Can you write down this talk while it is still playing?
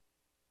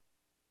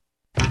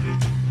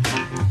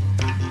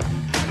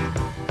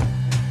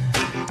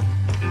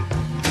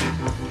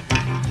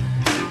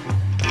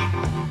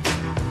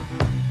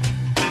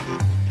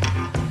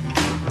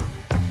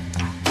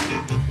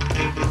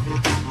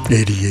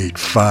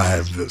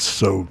88.5, the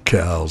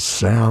SoCal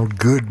Sound.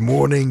 Good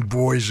morning,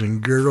 boys and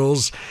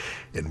girls,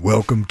 and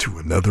welcome to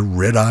another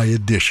red-eye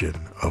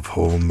edition of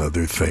Whole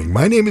Nuther Thing.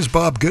 My name is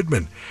Bob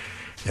Goodman,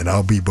 and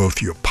I'll be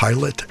both your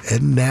pilot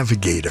and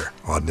navigator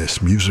on this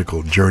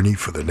musical journey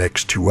for the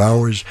next 2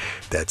 hours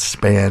that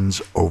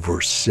spans over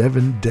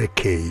 7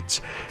 decades.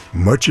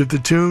 Much of the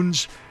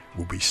tunes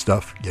will be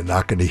stuff you're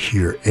not going to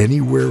hear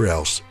anywhere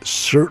else,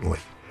 certainly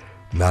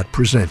not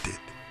presented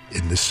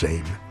in the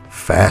same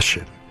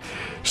fashion.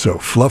 So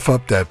fluff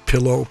up that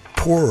pillow,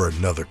 pour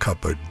another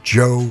cup of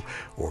Joe,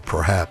 or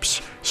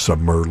perhaps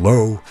some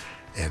Merlot,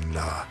 and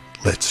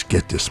let's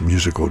get this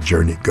musical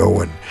journey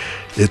going.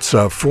 It's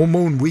a full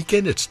moon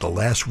weekend. It's the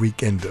last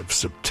weekend of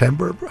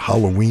September.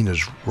 Halloween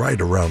is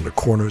right around the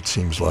corner. It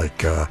seems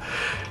like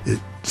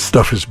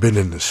stuff has been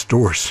in the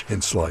store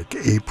since like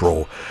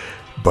April,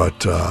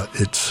 but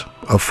it's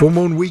a full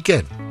moon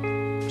weekend.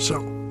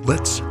 So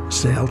let's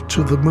sail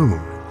to the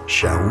moon,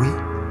 shall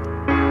we?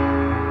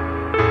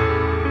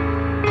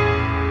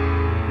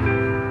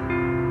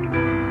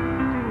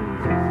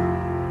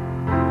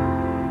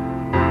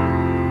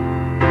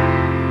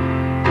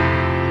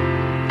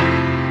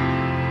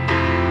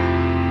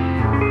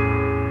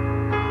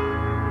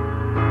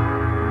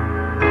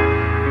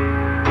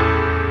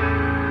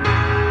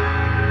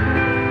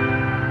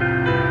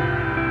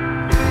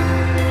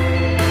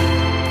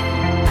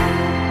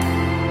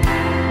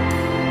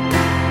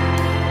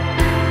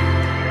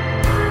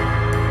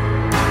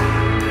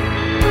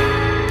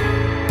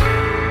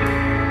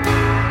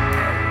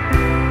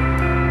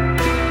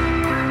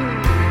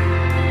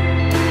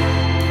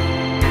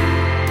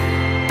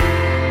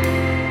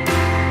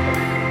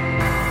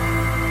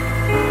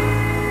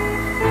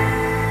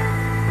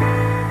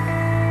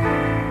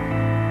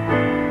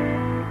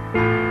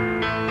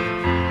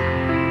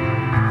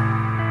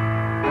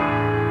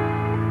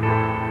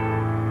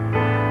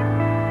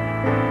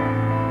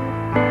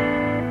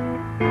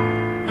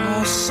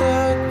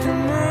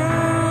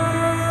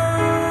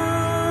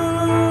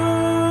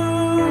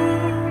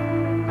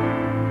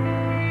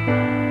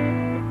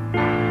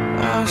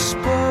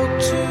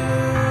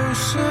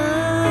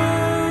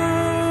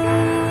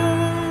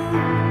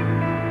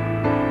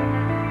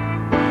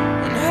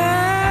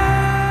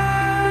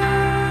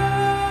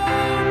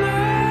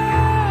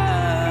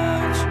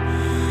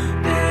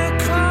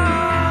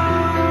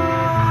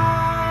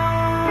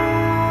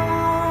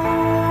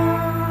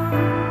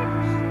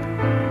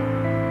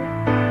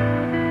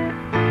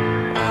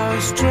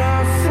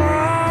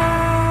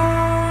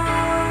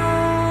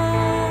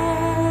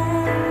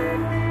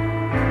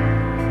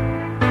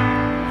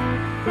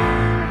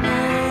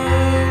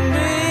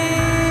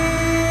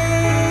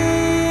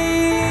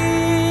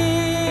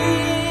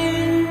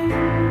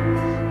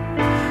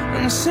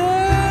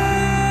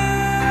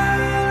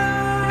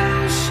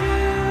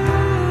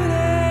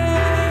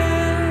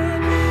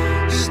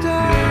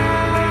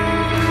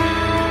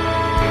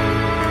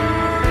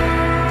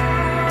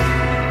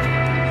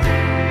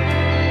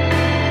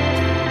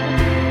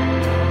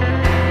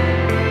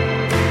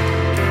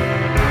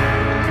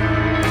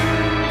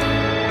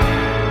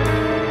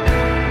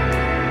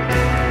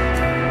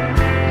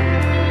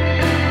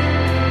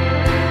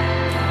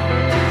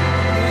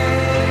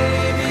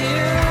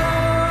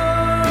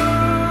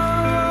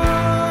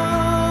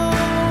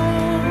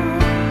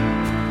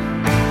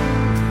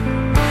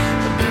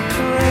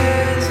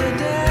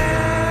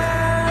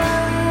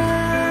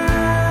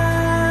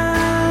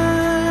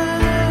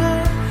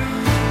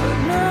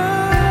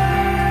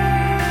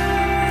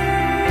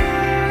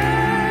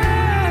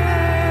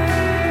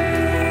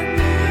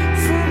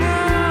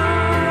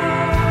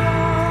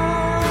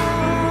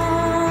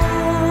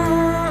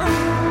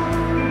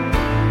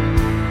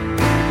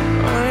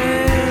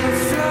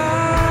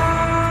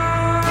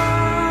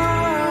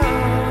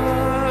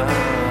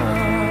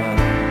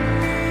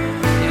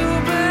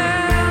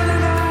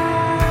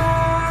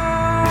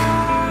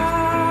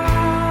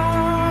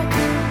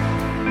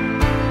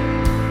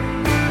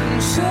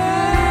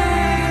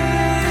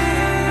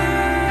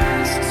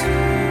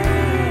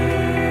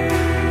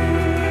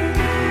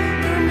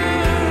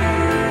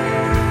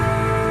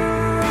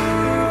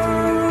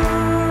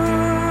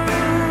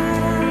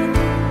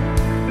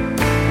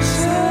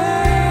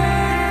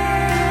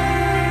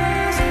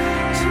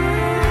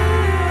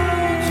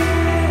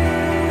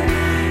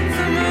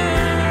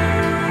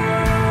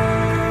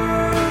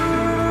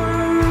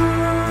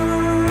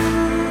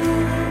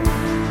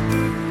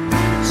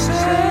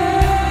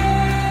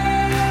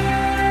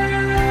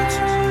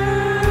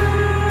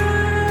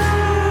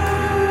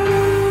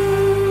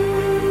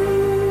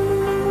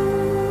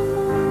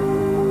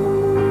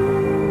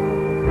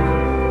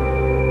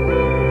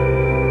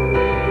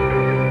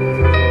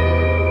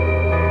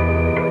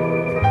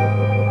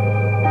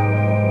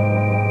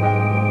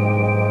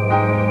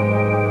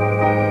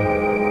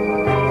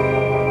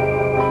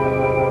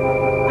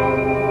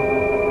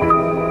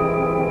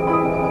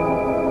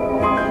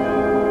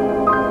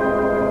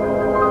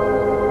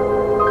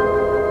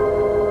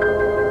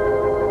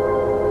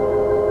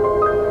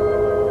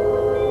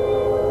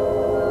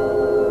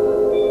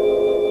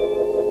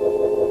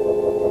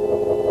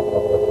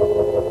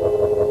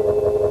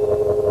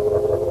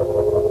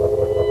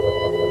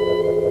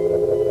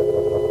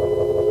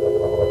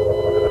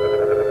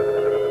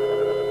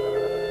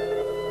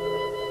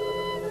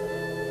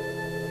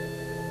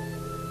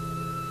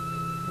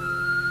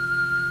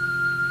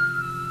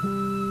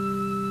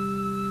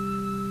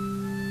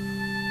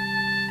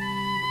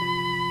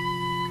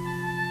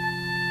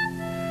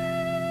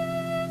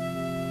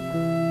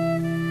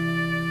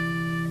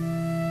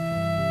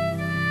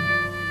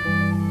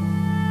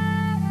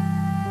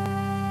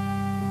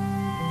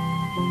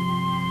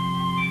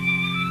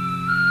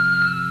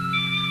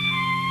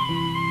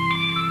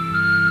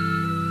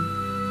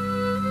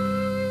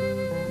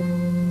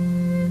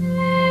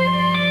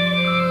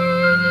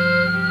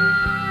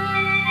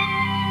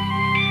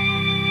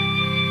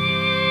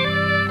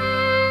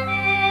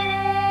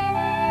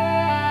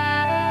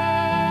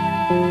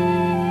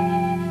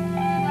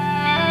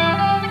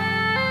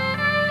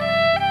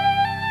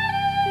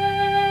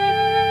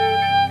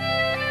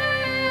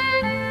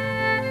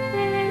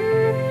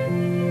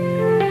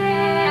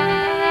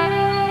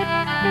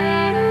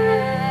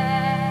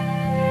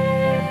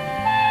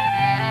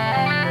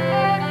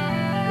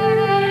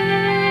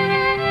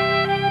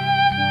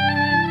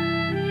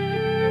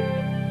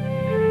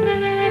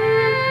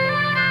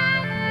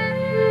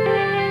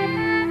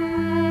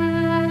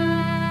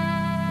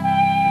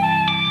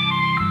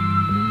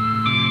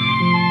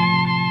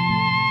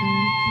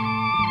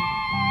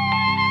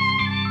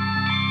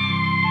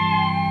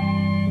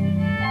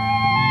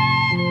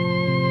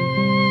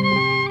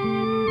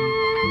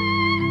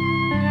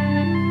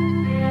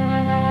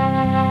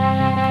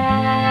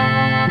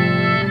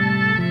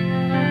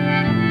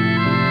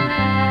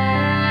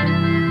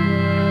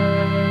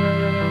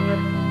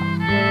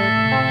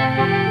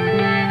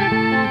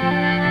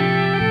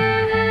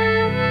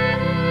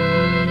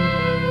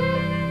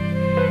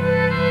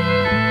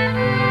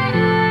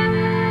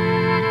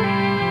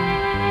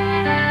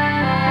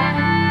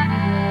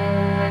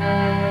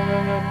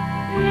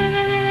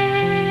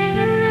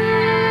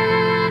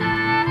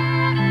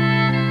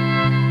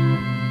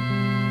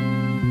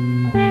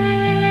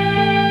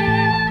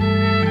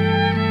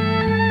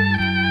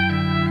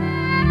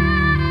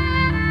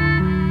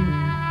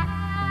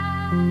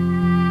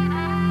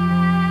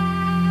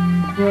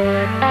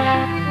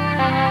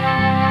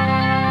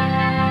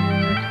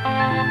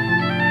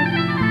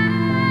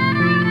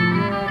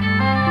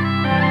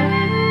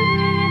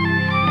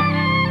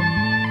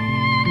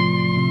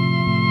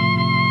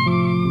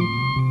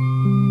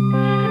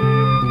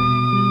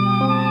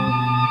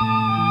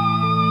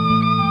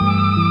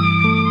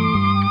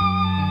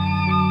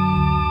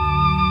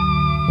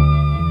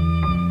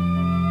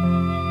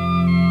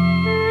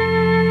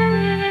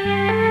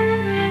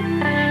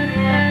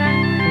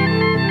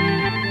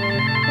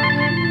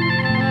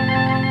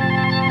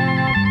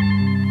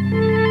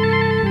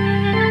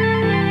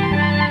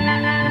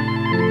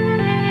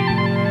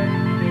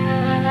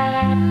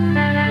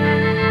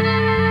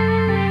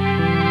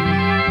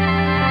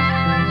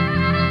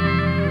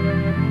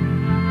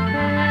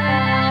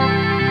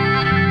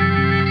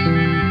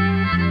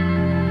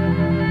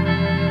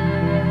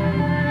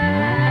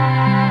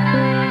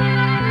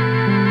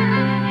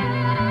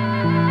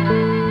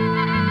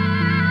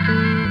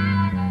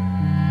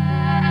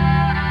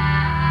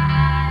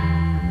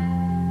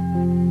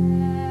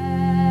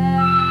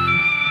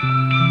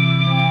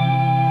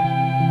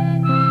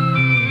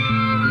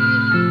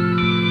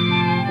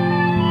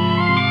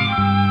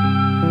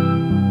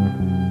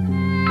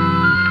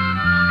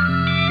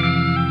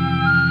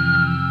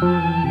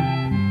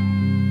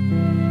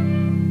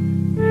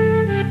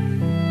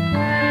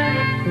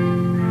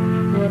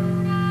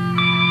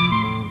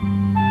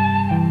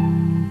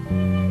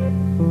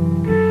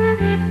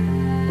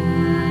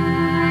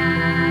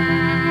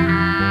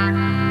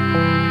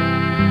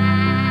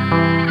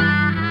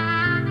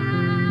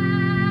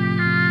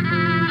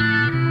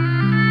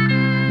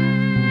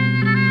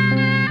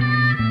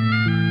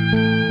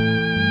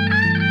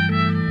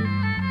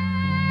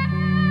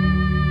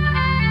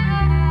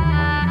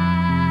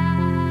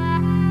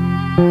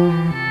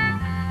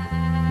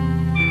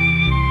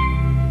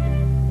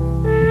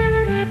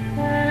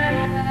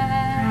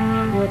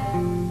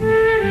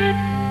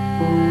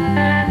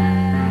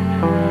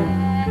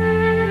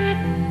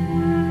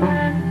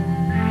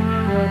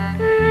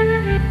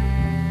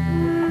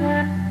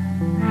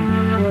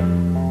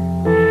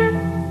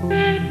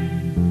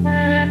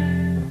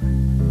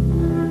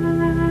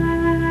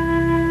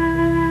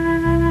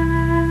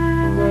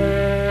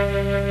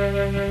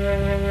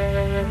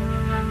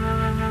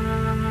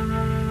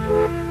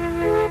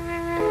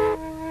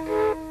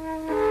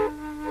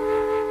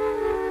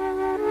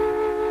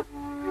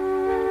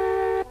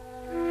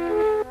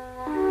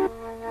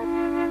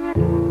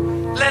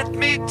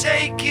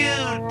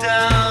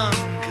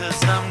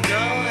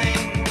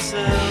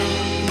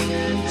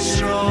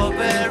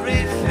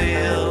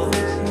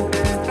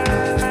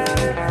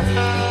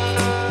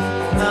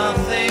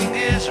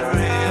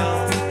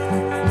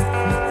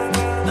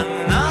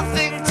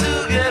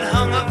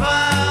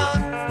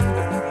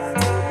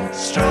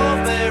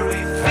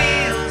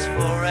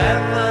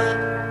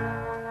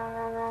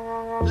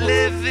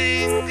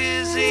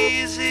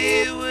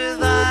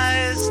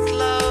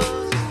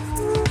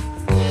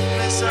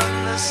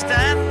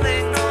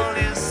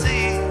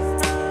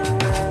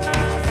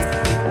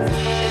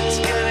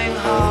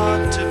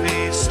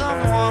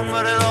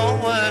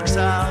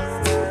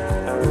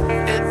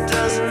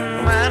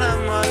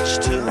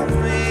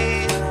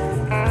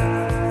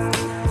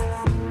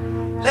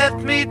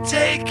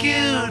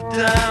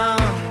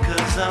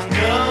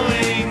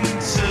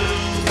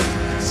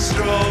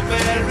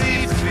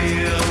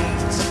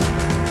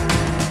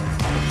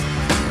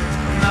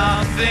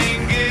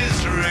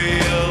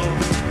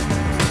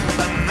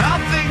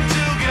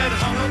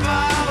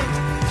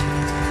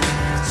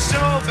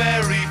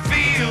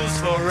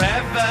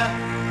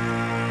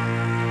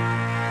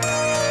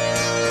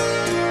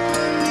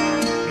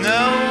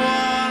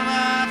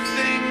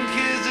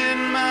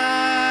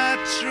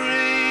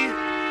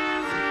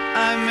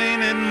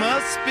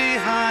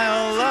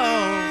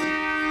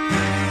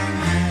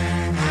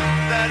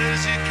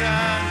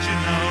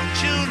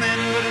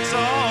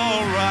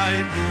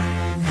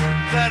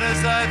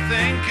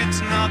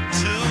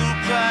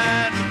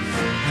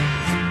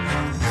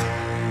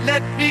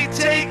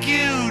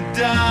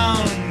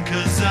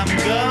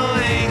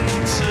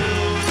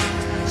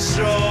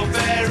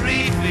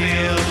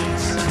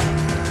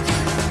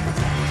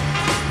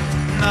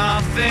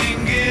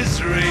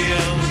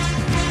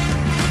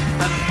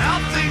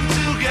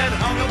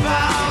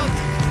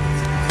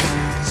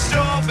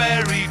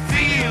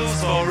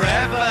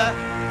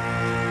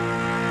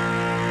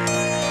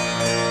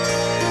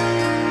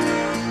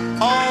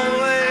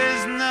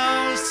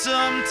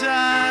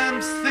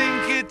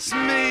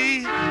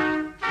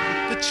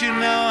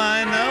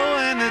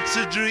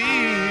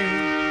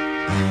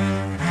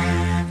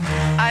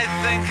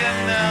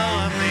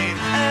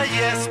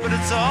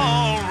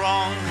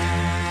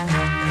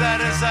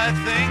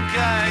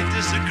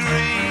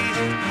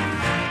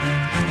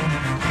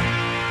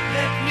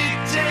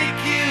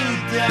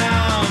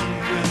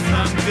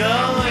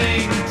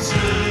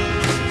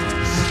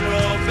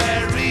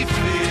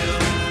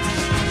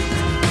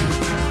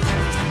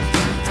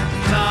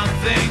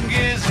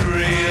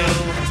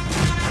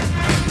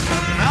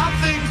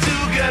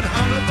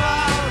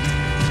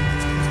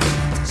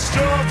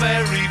 Strawberry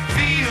Strawberry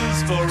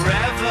fields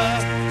forever.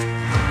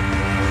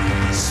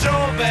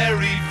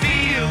 Strawberry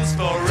fields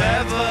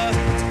forever.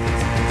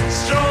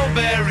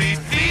 Strawberry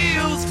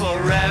fields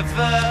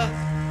forever.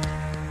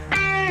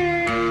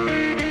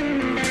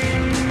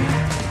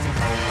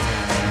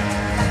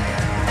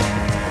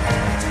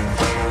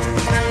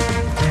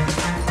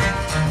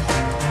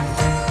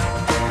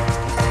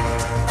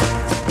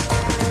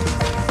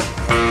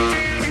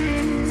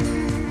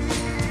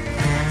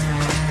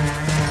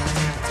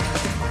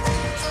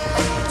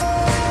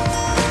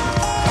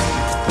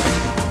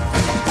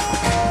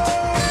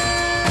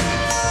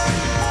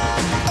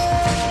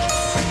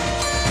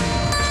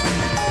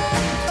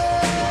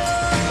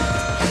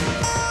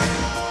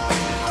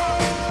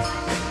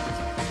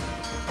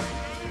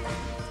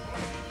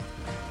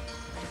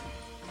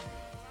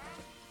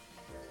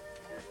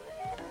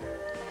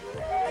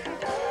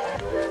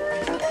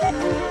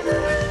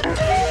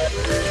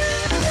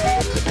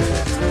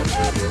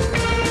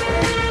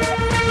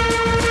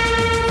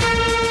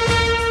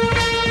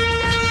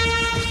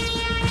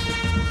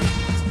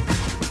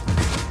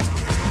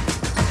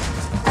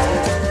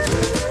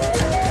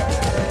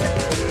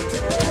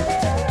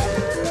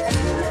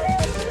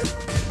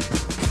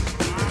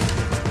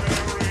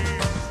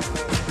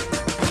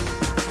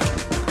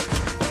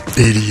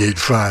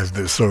 88.5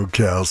 The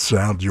SoCal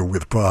Sound. You're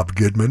with Bob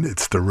Goodman.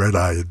 It's the Red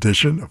Eye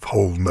edition of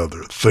Whole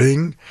Nuther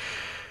Thing.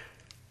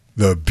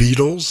 The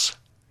Beatles,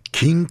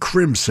 King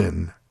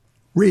Crimson,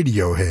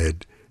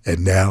 Radiohead,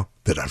 and Now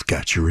That I've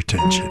Got Your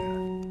Attention.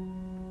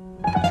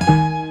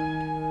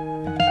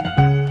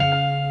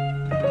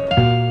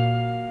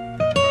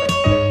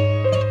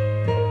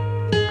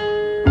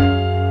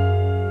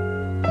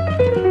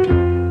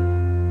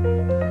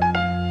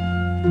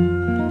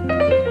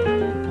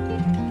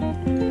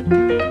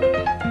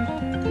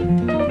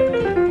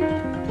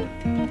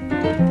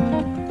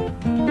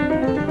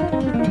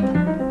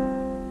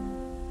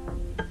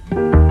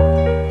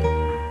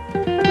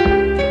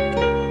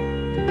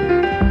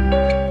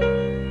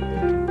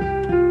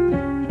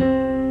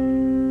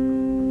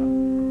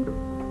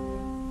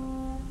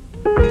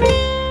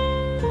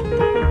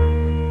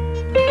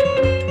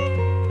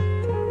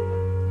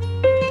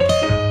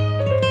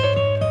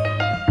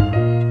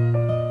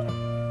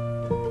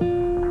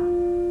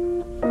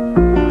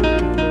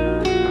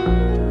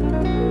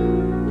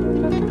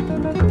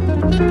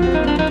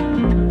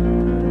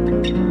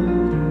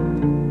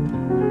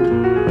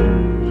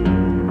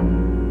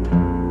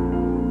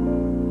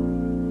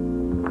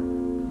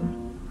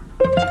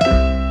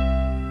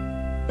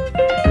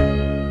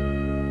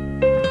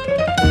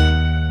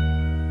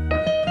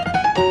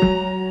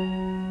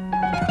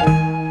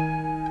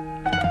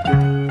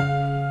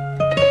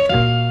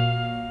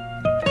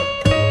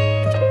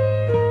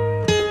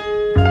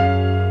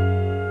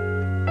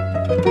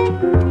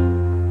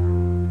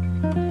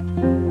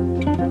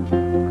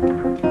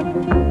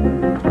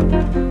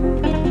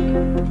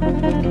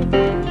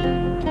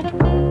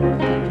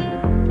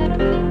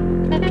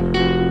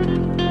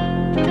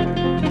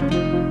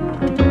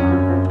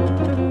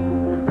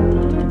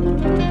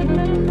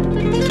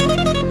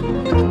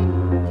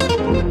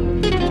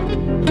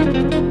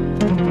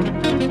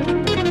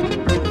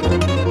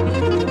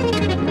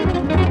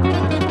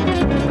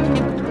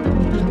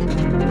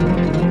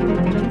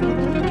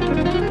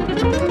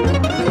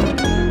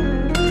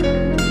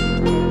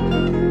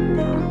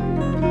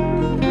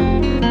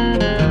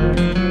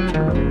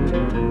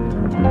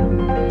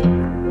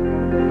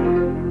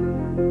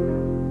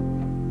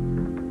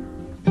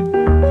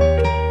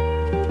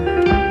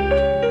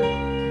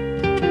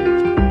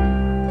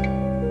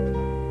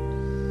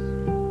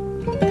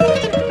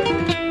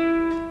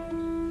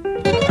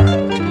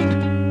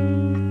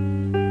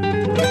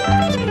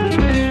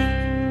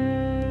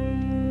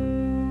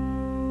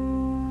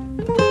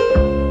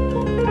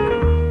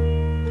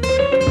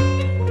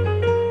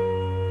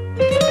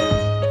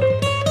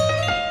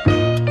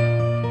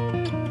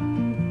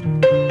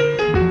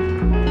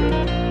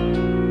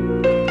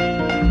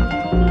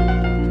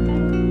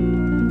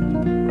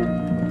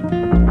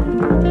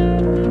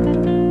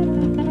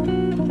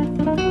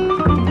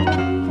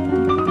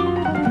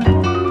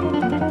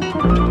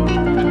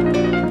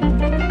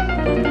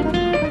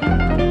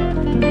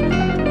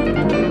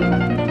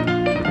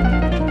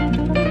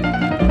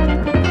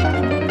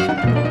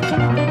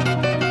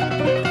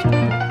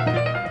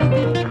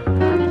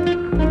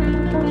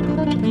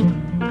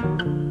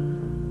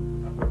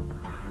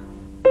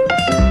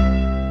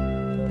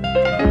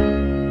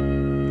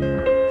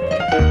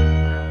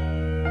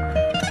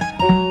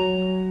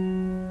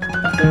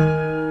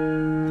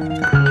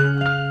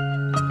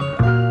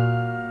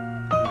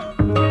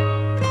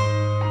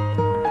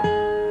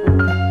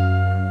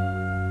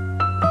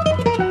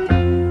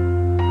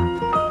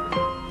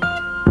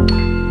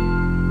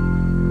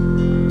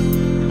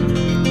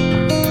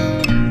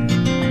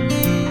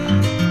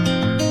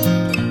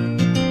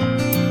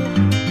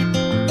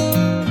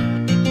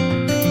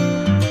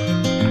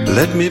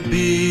 Let me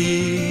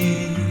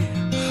be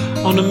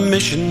on a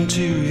mission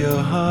to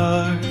your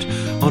heart,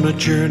 on a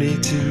journey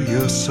to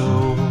your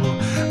soul.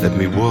 Let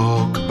me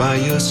walk by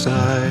your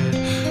side.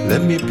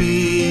 Let me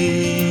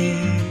be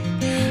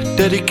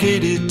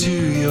dedicated to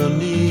your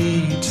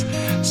needs.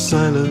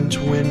 Silent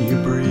when you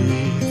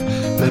breathe.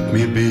 Let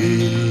me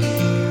be.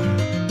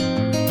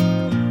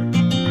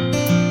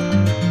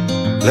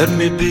 Let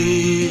me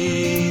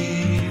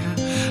be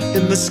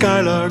in the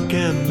skylark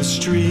and the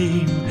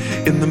stream,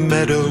 in the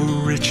meadow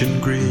rich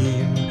and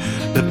green.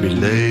 Let me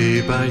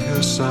lay by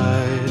your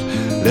side.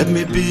 Let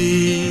me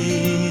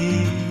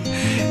be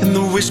in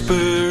the whisper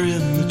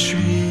in the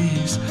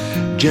trees,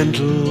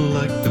 gentle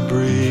like the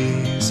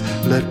breeze.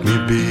 Let me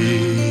be.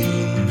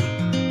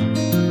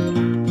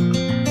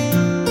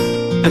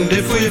 And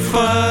if we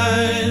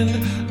find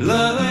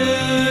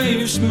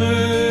life's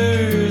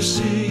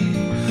mercy,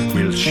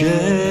 we'll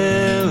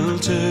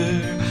shelter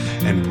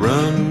and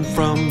run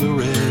from the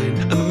rain.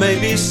 And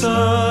maybe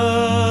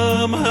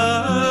somehow,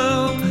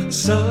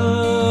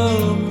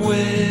 somewhere,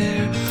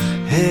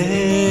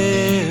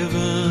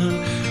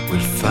 heaven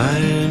will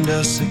find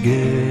us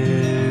again.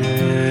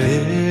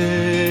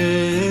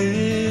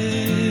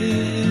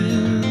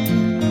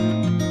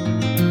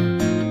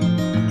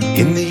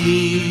 In the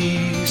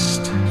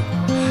east,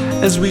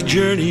 as we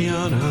journey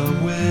on our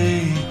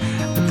way,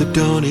 at the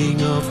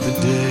dawning of the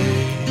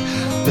day,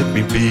 let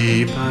me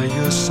be by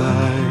your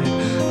side.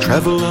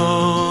 Travel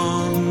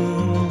on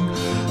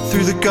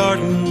through the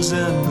gardens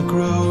and the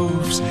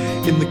groves,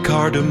 in the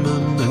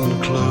cardamom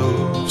and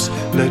cloves.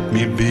 Let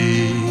me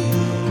be.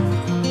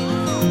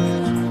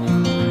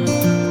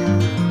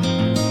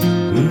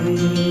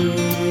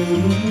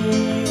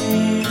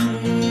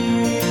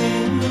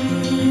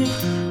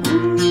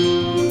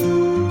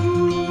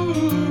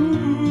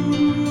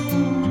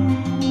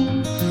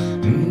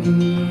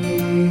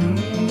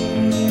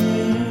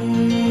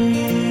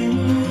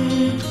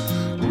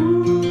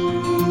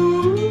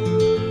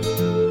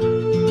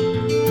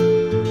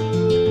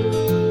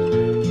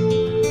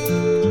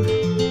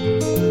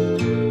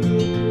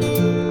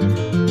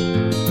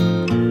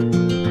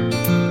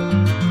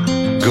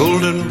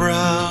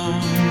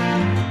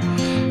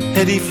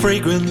 Heady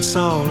fragrance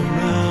all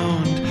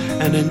around,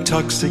 an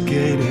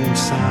intoxicating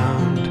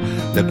sound.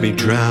 Let me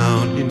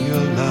drown in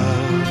your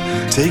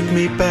love. Take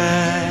me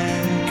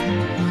back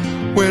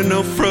where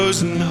no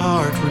frozen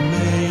heart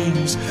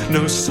remains,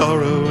 no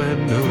sorrow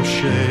and no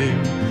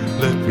shame.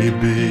 Let me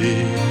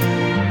be.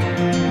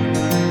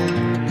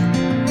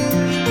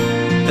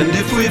 And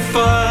if we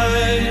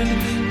find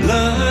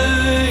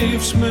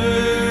life's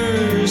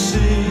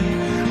mercy,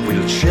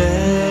 we'll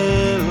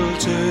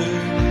shelter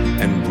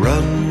and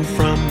run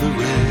from the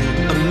rain.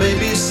 And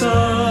maybe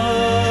somehow,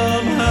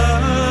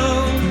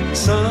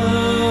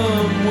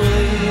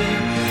 somewhere,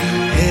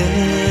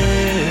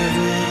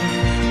 heaven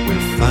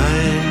will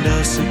find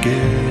us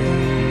again.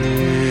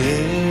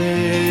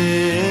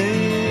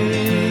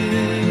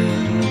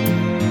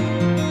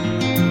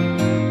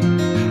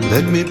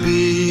 Let me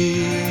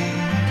be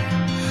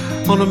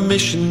on a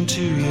mission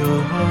to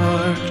your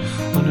heart,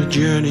 on a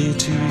journey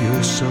to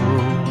your soul.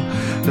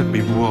 Let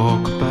me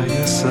walk by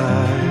your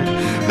side.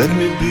 Let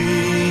me be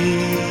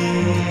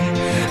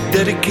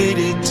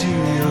dedicated to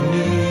your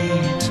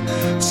needs.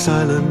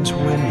 Silent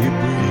when you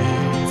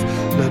breathe.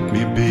 Let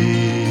me be.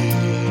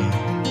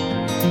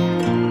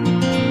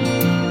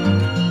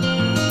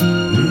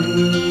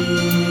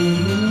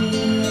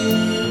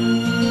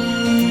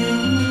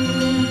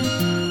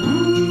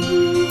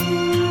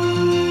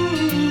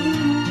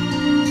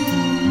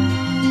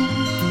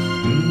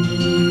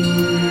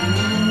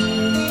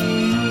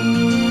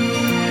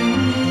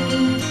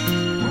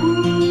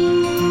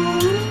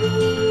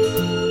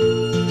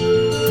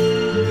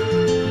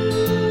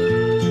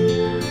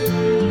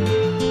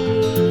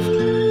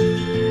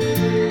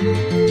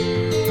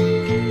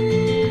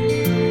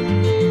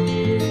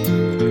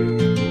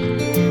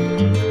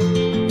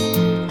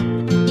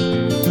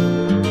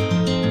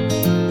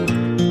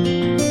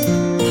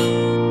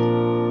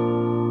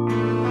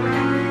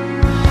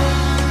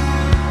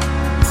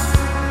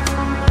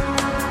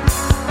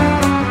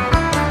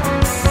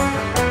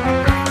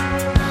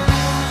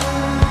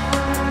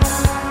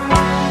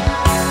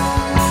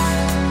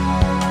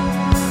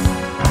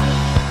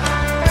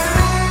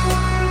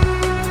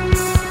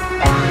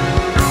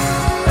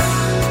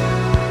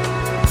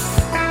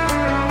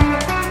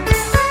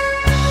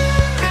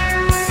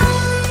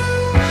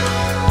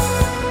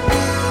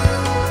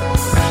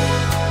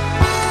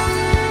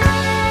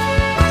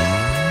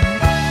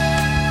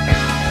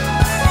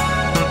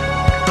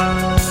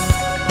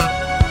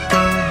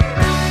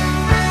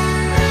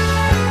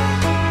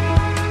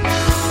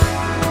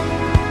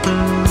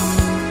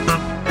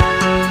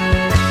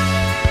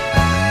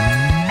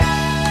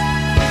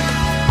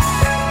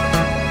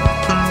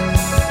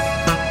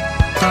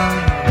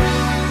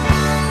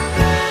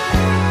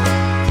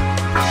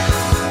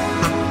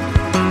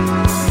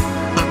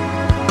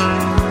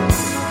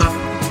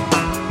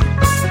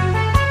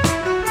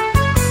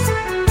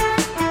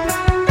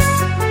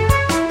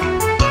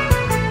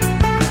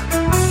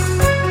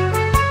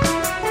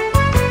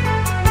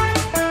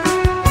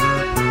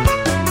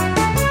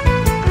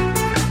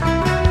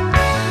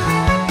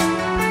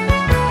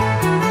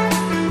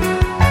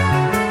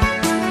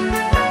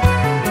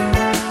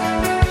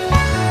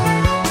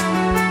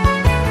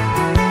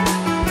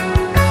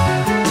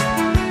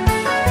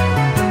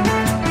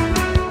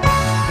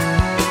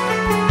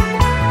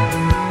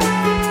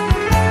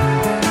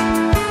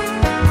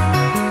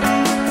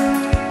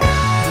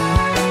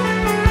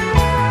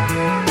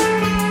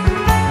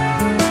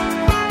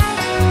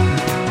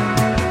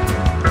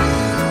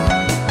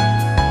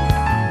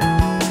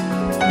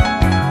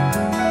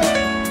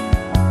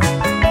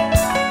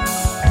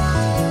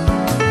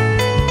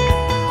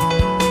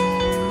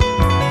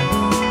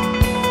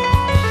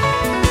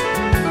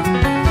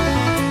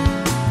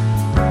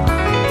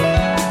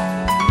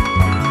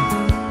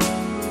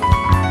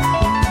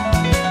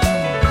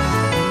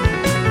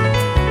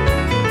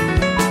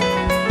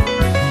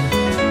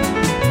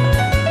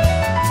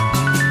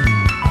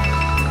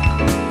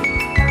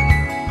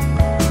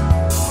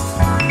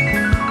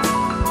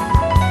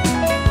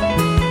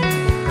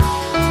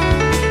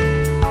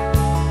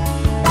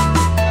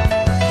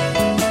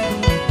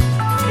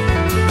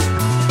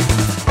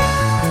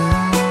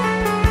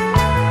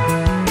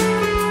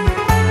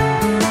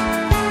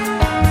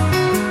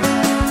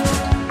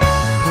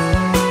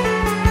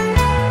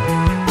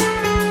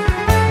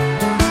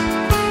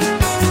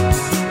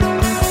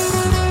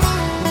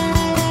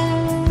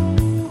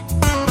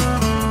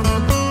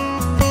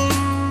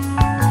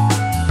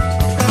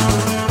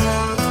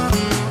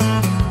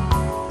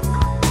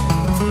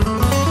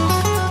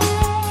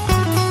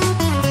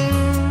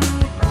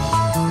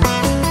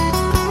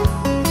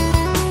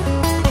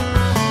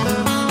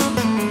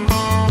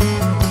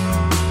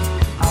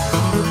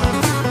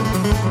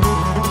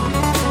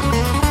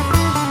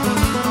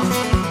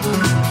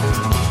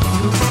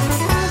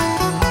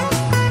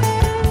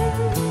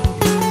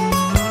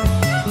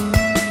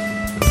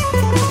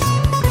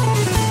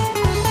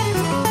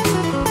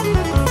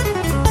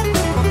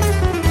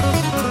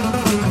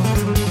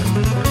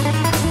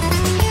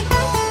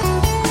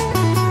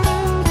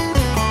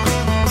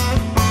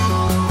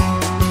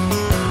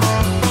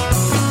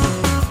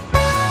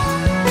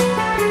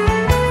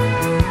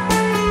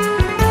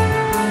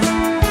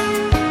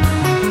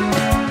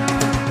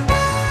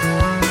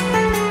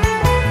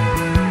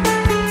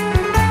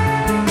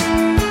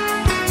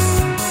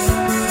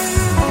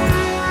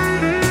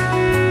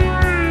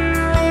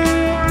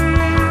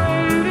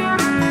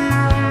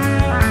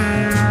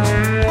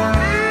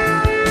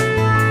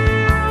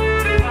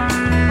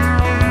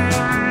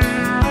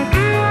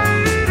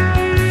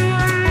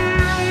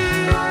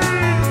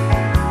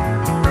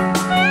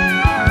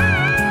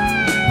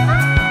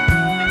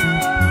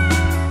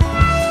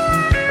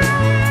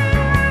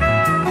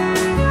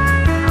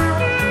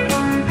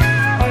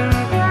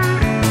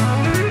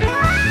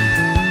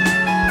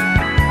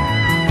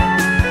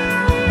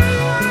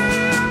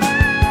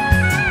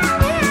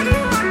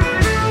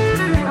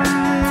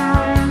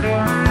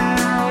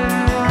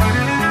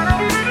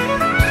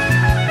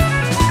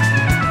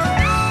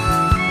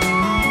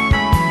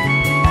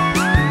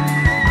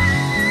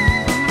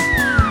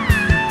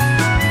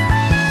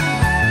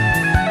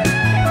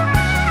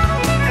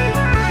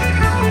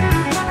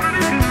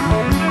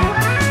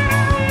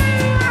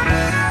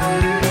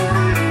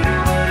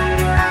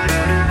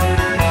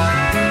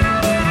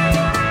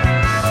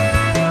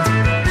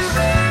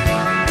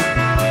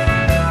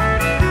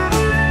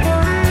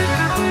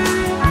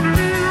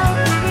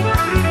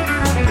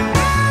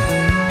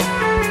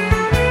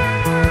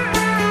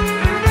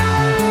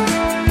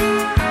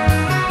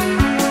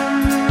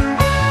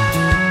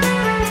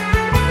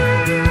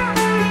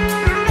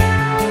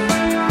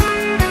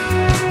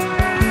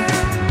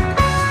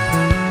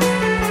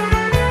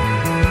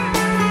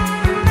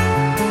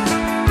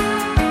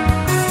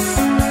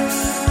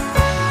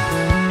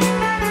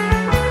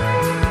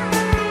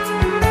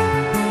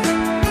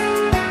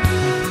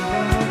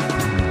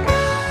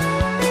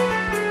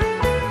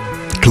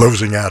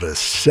 Closing out a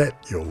set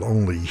you'll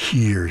only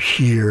hear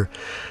here,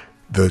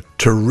 the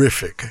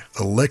terrific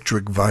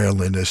electric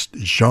violinist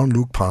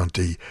Jean-Luc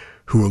Ponty,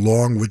 who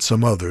along with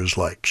some others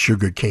like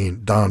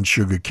Don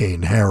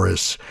Sugarcane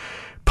Harris,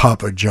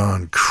 Papa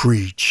John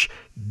Creech,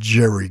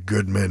 Jerry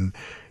Goodman,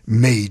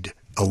 made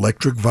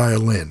electric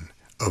violin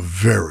a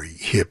very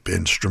hip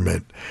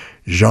instrument.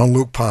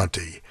 Jean-Luc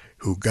Ponty,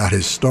 who got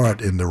his start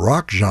in the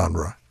rock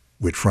genre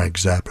with Frank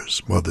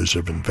Zappa's Mothers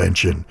of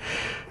Invention.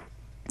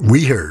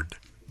 We heard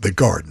The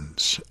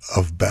Gardens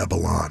of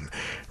Babylon.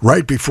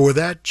 Right before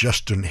that,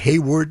 Justin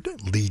Hayward,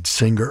 lead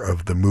singer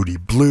of the Moody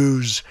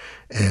Blues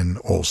and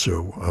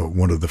also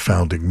one of the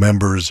founding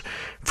members,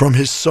 from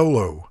his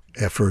solo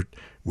effort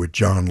with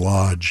John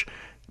Lodge,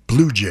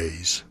 Blue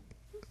Jays.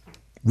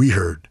 We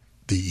heard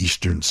The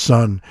Eastern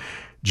Sun,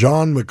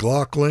 John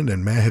McLaughlin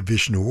and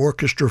Mahavishnu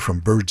Orchestra from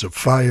Birds of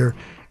Fire,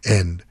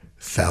 and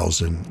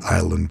Thousand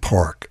Island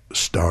Park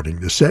starting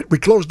the set. We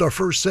closed our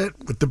first set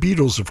with the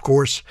Beatles, of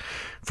course,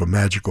 from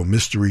Magical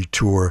Mystery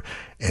Tour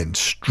and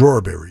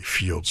Strawberry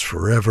Fields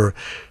Forever.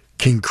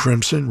 King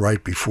Crimson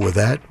right before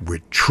that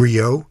with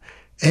Trio,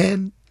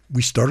 and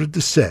we started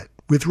the set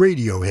with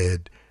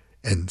Radiohead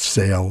and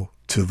Sail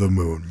to the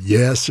Moon.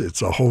 Yes,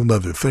 it's a whole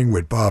nother thing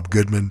with Bob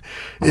Goodman.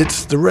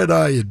 It's the Red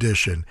Eye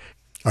edition.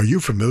 Are you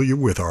familiar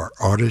with our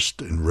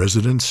Artist in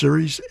Residence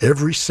series?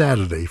 Every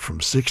Saturday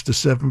from 6 to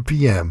 7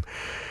 p.m.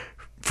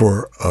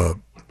 for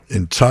an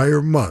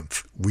entire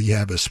month, we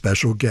have a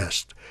special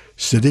guest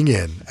sitting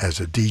in as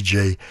a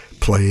DJ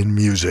playing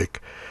music.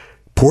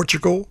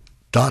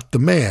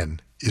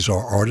 Portugal.the-Man is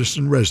our Artist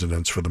in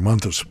Residence for the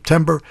month of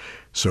September,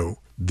 so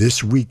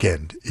this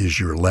weekend is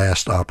your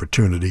last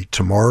opportunity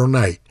tomorrow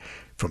night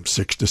from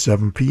 6 to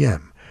 7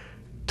 p.m.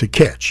 to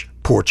catch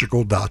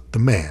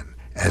Portugal.the-Man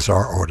as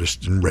our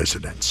Artist in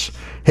Residence.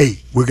 Hey,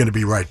 we're going to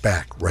be right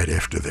back right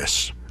after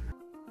this.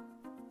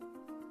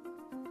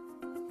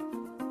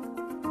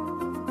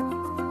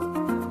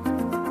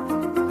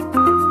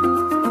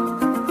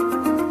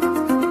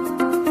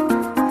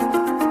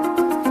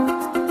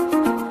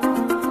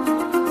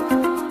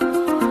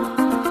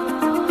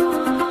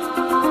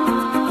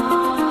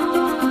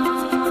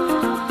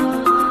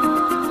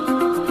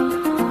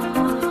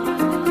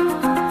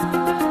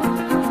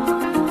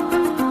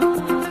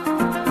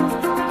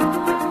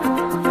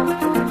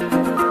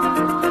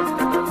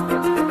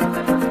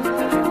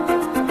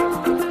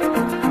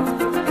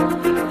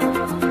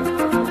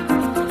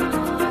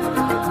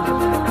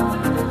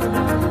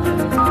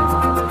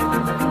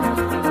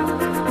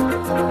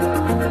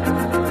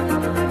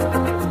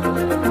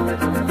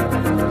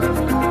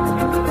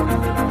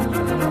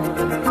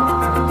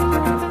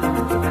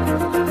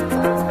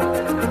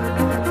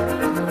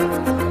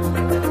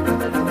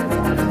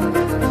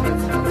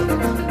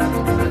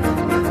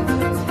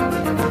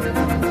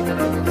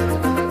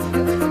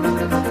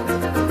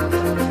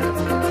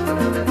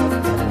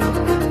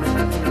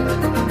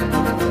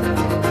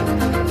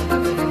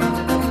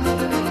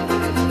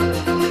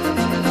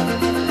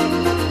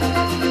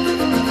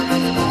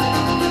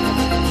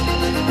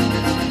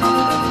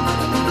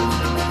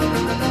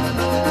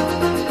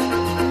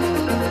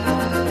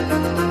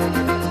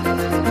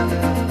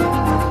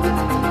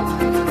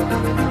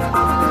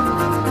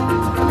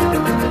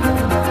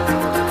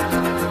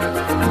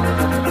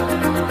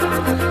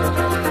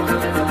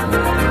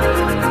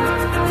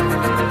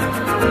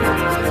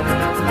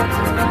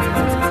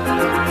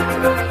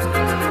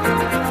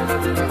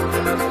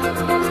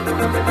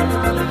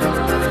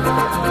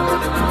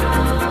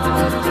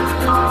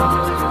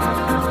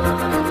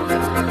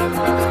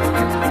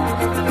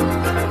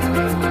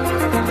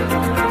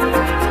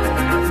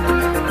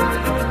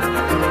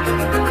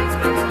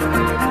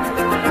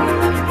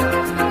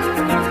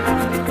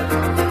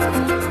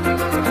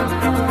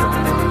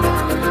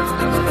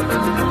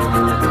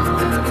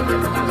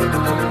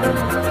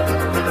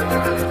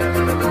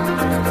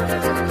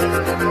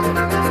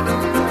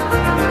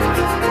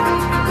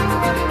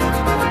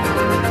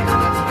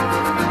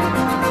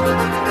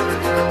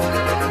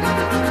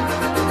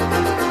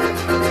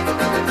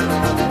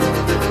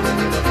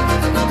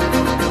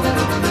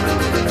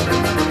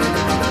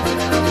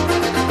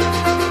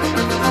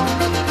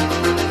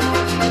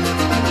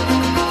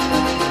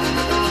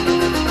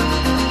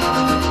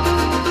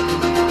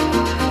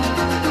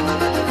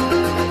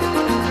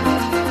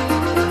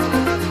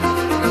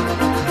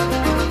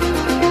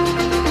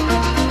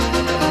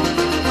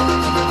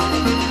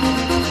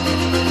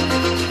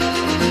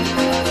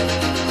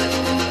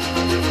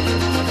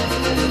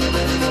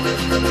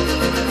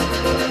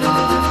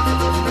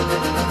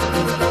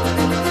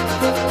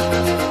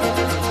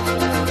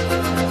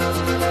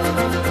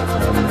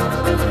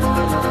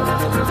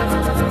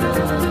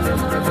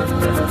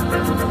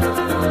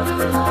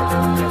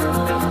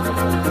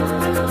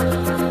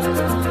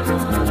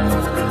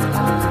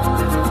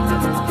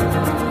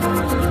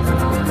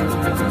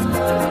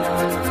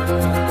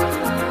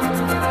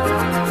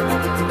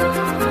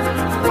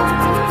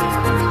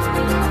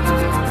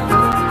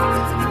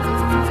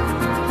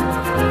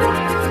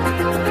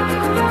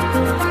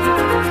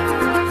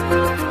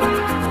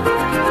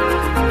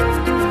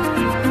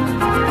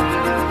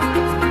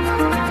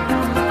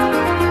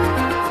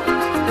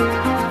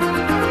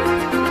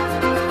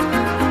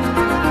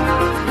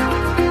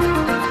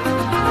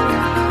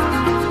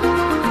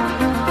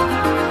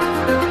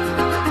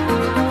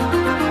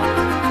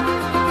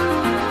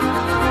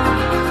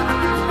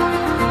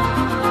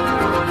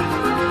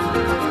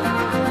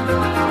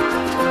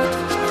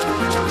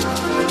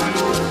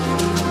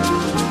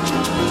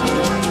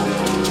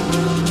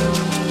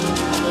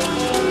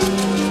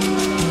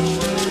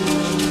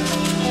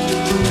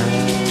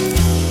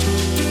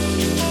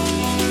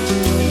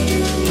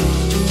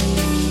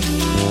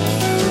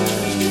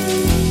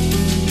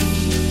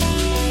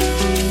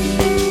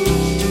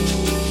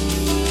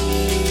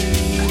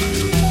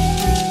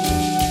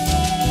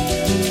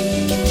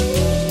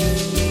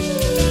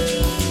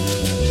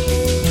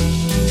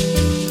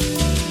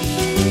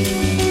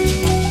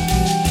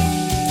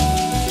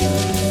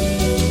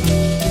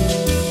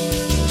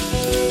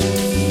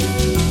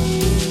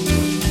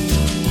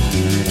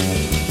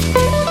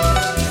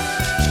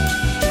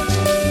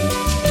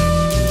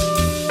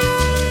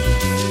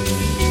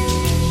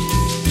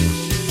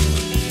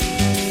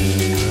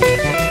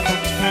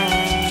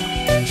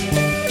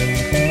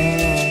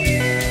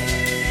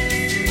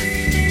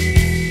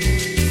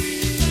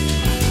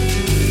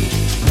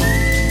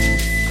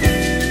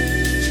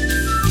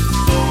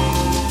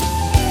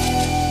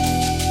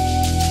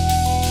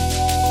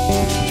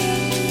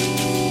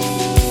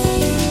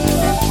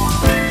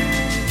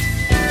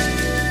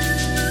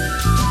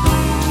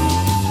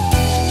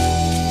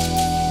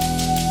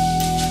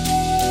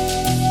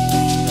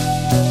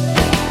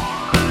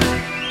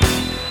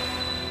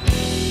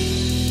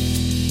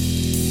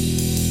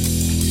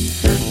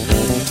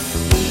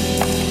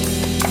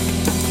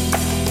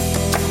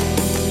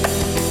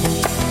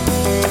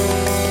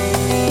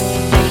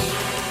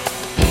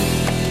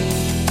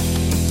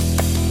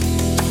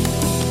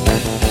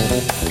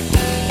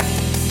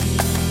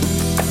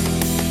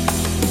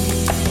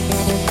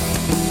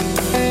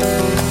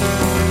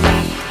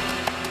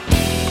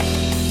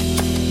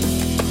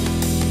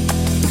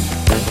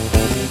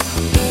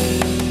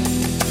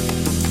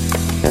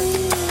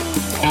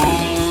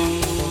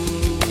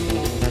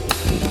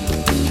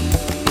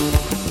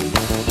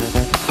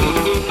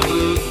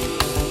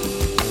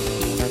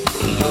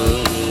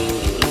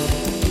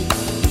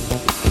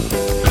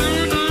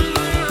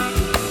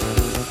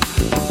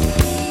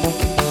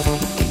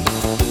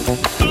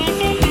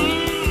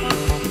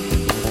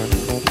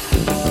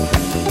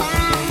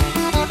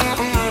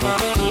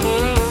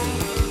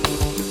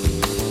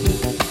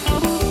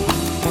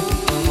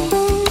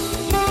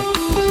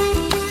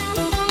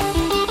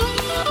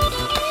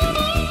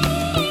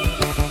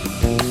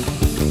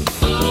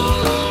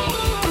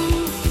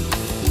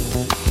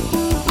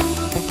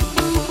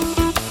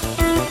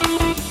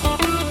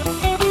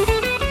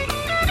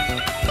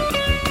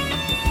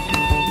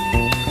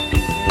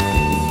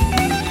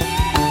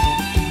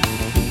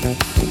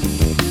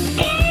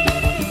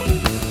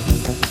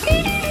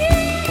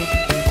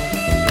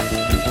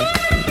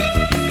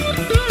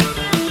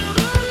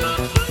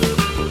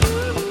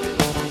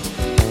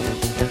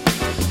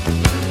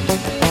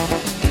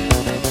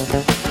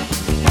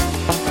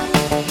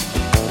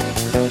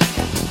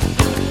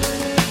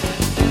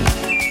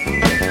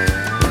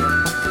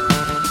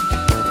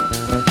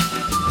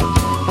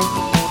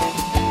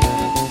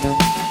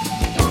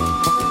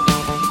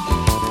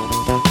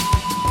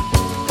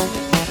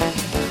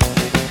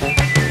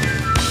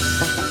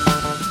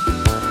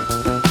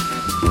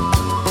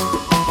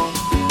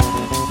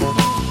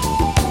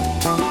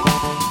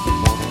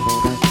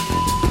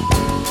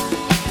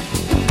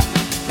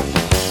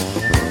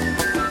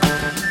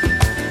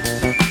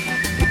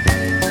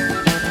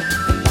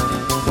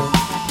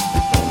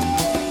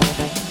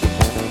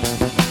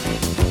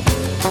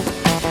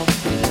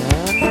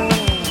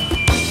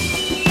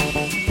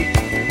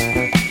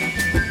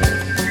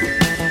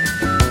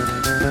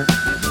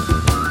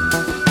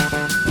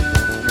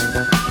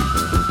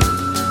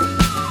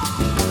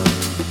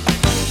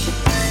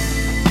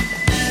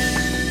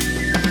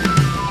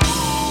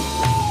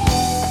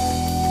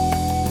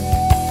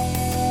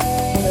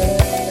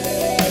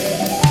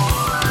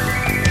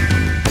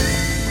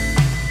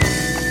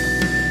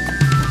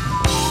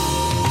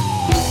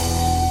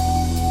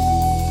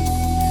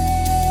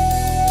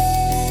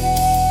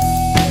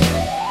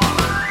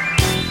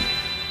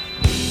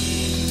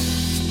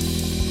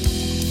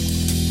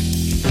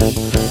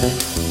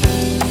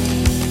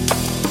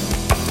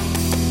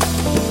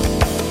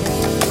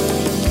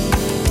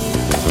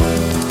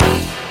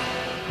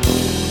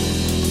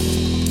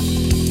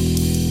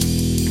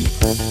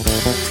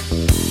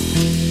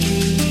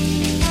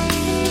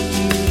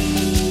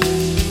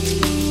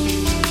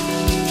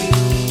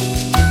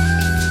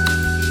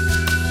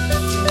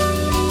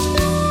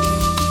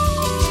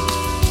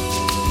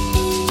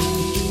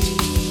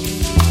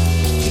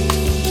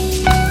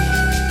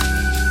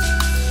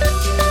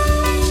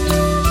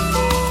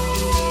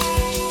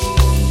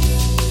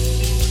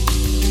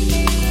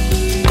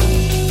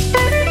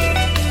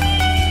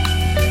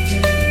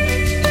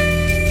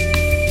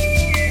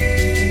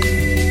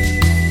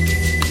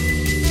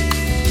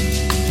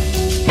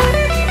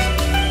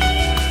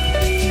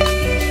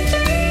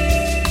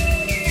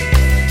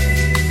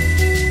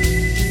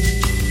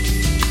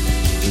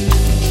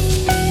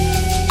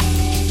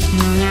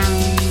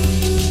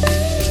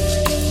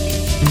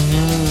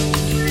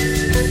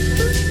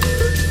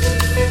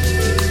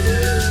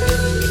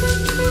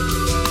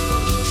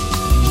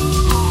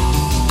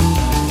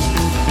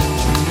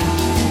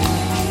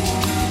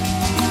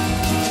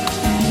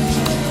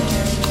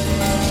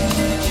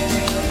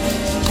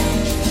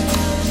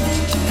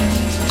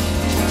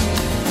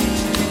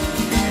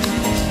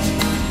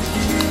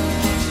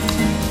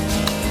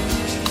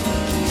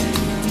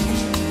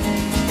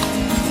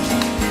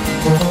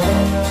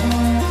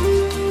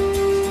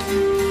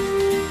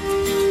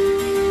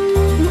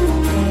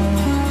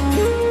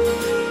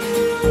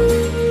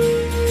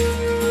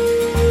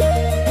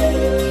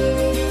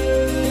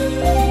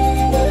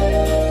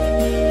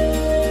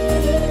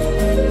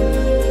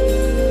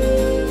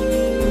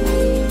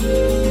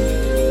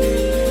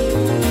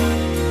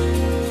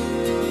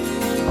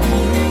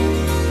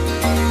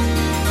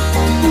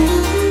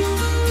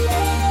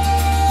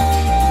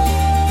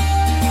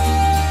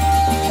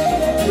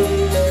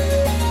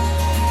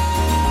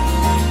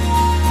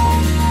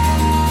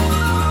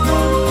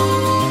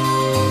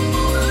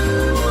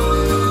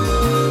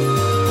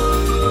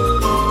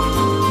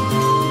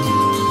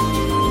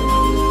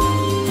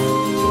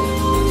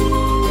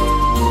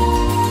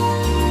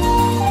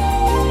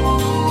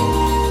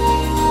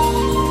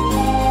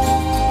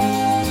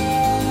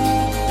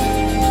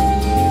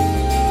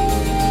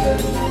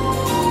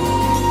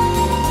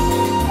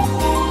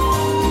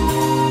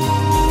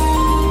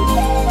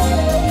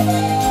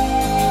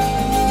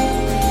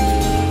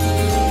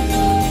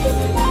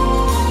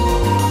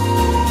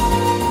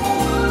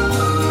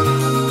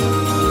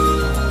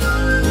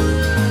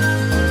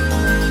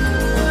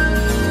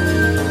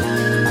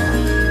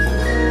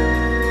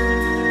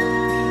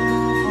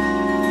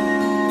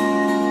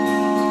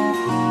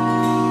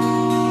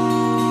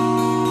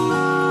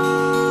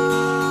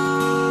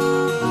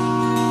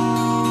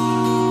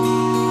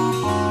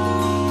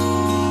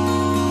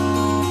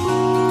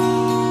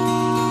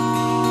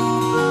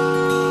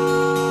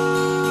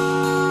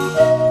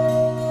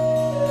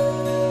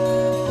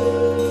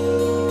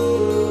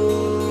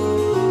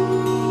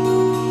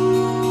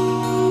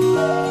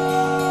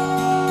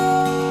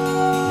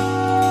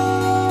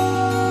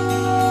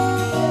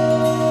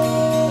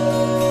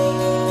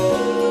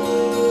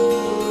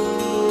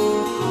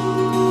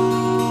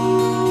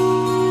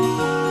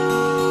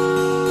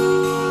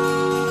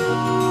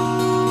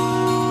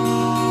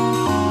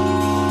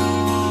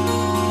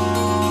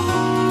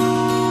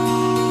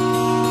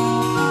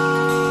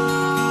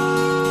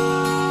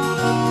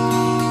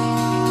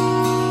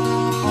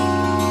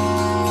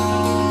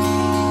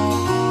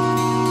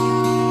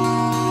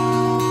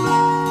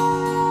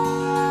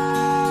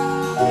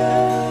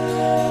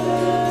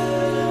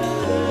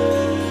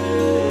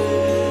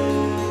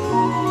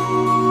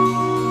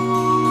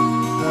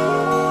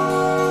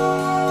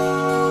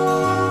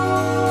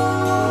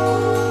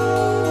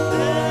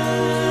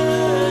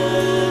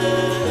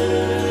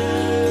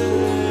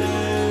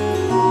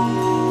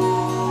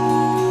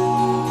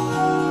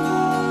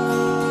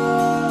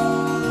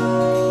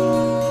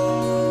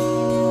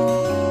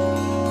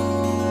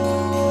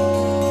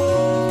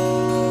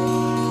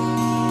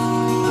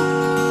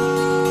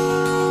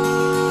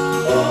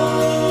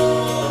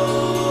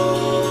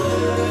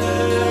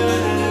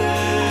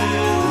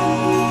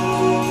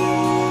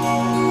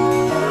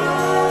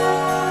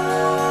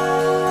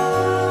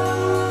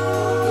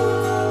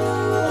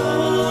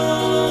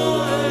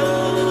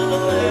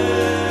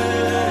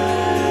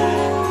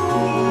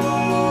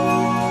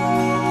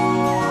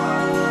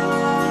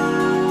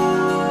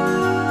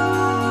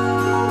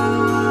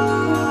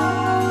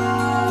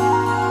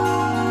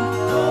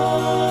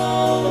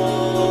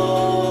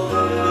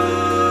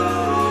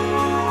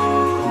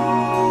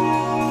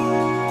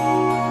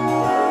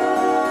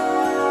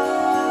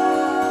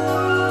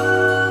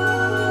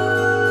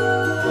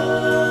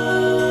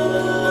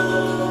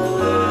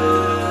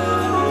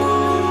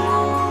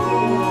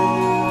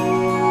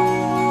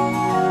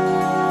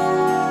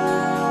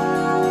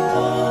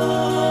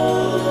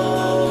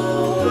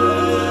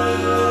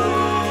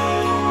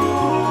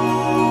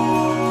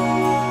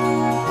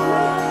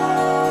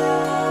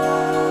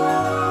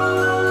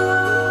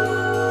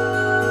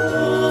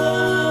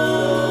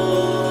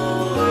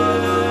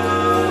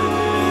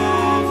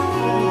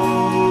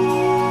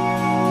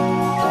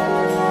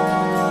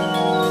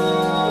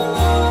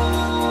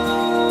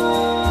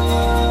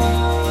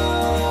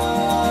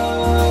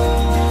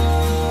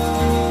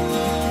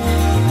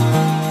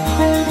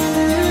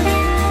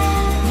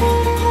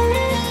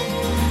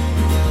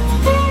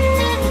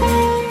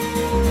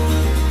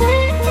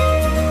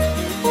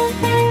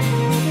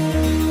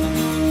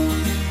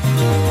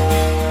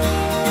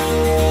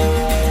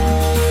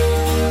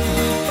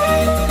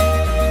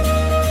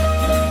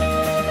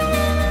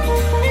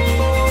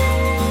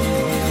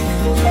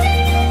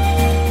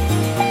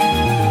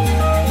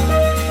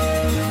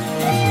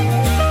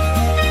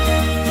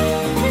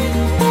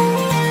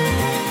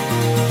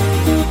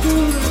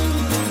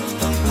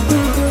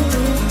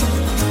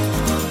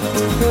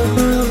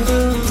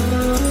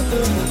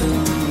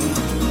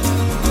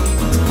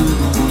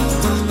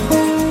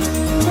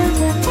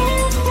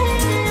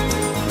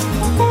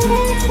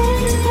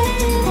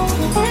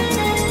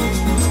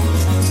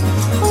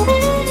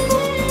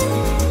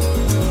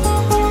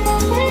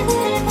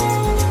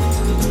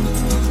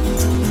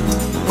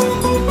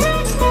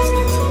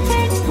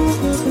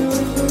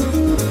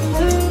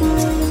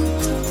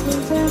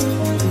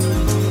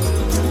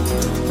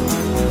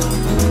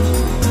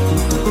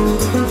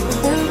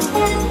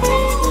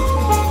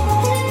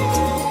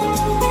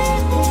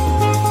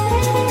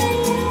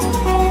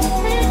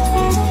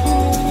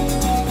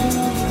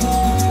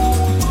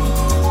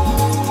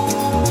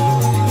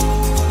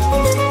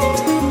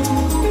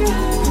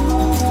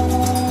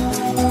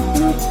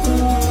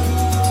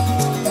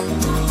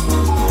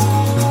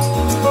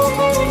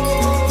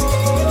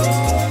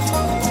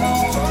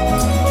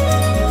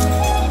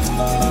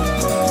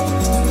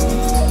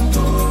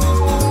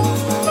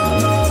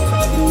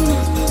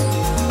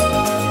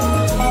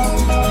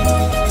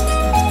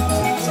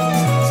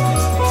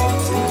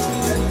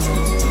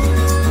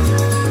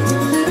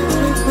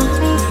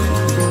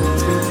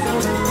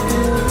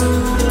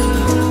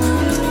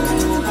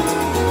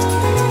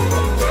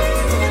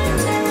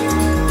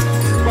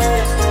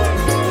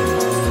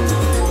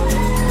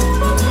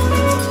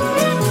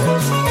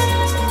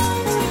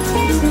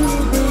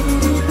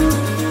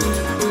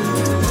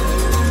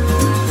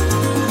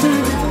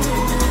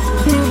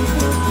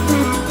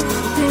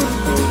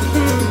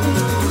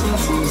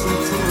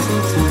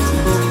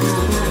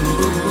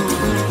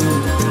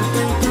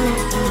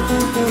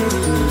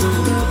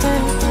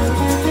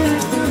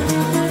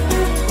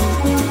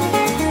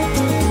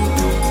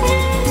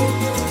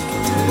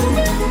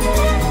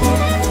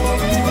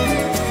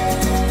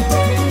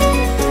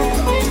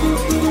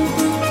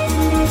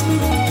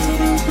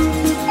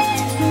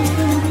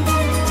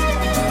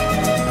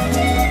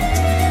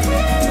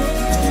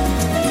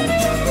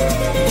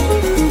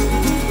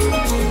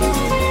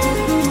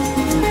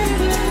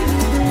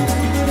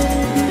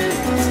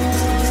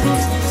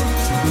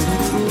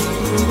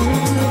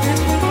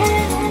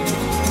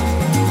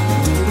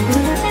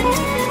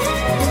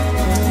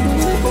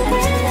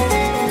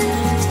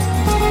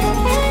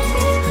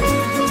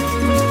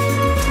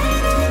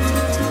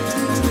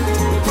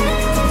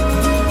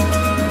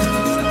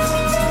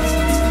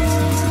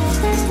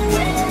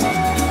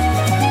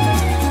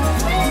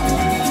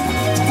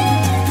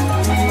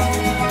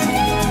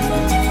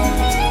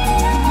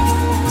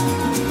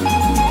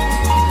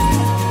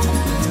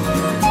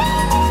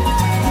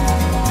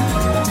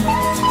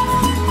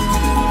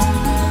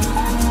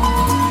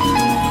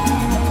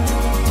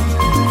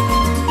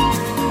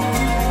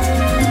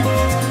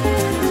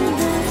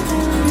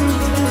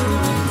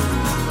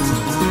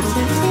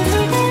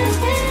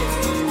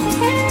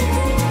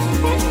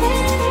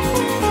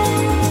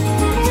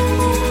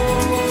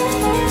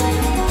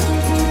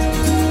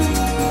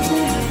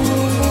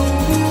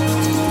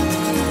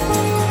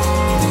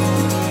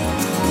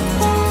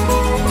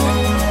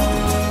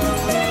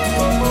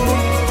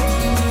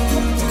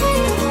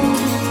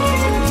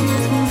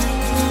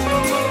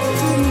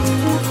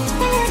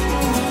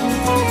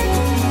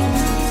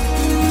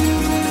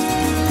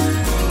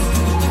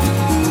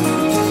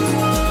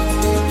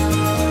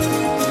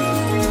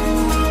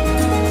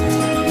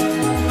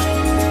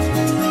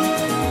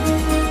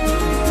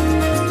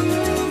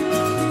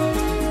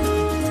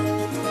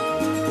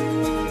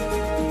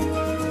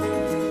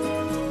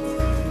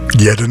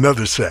 Yet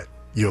another set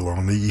you'll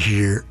only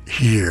hear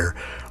here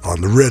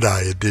on the Red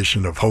Eye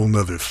edition of Whole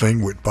Nuther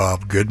Thing with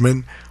Bob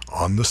Goodman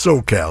on the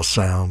SoCal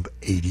Sound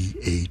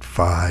 88.5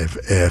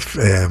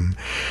 FM.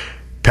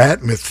 Pat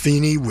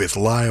Metheny with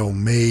Lyle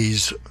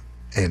Mays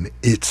and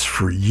It's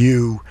For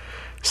You.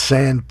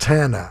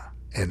 Santana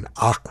and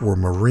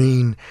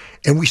Aquamarine.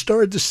 And we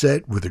started the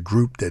set with a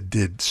group that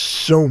did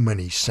so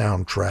many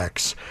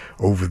soundtracks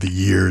over the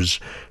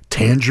years,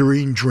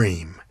 Tangerine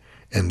Dream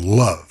and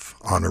Love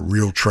on a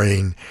Real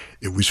Train.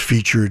 It was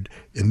featured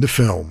in the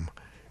film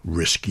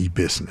Risky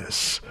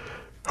Business.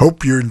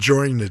 Hope you're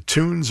enjoying the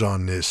tunes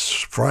on this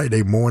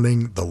Friday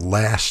morning, the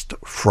last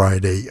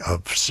Friday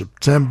of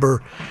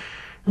September.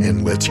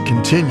 And let's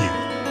continue.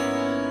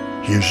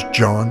 Here's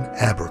John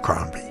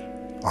Abercrombie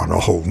on A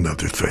Whole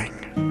Nuther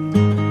Thing.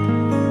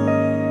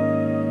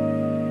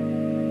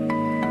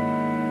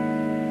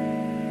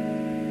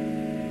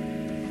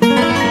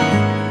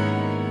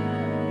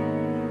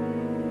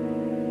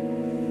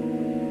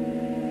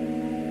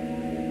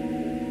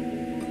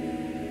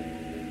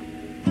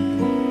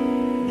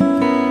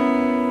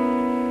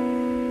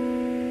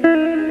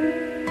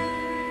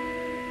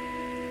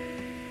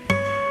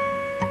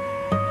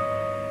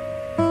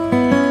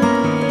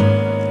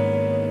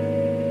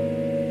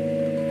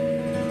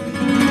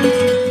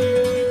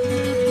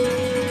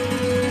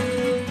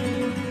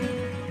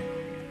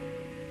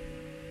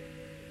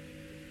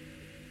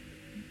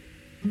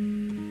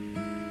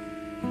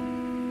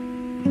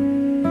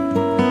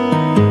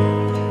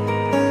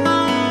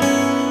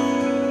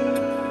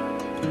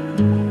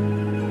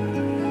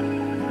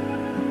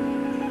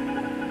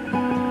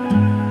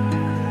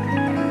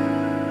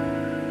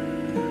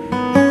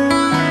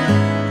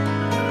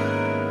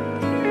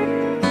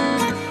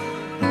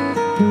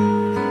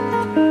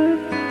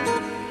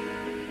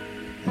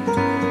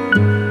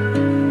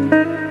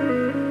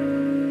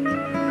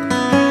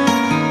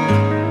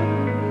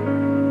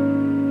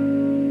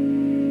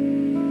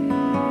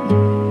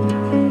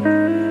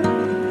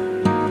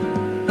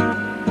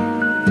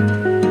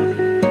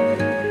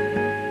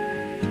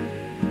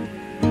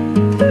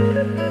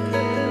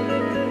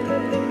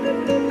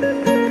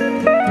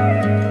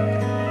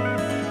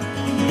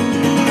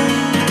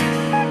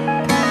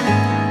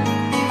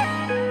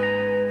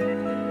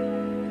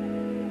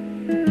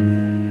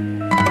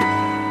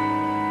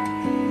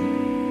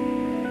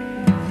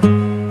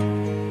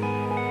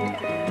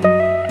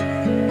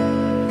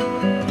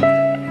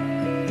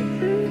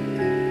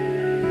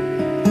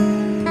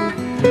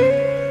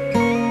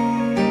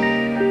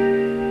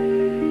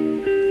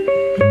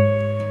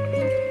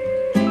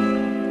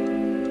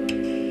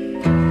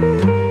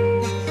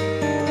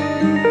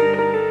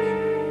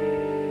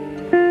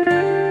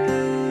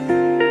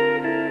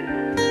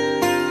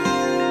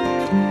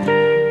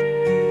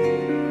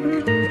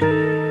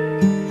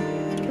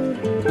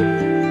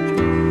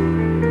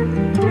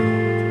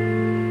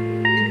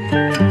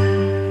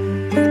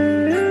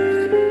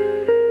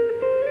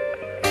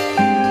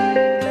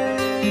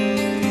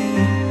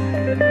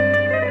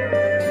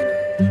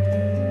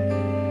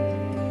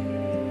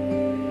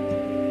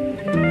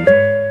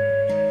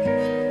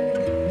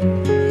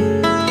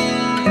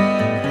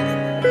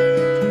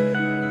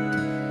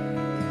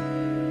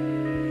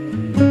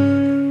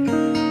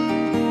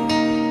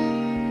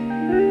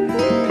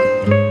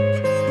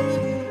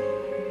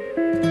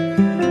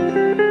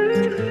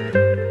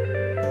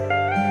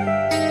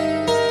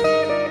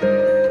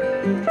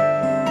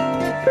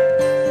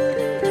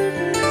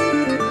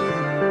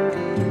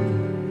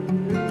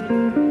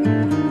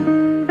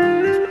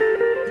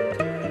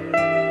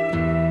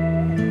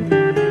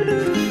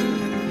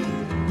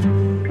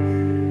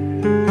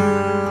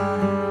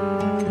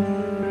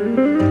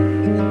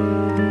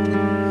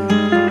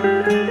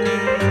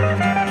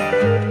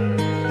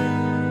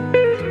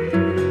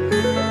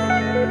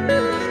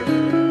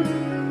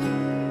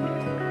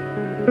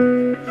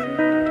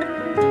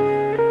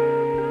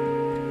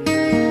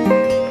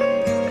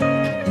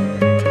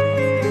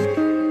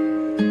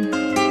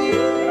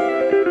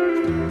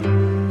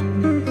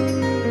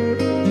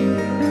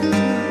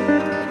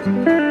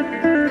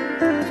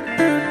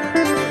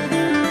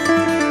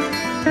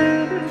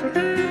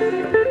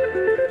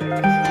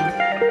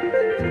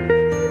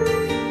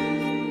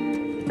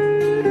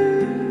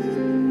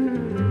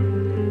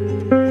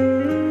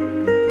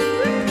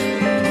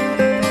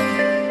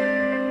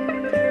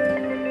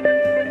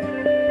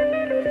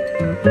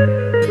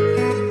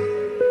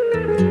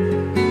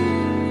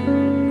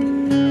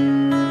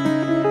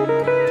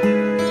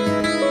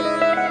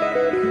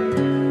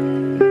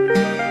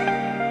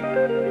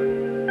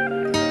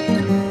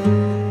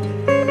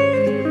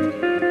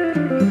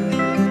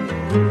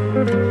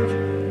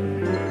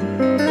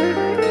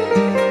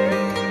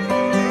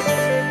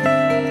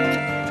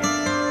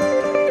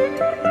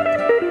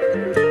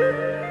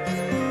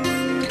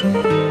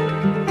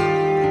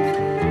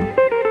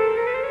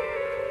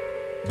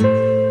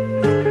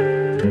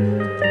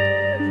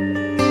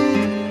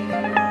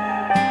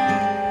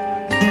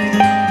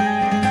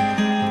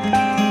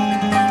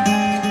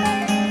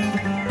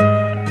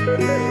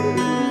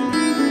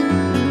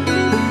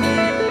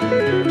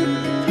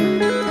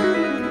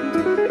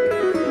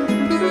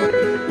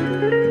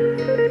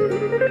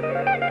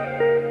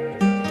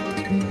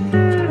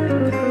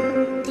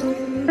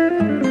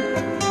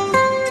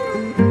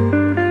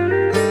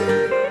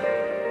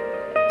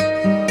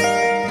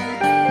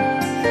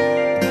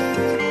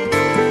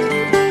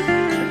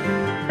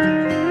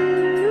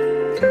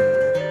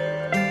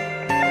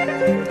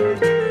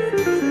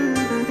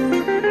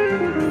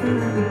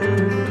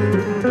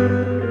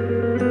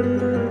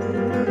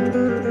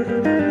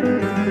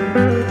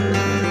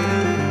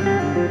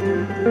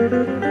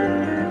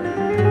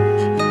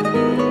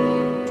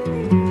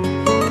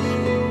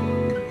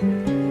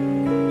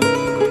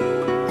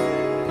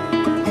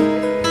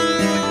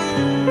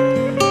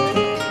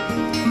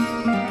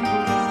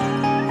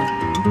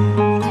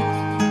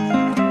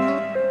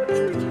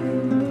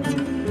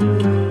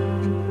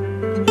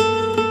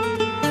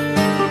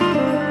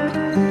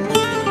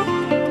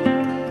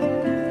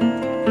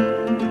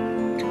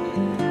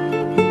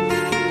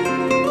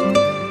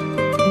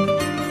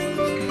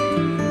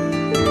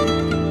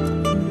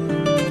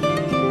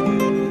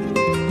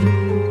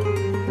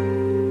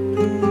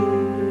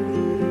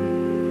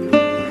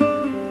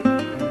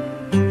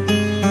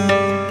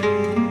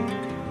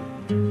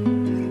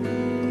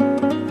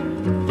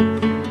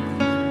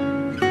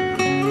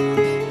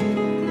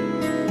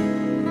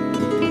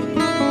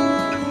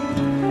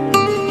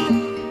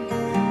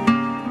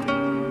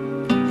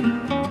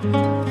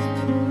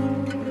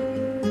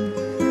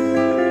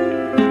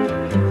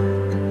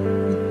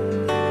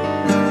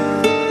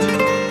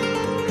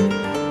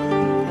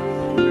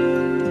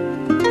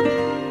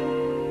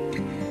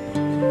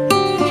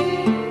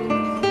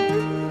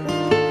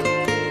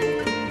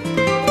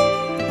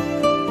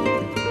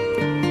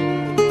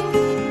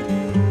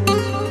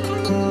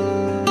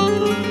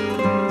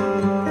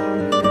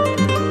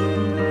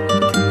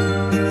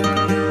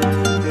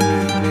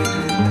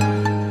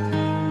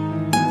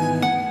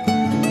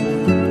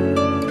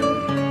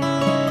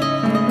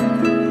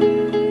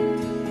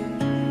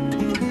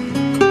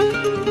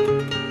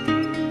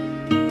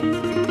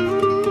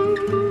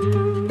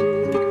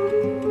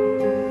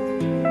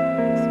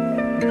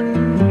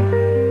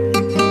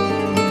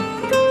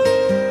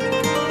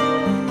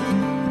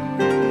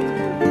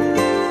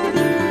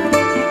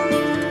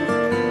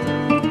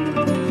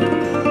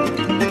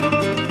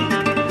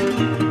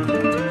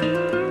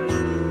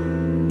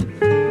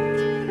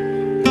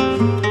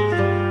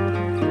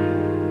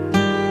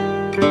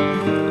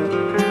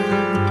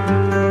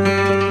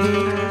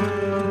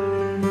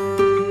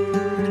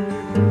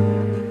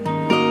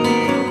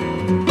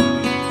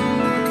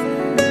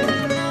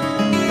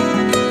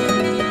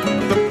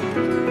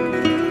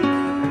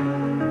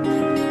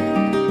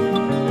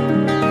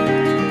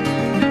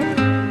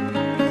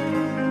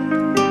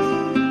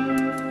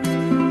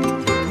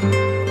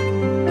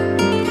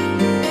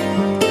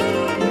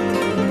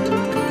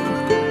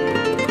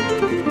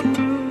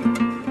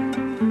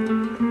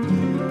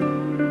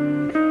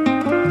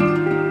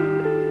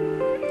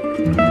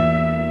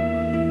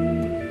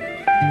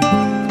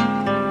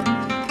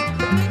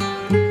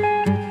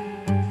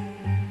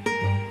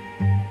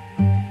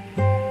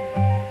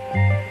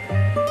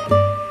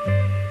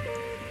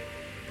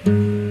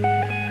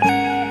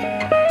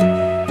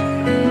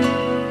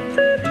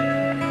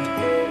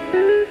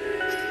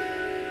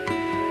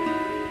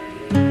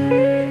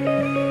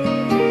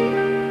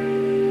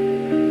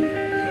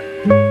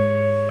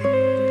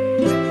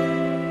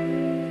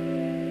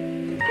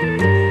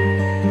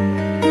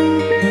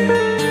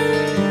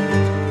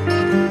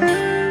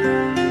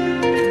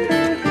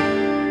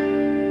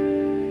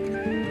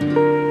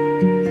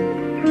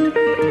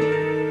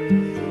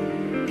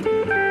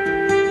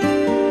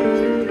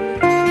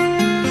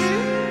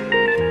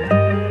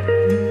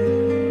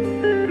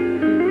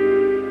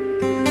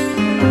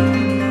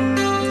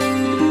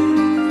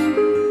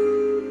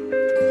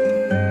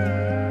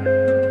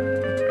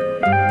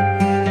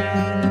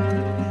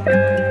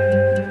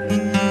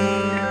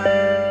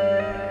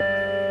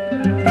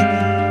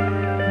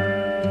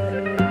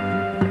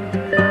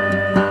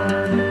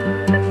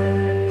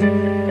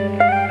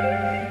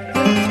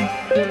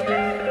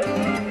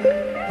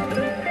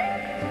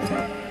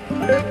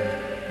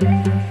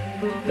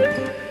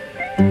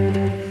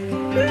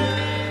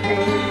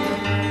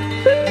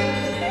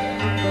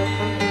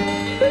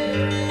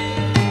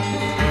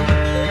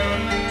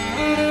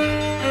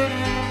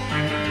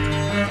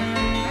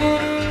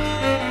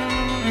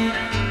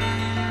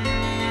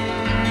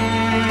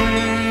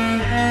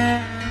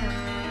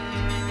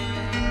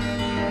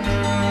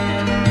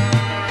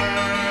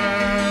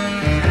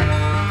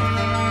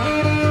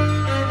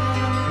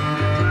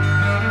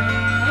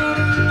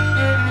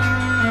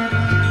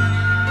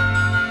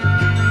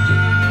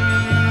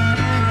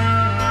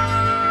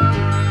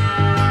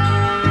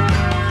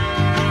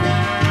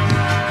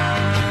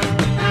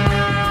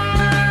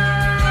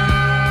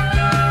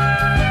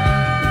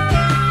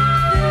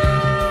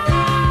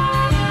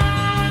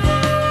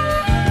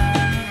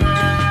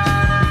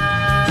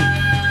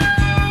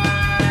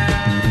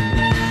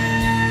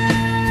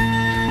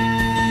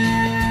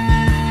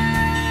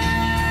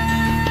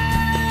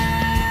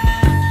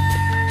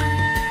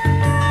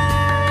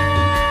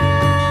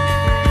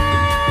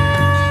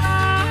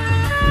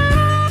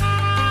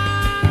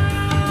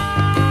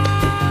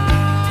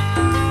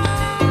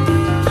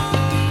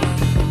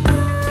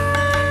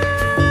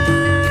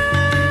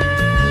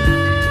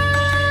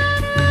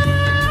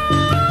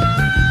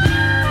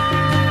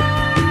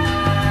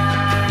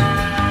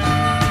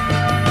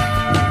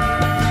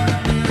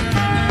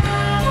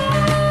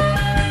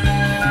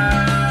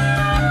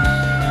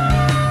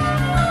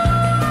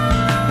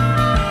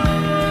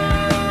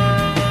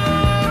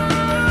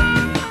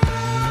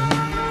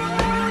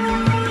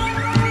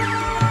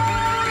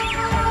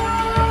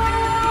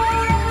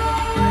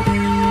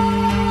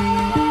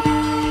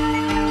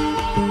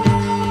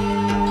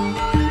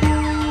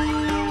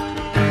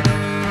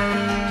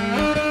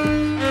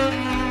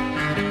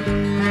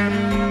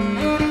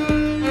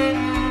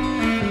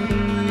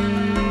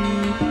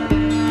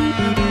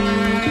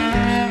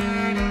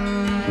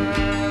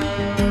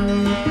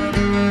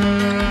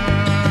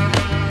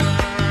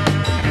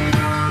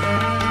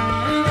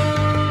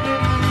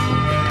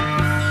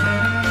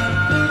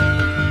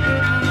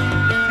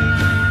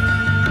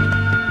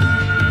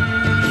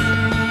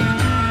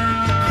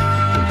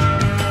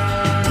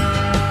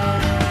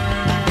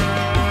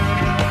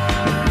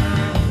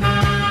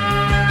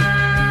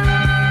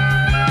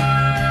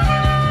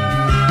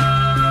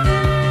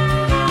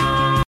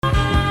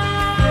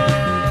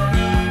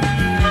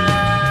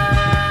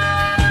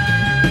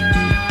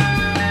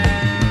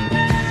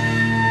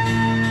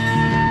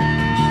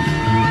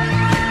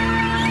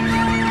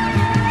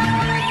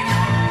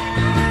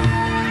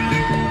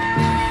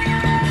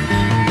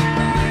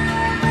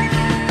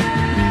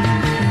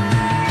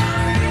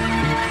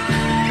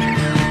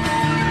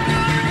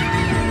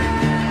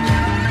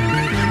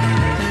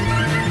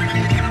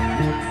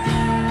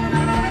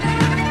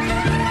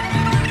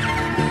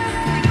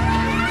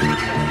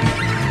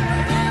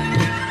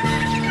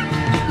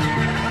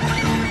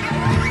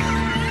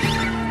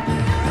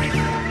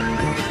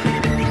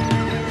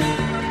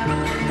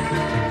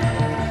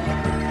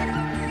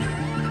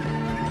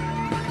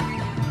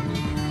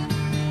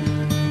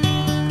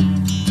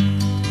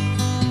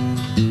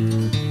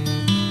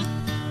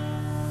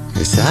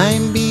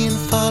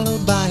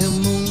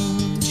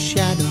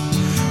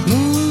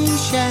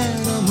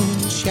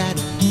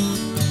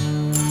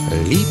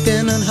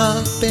 leaping and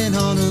hopping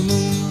on a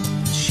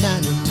moon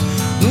shadow,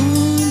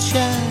 moon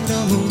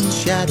shadow, moon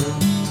shadow.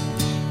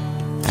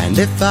 And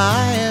if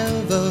I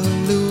ever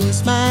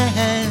lose my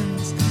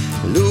hands,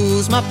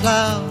 lose my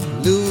plow,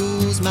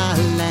 lose my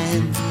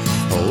land,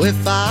 oh,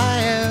 if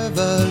I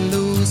ever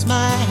lose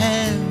my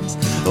hands,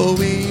 oh,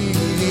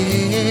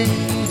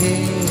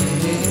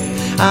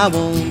 I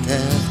won't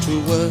have to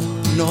work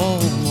no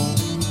more.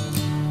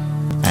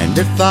 And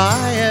if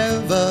I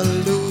ever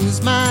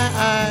lose my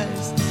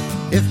eyes,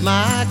 if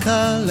my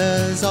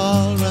colors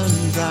all run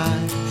dry,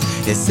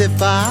 yes,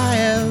 if I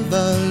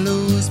ever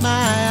lose my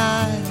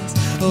eyes,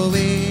 oh,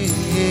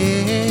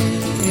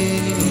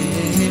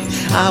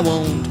 I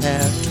won't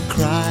have to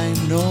cry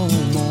no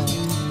more.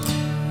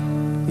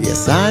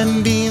 Yes,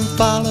 I'm being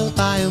followed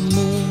by a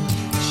moon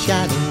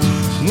shadow,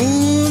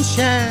 moon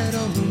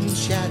shadow, moon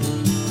shadow,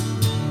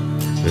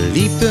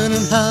 leaping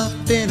and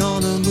hopping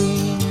on a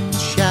moon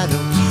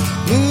shadow,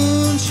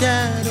 moon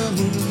shadow,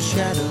 moon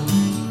shadow.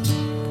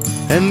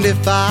 And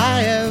if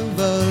I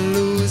ever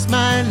lose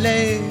my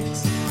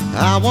legs,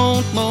 I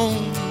won't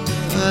moan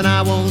and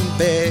I won't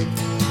beg.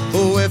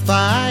 Oh, if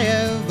I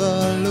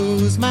ever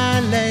lose my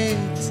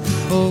legs,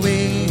 oh,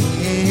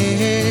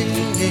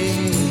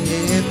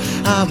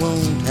 I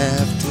won't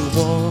have to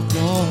walk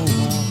no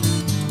more.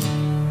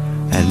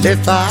 And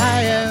if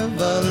I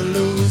ever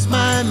lose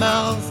my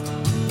mouth,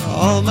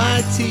 all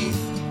my teeth,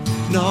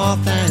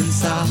 north and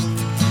south,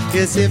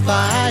 yes, if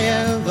I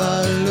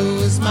ever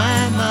lose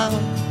my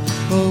mouth,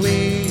 oh,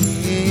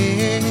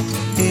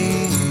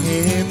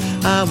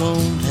 I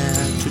won't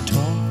have to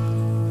talk.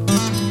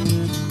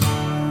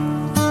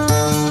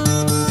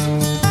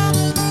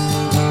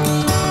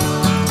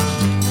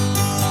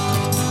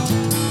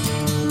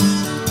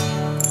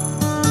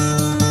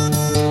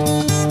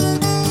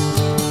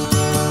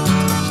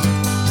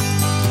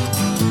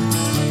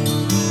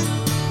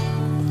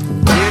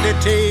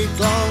 Take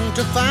long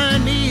to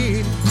find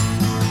me,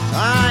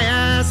 I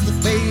asked the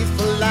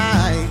faithful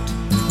light.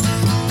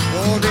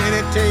 Oh, did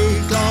it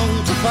take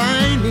long to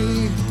find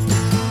me?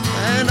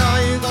 And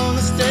are you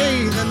gonna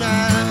stay the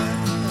night?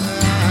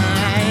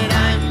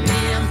 I'm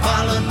being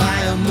followed by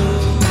a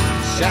moon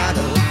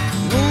shadow,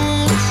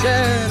 moon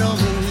shadow,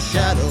 moon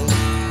shadow,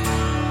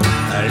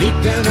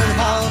 leaping and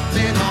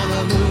hopping on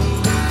a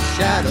moon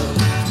shadow,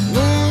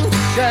 moon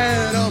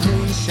shadow,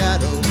 moon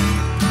shadow.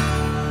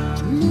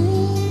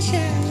 Moon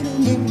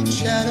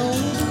shadow,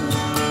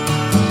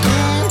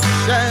 moon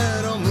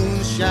shadow,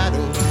 moon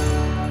shadow.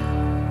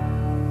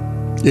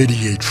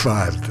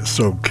 88.5, the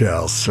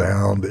SoCal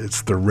Sound.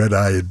 It's the Red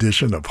Eye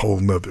edition of Whole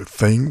Nuther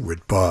Thing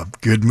with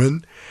Bob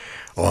Goodman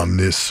on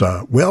this,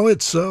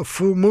 it's a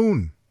full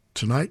moon.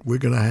 Tonight we're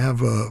going to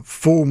have a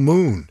full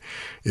moon.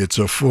 It's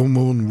a full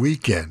moon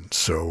weekend,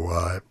 so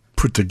I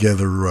put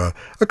together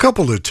a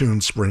couple of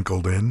tunes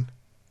sprinkled in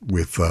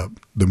with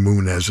the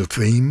moon as a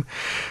theme.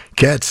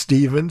 Cat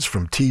Stevens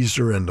from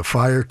Teaser and the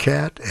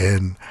Firecat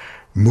and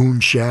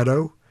Moon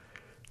Shadow.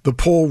 The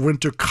Pole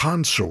Winter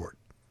Consort.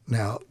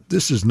 Now,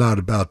 this is not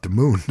about the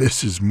moon.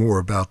 This is more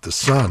about the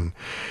sun.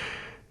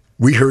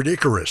 We heard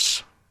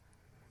Icarus.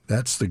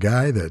 That's the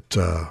guy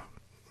that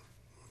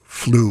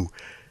flew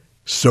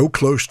so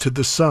close to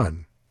the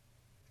sun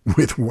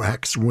with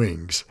wax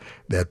wings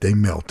that they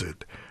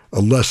melted. A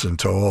lesson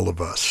to all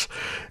of us.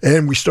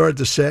 And we started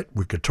the set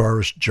with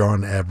guitarist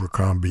John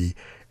Abercrombie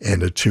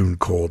and a tune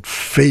called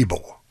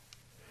Fable,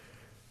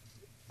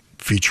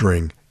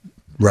 featuring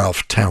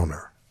Ralph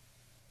Towner,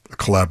 a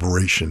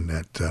collaboration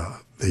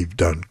that they've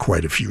done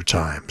quite a few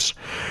times.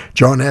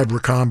 John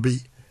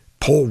Abercrombie,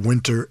 Paul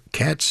Winter,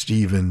 Cat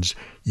Stevens.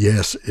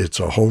 Yes, it's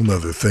a whole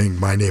nother thing.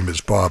 My name is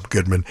Bob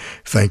Goodman.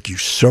 Thank you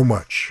so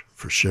much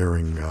for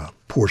sharing a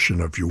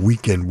portion of your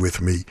weekend with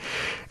me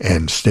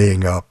and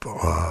staying up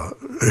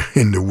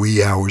in the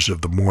wee hours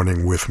of the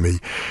morning with me.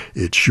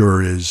 It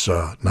sure is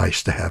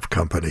nice to have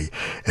company.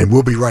 And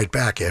we'll be right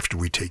back after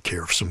we take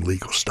care of some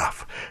legal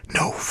stuff.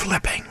 No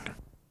flipping.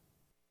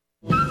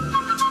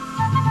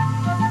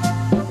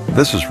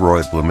 This is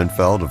Roy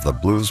Blumenfeld of the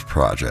Blues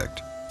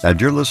Project,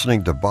 and you're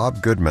listening to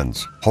Bob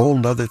Goodman's Whole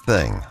Nuther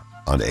Thing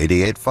on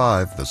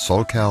 88.5 The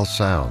SoCal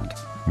Sound.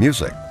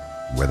 Music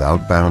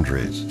without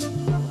boundaries.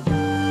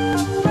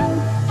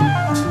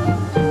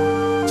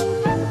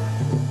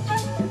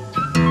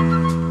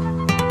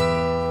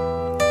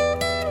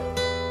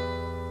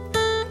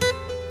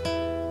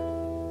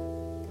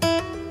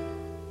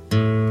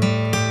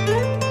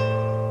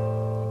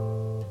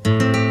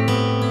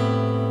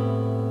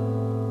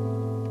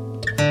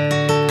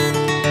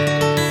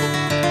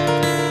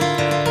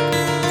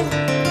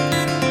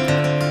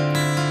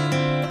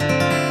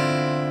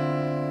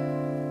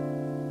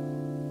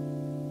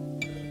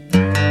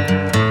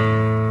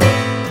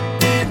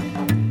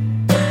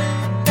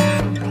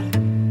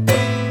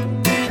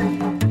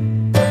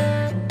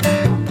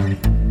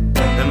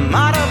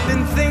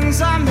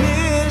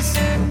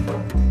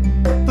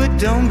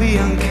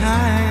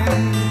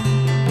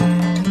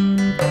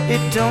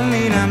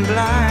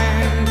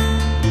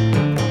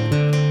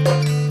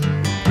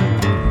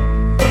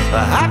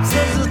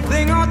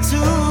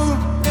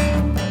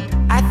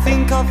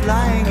 of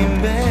lying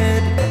in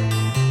bed.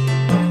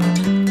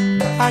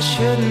 I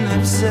shouldn't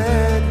have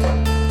said,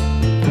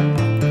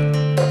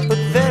 but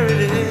there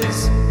it is.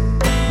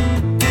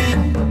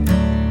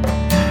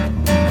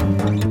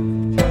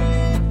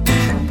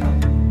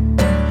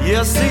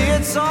 You see,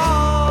 it's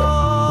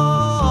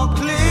all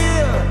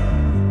clear.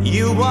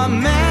 You were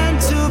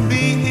meant to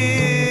be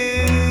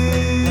here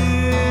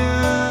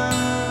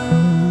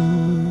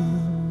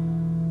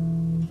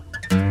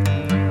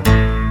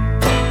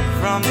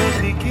from the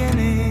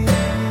beginning.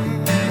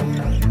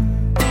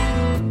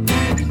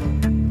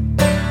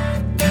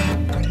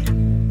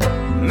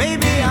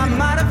 Maybe I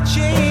might have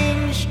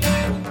changed,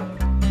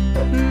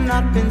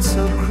 not been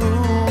so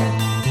cruel,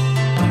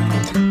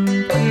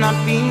 not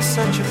being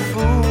such a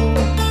fool.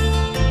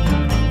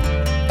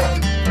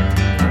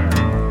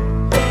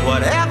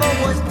 Whatever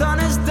was done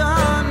is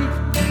done.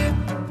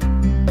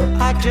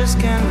 I just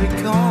can't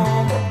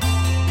recall.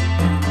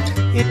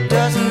 It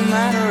doesn't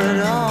matter at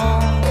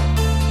all.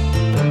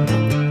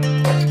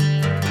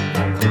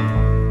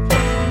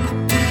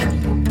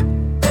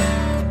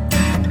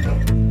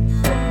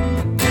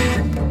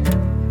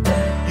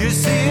 You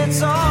see,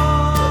 it's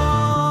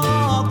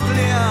all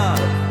clear.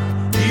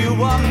 You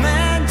were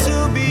meant to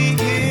be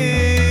here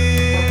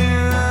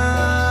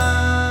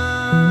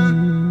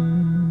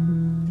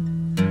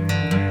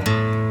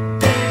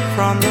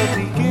from the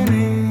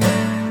beginning.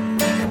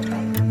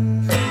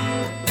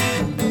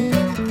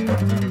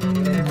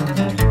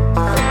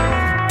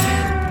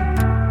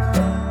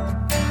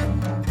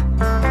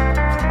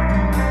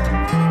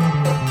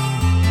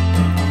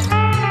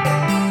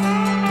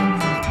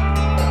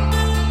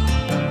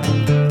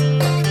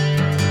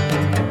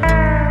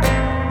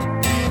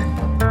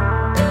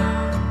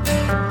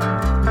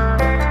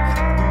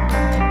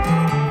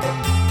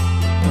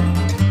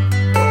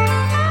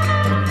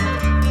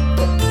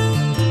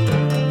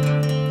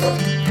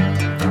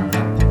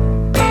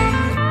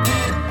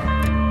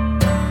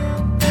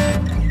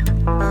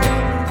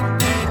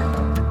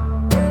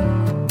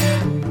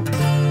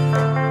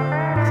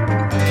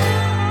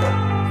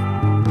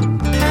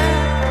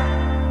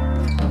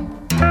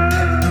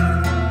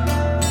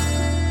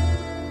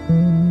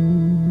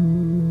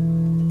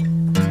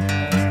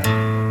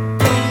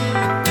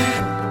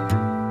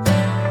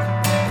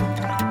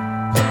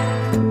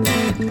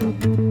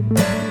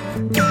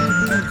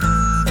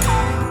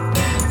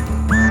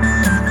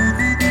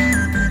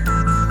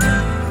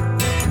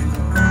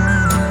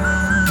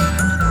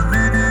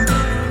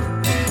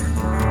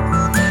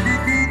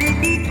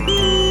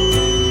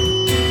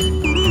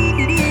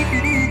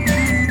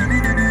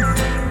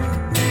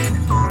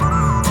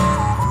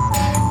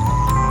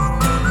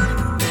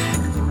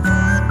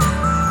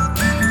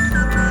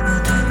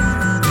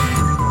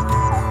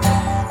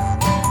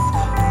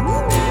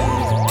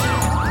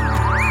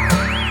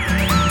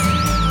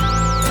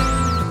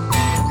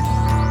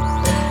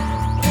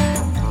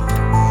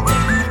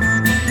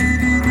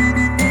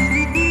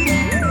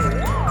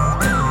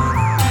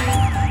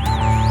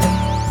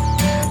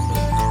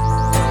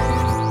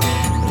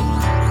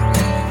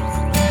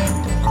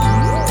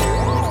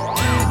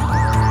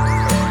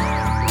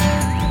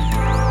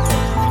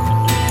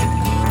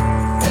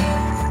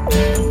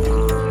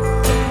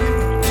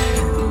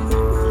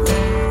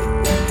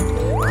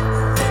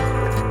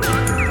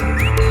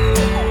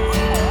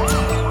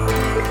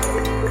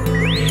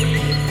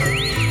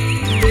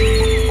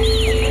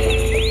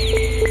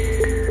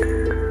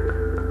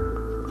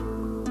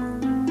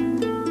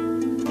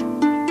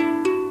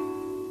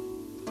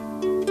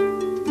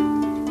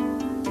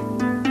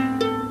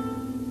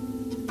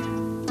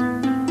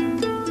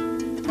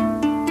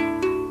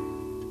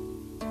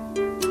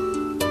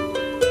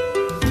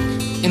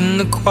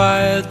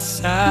 Quiet,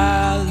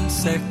 silent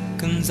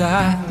seconds,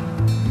 I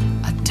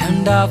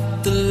turned off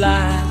the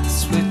light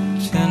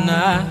switch and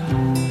I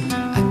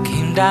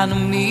came down to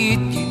meet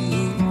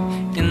you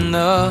in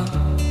the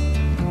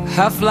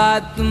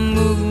half-light the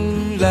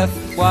moon left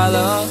while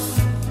a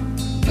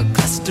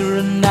cluster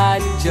of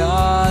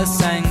nightjars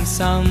sang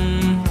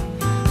some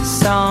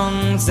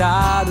songs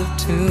out of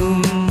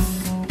tune.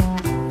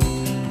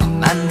 A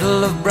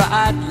mantle of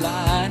bright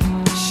light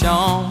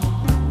shone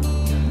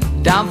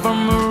down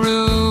from a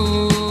room.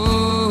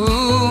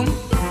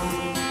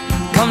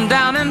 Come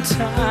down in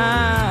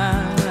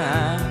time,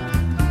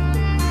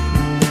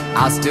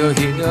 I'll still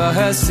hear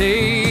her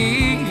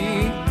say,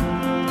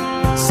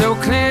 so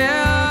clear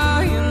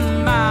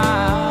in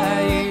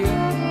my ear,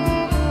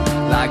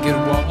 like it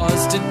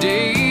was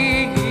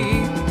today.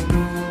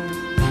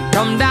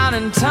 Come down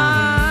in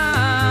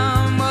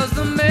time was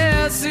the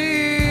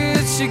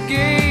message she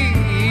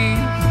gave.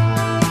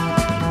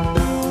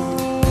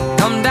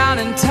 Come down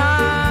in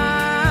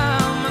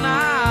time and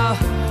I'll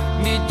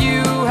meet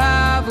you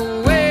halfway.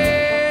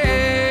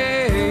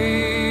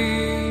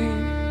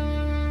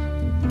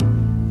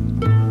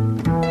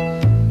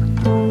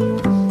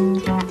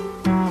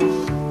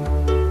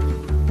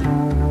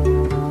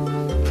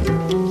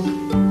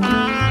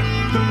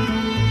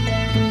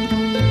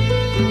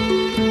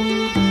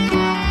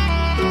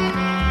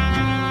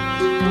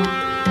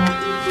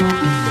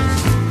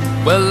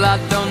 Well, I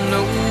don't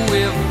know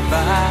if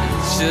I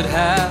should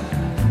have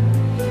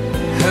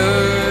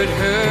heard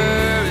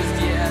her as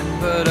yet,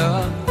 but a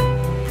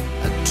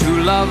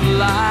true love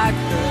like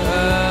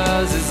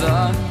hers is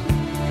a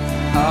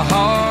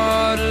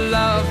hard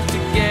love to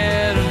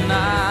get, and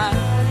I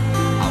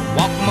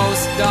walk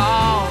most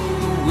all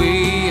the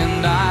way,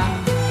 and I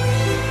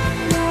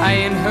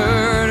ain't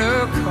heard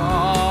her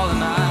call,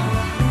 and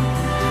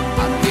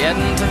I'm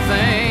getting to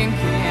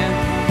thinking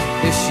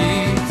if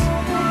she's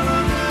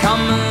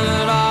coming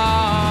at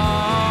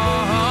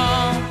all,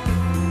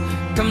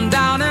 come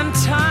down in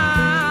time,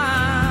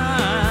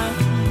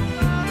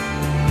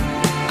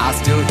 I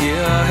still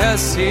hear her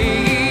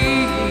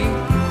sing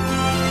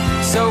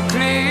so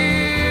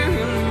clear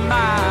in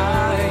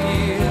my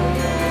ear,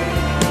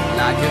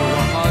 like it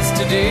was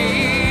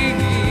today.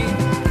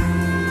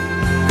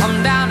 Come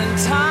down in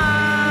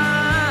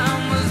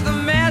time was the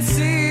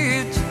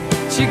message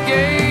she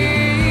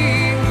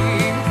gave.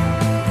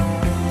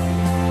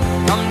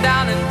 Come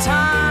down in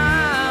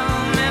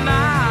time and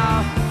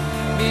I'll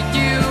meet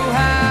you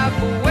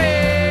halfway.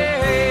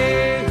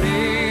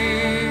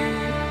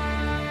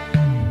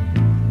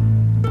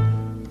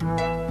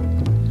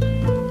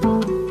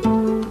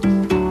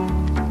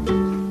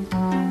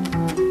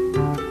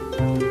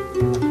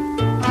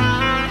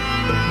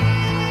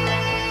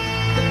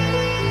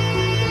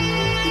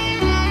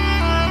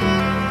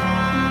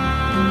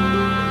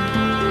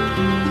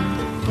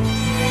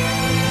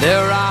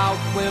 There are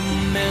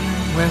women,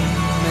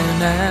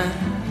 and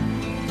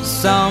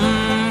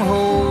some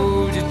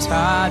hold you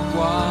tight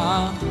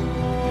while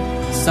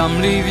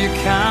some leave you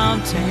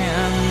counting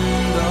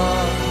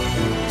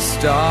the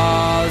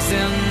stars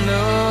in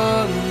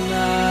the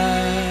night.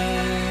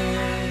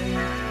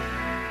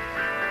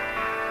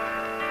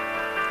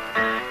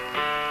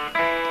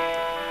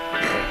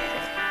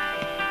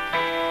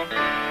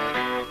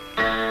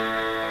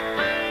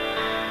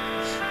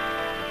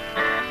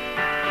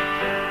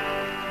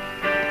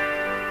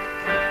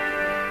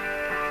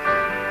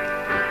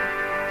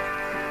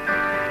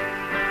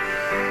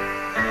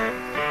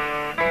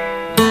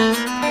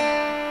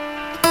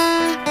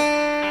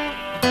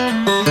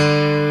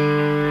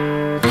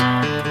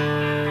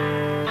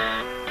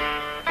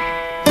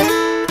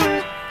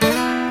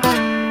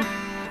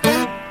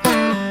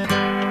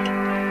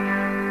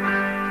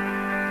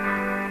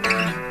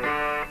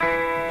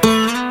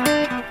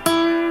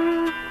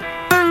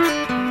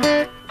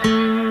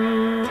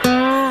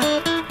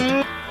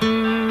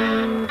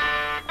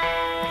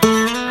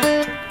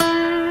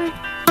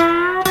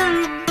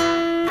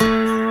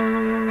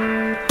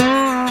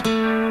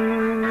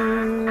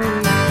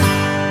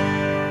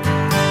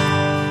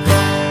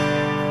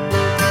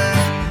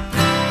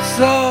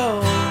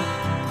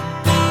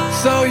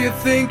 So you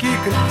think you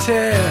could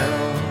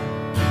tell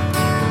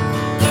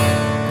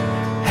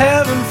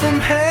heaven from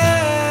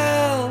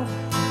hell,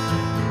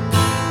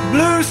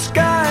 blue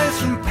skies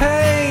from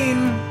pain?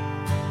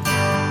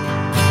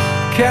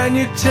 Can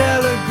you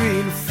tell a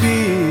green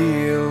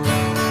field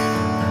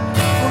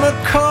from a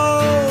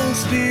cold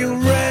steel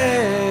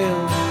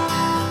rail,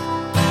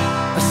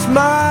 a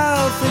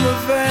smile from a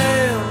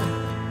veil?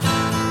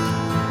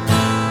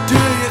 Do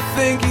you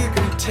think you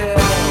can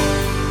tell?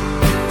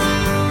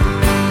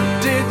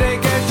 Did they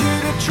get you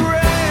to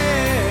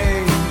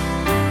trade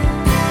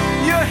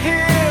your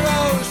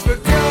heroes for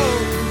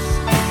ghosts,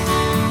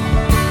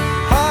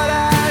 hot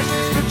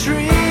ashes for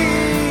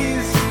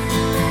trees,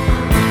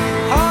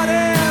 hot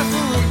air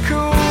for a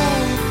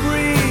cool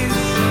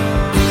breeze,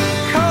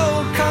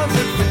 cold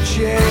comfort for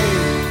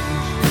change?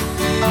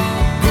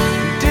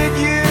 Did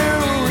you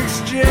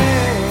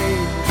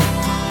exchange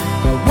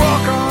a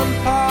walk-on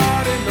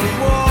part in the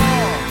war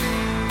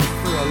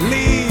for a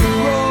lead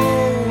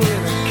role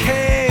in a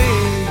cage?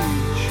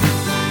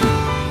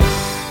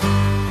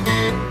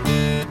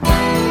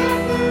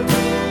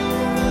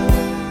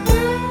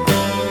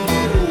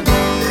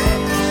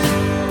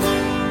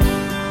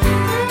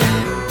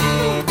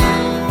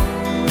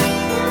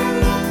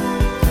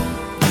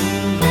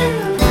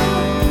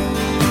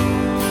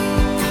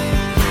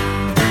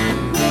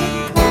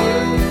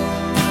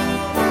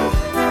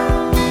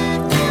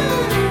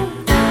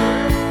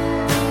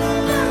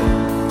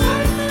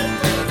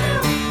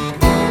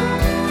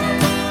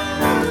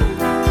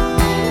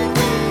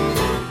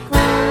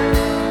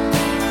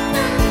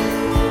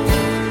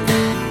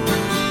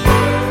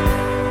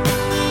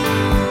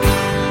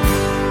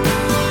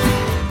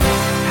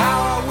 How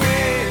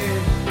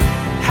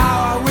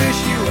I wish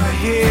you were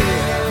here.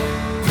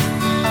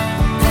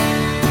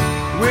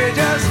 We're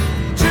just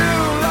two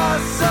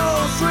lost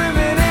souls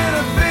swimming in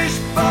a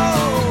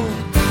fishbowl,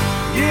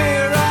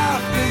 year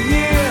after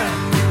year,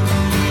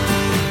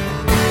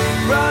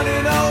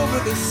 running over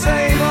the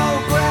same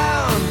old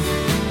ground.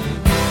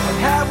 And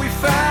have we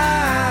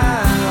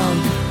found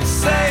the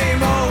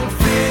same old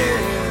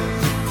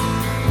fears?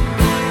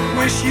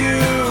 Wish you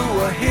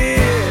were here.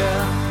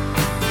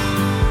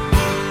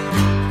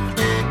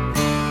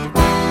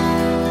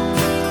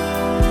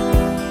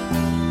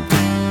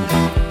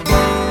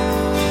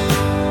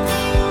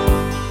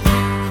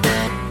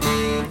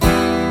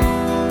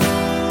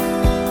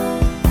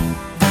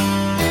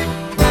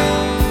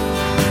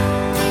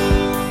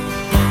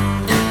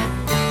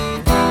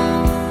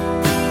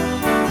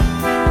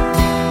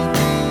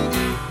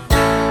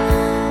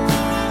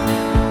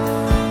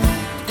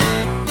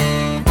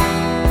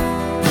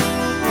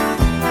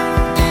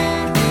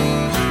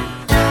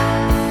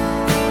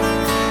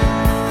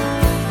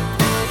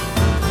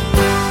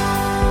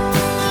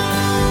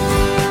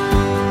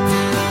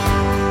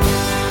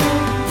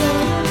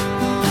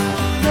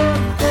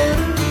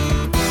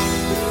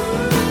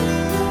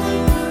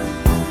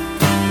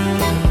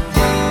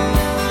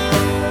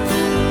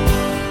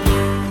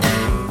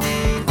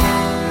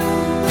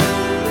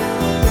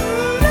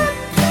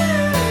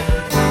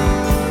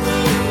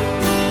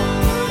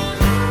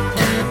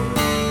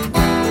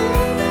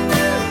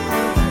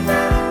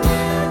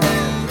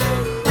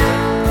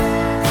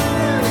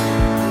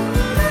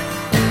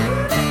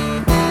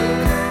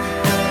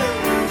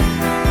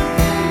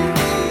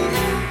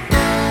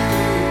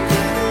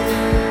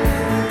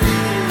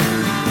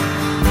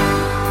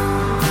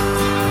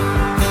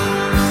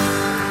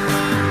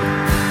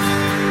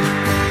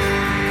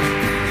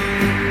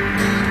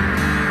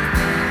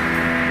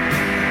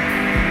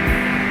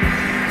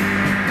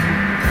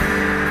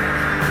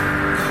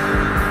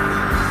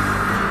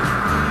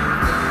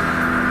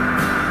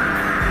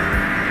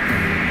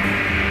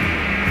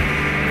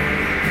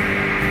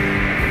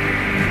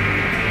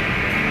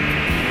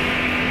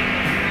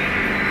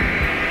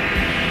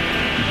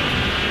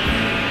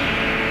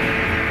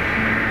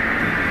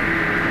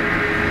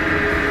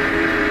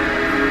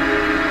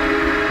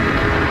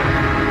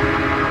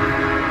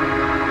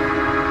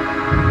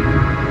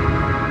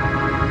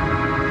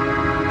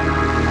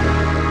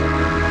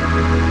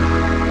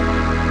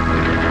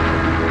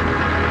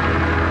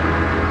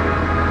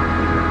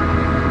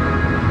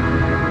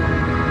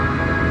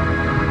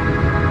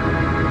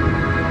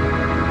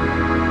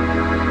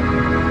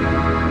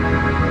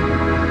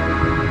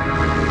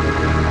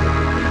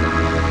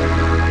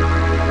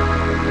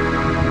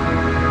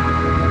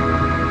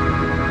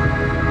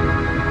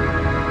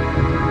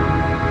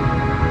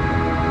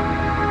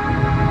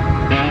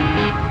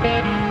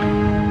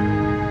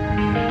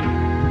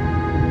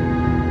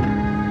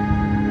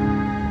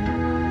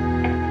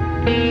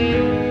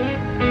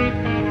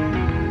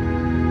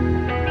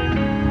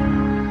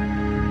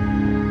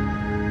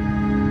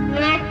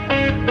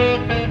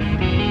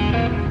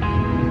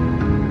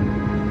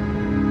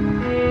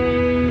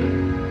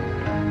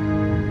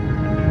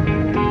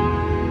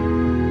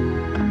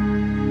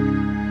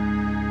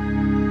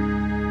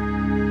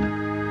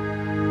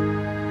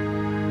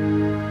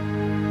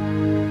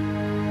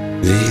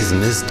 These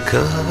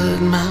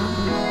mist-covered mountains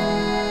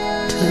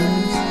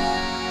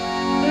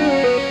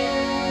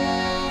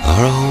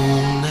are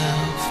home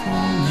now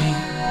for me,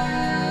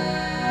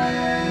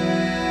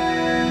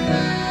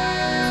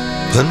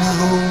 but my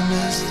home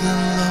is the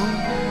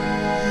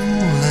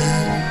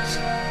lowlands,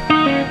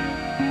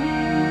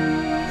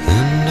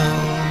 and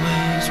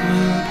always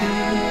will be.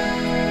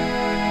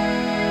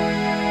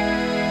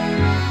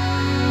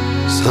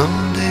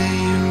 Someday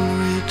you'll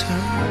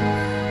return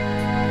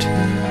to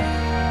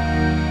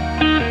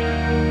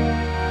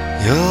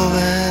your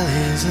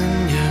valleys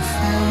and your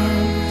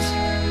farms,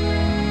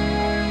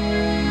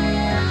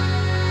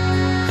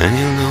 and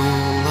you'll no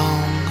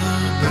longer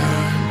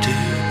burn to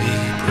be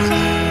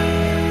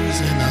brothers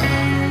in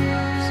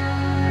arms.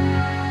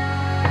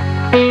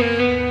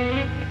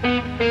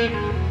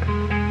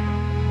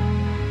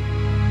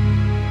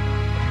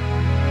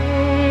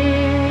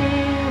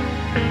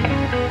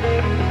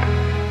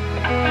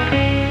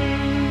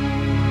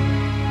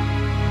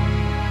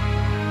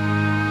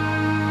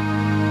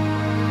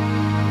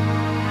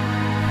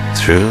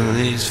 Through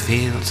these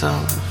fields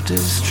of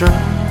destruction,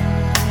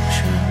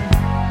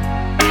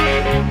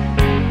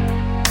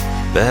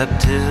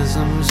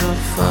 baptisms of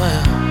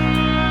fire,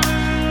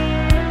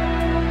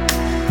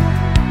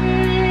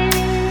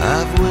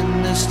 I've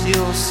witnessed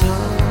your suffering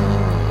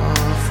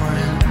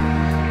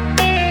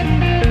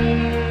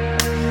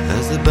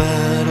as the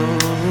battle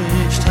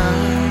reached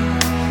high,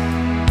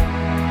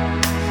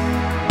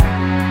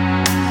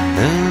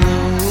 and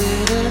though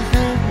it had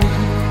hurt me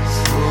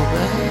so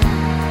bad,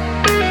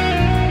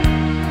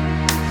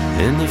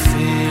 in the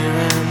fear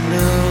and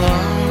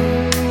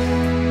alarm,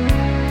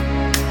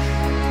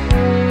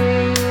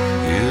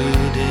 you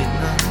did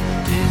not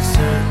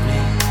desert me,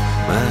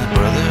 my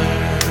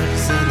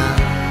brothers in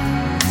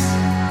arms.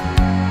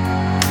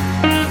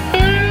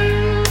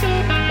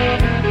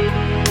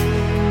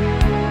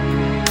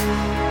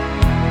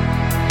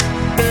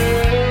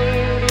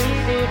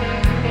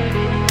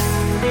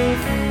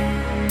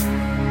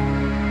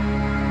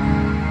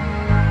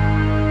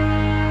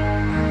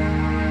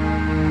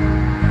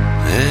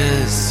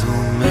 There's so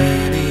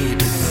many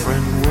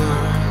different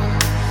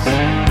worlds,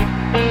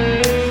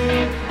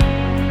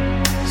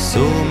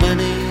 so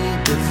many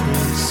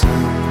different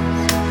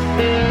suns,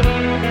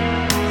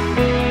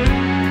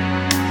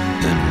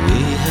 and we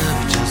have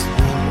just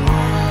one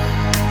world,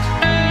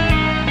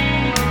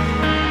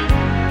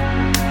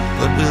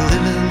 but we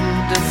live in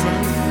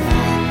different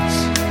ones.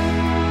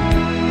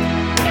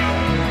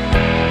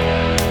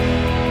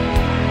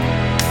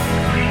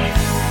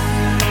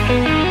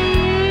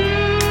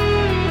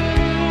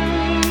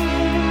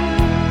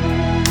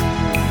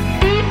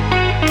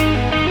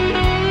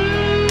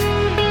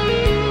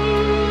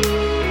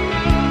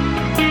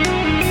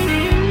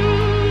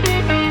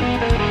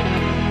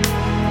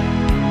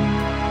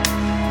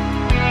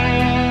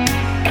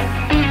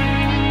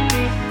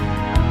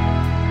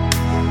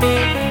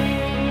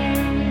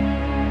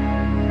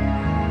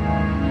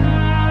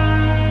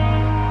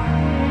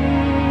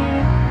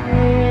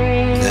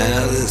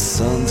 Now the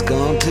sun's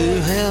gone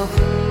to hell,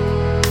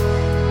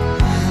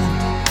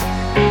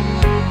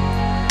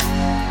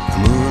 the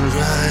moon's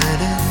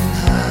riding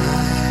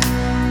high.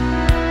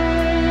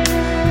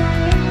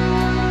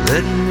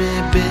 Let me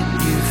bid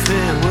you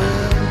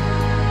farewell.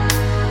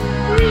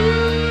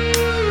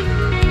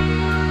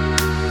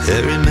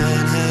 Every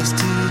man has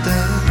to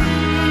die,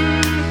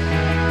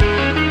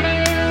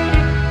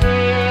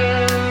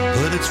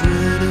 but it's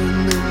written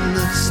in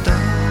the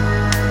starlight,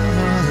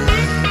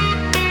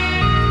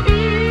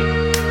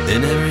 in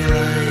every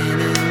line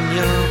in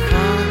your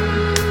palm.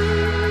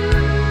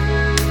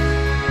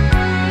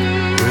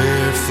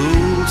 We're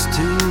fools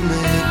to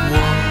make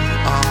war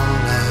on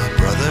our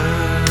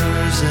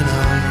brothers in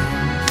arms.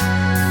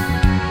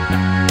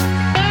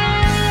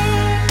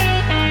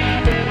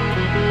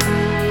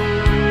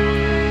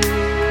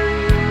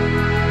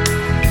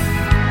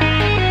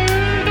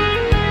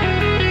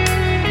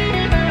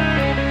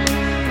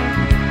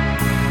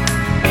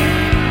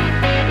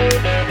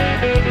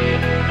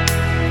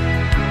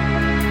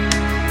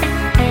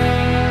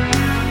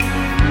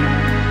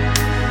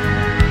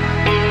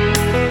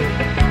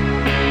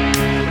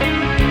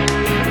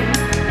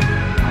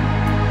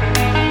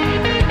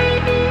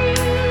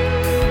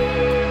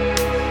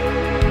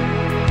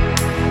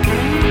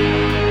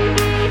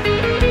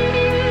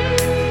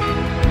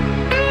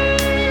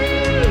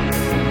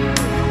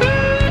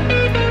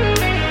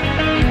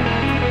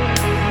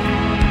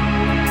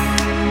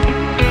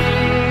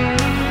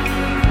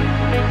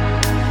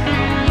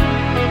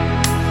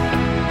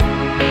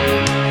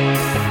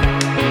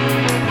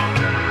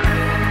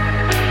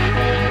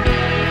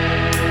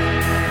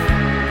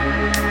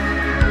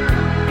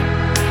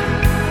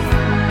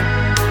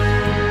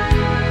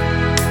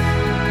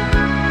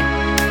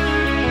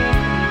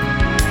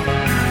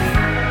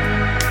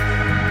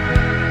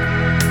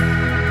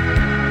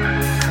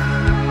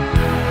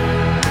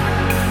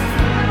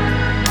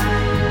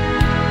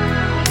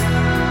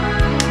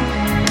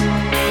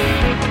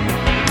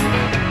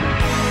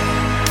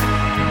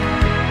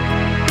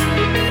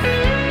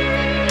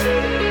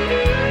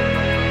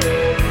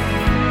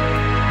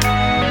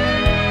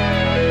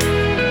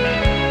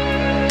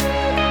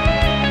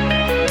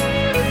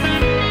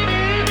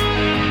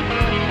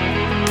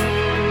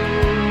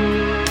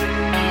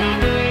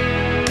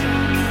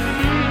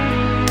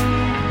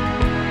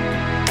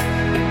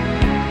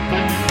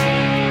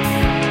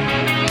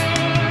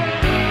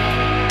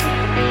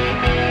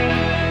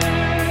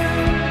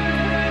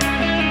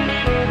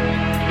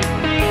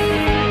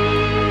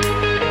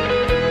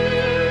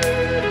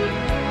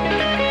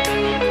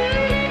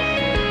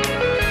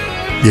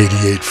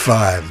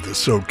 88.5, the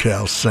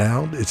SoCal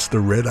Sound. It's the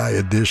Red Eye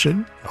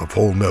edition of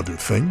Whole Nuther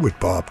Thing with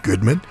Bob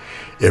Goodman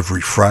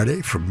every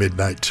Friday from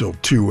midnight till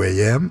 2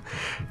 a.m.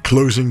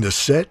 Closing the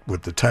set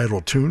with the title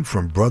tune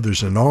from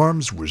Brothers in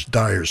Arms was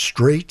Dire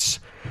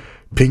Straits.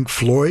 Pink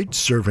Floyd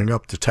serving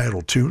up the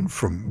title tune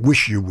from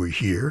Wish You Were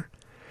Here.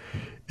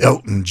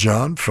 Elton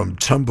John from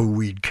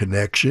Tumbleweed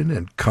Connection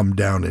and Come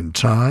Down in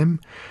Time.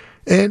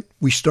 And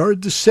we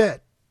started the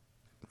set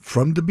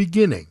from the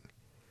beginning,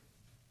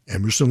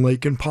 Emerson,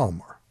 Lake and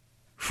Palmer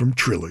from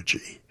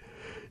Trilogy.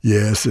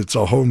 Yes, it's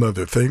a whole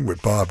nother thing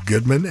with Bob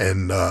Goodman.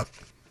 And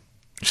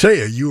say,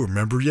 are you a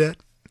member yet?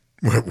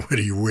 What are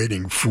you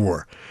waiting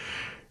for?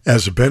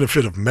 As a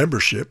benefit of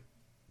membership,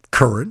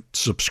 current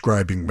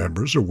subscribing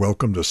members are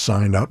welcome to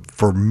sign up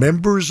for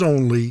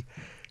members-only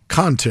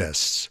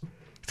contests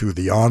through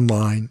the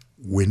online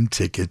Win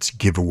Tickets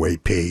giveaway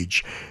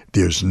page.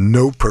 There's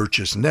no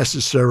purchase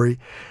necessary.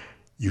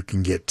 You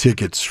can get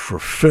tickets for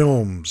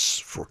films,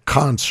 for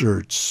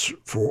concerts,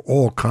 for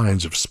all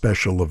kinds of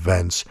special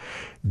events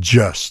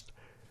just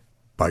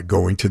by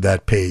going to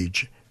that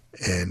page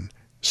and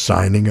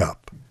signing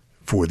up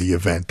for the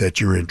event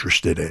that you're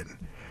interested in.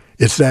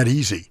 It's that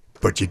easy,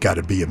 but you got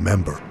to be a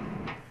member.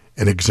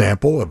 An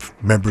example of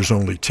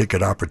members-only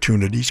ticket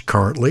opportunities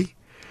currently,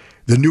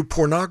 the New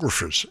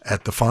Pornographers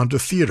at the Fonda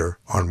Theater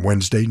on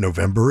Wednesday,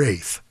 November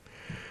 8th.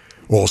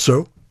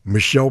 Also,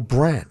 Michelle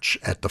Branch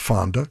at the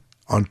Fonda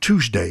on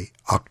Tuesday,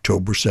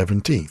 October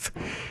 17th.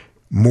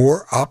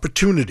 More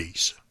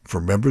opportunities for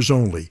members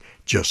only.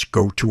 Just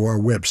go to our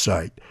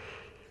website,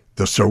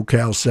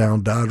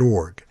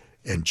 thesocalsound.org,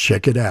 and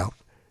check it out.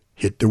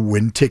 Hit the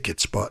Win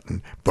Tickets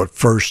button, but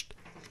first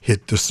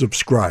hit the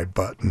subscribe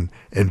button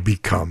and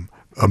become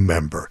a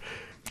member.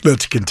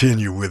 Let's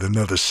continue with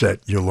another set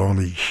you'll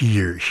only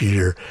hear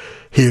here.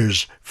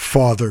 Here's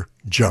Father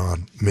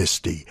John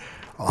Misty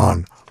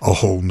on A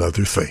Whole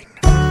Nuther Thing.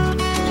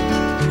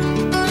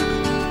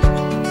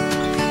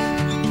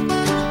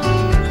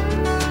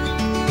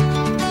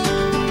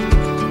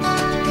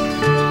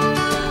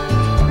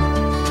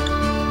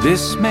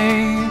 This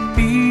may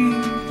be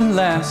the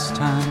last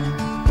time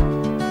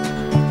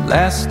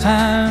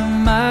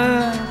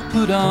I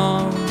put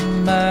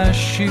on my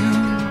shoes.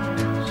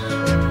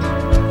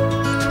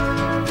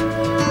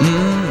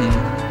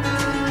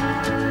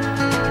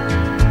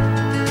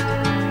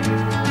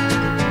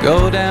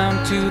 Go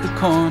down to the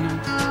corner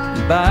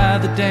and buy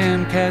the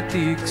damn cat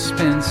the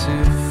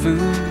expensive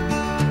food.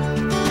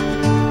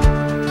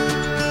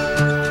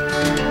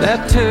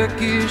 That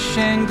Turkish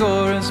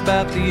Angora's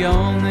about the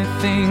only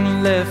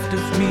thing left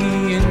of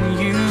me and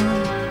you.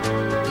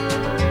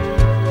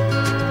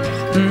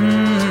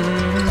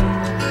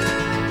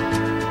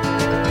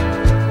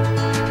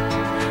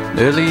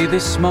 Early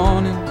this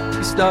morning,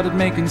 he started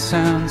making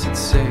sounds that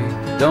say,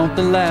 don't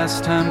the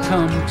last time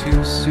come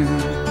too soon.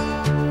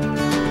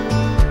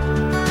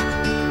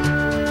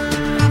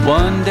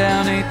 One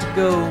down, 8 to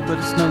go, but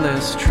it's no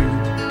less true.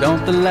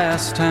 Don't the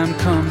last time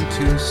come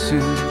too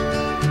soon.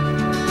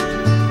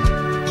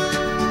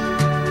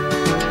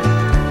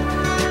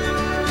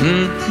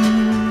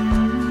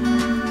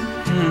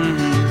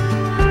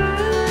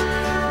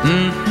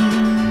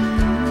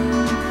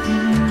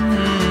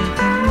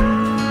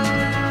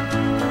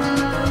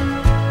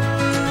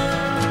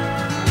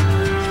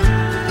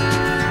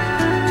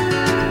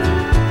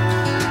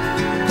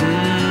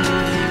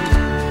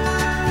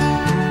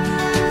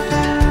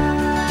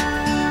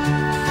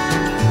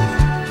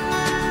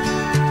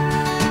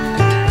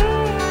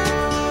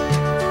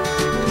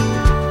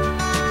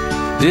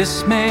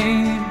 This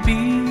may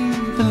be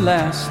the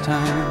last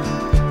time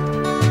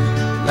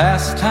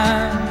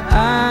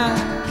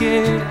I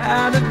get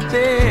out of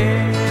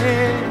bed.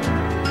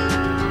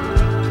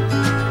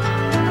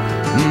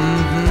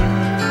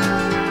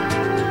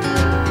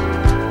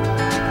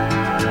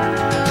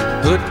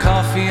 Put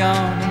coffee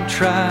on and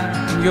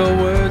try your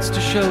words to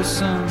show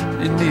some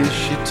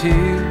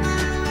initiative.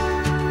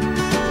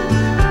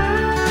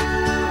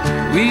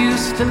 We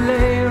used to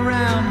lay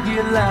around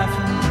here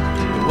laughing at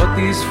what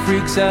these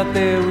freaks out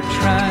there were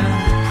trying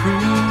to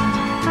prove.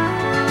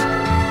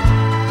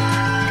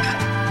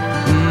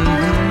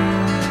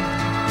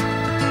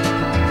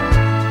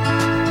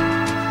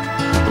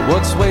 But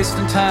what's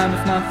wasting time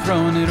if not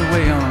throwing it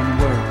away on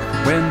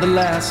work when the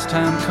last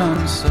time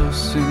comes so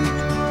soon?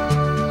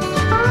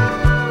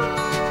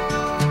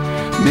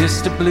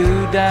 Mr.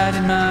 Blue died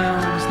in my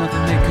arms,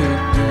 nothing they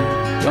could do.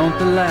 Don't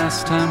the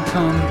last time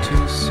come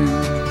too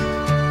soon?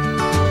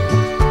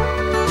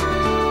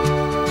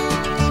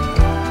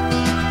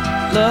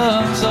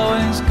 Love's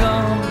always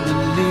gonna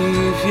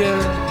leave you,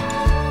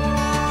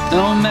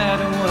 no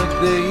matter what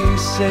they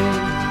say.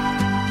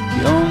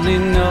 You only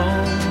know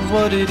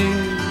what it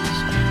is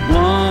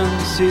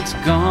once it's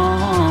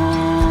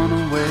gone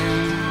away.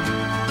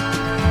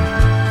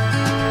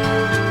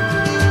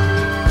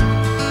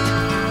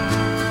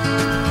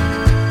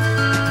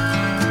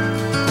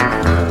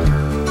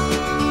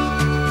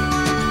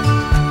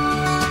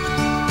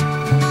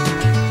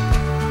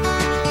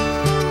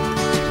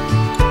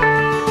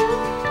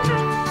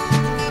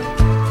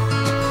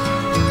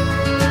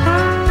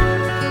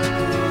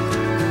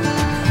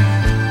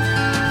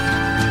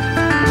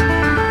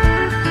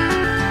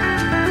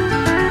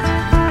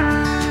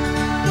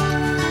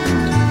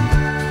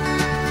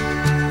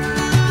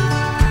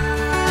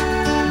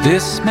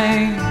 This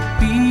may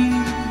be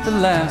the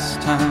last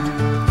time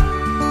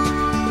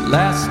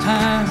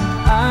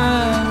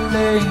I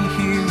lay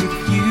here with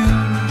you.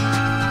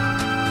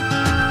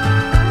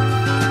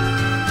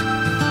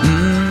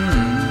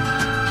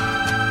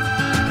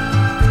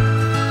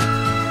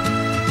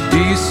 Do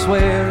you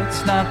swear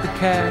it's not the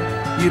cat?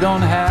 You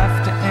don't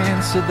have to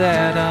answer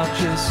that, I'll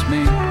just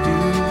make do.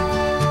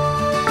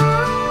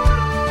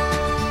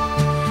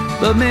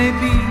 But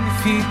maybe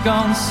if he'd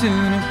gone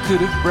sooner,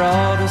 could have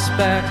brought us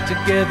back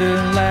together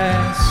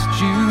last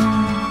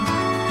June.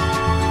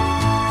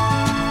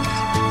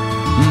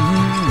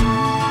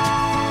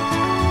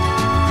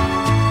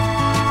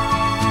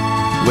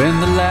 When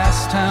the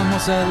last time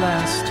was our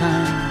last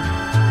time,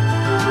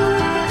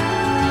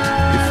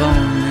 if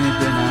only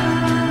then I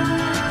knew.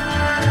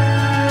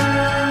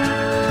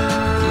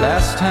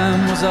 Last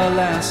time was our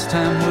last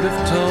time, would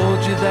have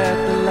told you that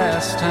the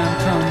last time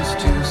comes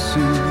too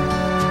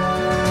soon.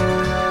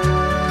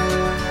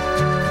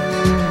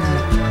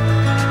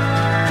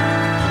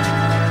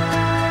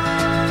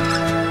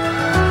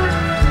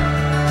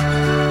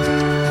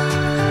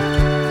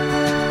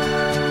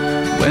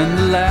 When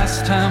the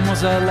last time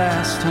was our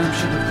last time,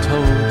 should have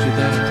told you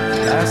that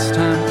last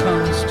time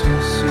comes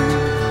too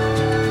soon.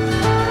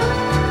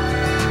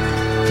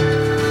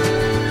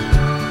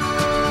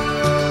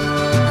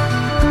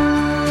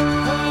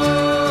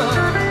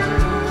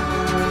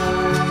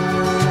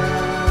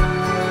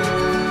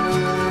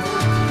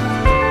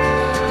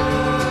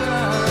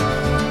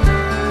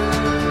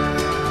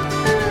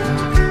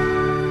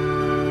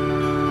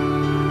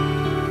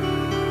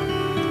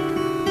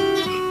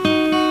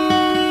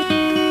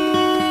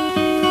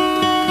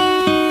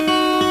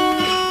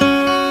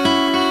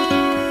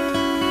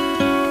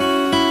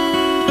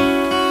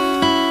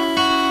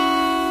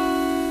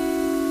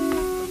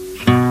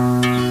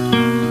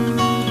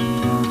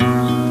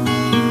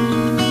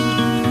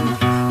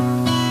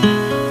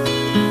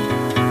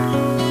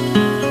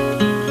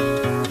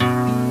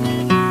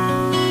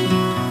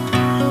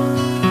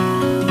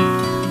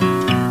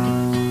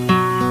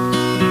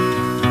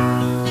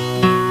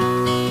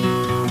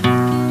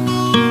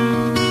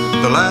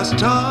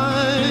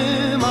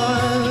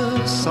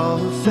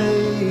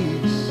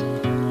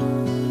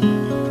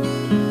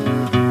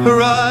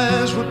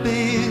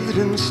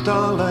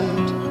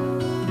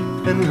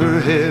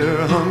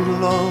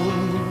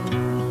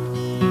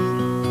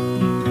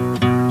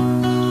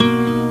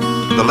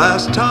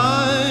 Last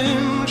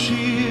time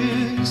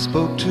she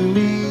spoke to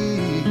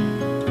me,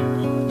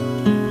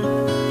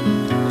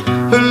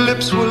 her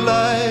lips were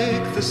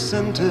like the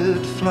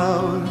scented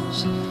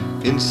flowers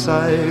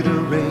inside a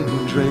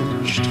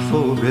rain-drenched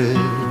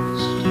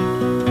forest.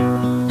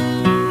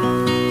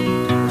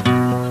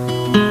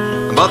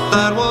 But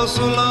that was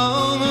so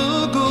long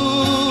ago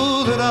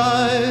that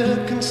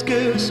I can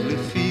scarcely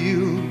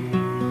feel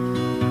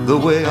the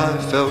way I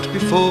felt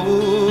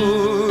before.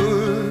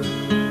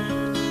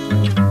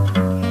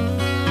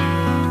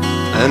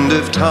 And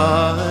if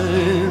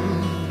time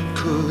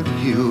could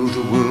heal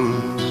the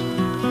wounds,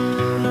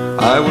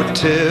 I would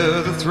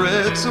tear the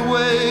threads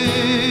away,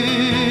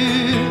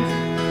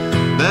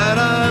 that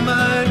I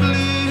might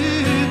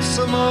bleed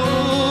some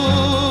more.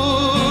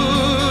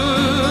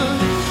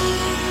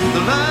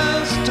 The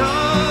last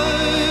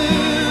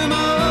time I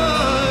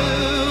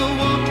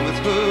walked with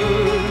her,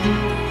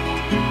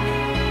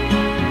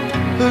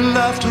 her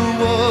laughter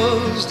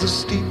was the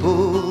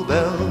steeple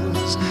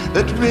bells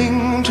that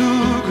ring to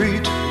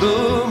greet the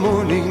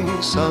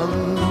morning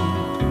sun,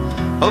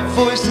 a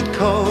voice that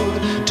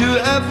called to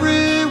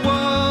everyone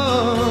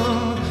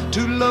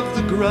to love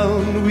the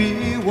ground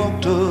we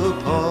walked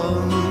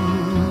upon.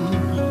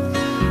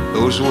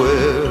 Those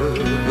were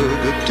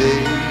good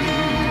days.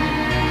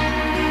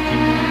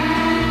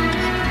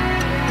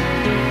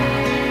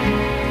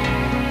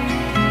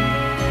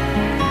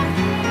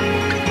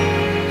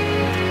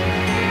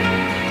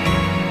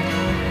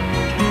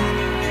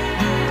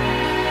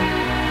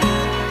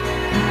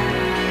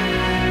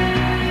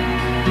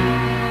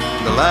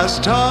 Last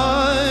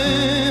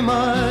time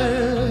I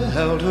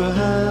held her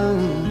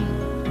hand,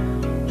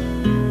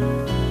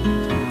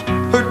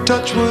 her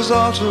touch was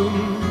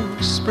autumn,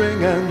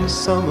 spring and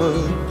summer,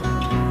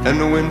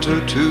 and winter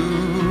too.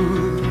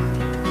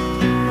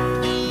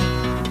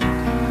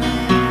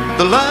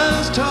 The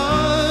last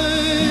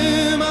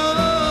time I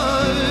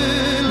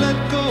let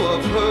go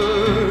of her,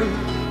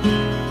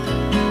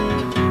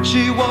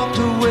 she walked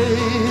away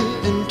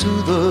into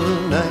the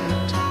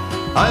night.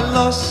 I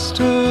lost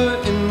her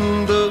in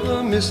the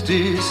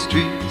misty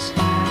streets.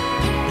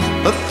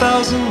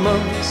 1,000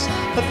 months,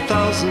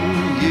 1,000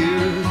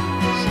 years,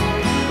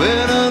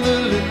 when other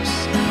lips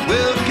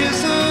will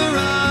kiss her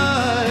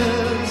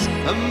eyes,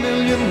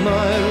 1,000,000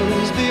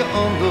 miles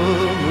beyond the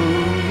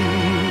moon.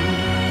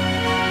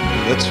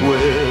 That's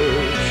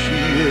where she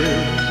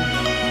is.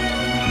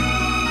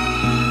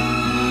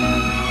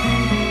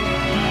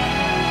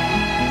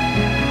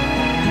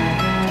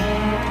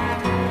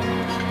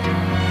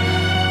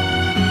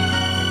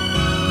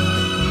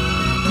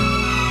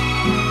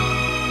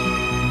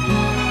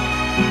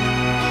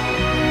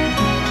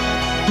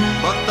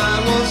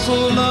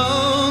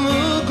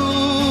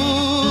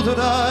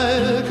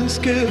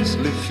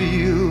 scarcely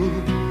feel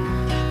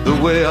the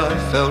way I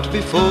felt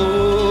before.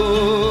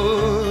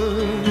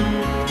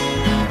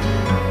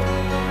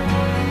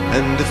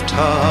 And if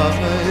time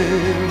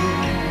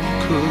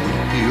could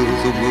heal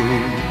the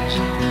wounds,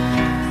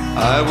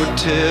 I would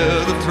tear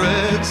the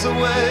threads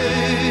away,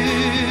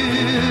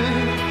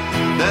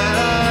 that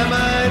I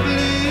might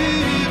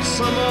bleed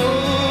some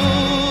more.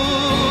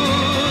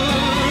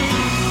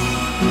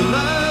 The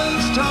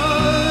last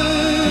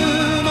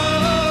time I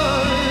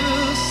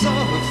saw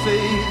her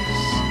face,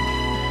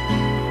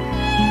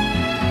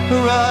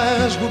 her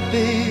eyes were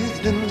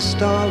bathed in the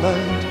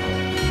starlight,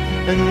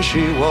 and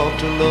she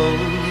walked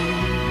alone.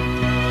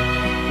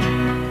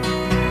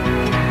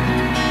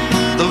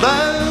 The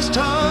last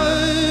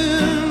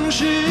time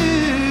she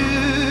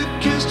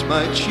kissed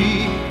my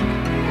cheek,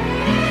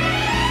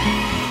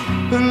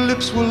 her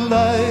lips were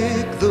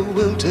like the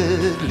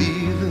wilted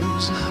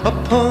leaves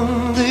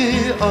upon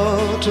the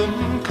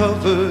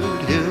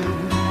autumn-covered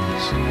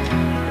hills,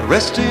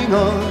 resting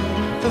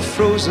on the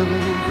frozen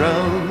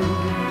ground.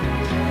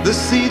 The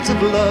seeds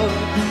of love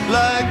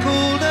lie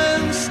cold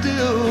and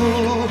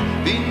still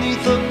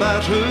beneath a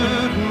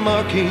battered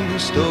marking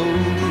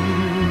stone.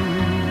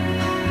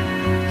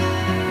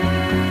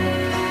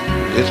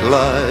 It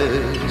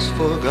lies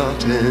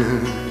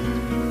forgotten.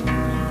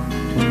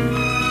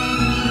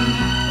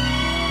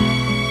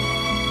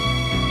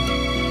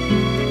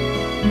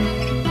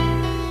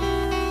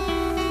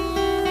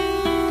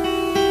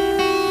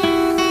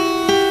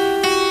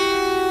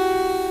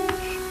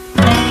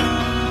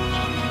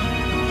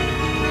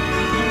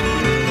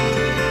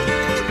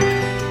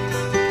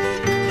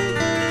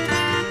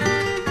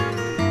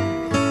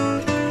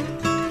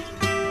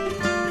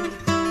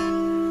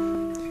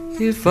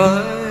 If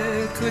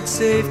I could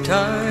save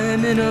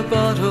time in a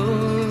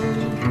bottle,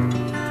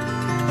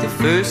 the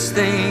first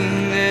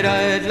thing that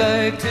I'd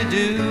like to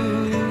do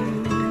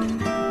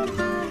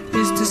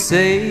is to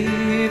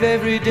save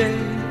every day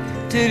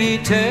till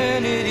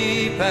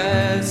eternity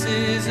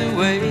passes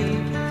away,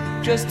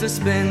 just to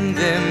spend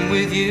them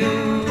with you.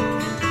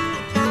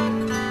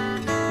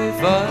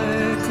 If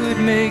I could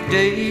make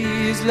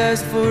days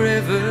last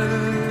forever,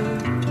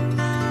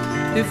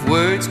 if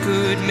words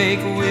could make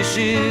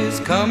wishes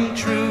come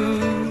true,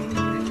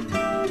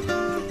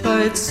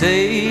 I'd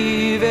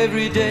save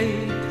every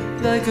day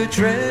like a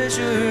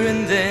treasure,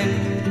 and then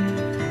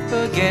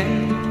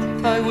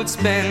again I would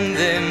spend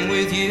them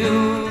with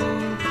you.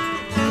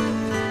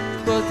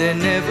 But there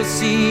never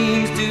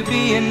seems to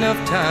be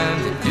enough time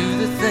to do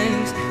the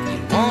things you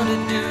want to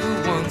do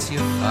once you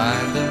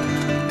find them.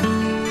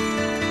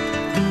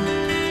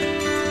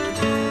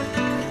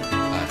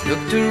 I've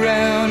looked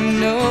around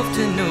enough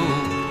to know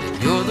that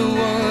you're the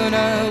one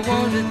I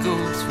want to go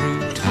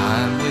through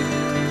time with.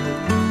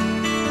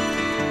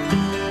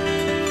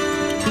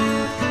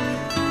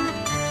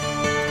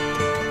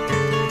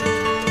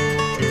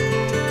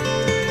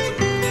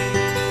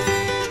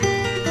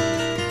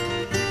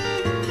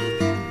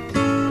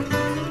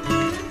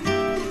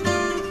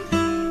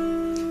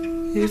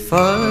 'If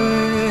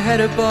I had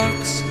a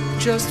box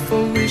just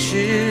for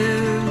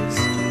wishes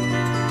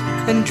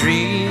and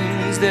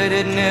dreams that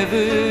had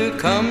never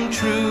come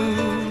true,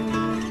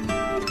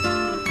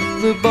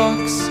 the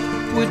box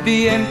would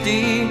be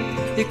empty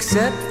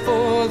except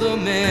for the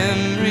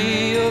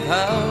memory of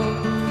how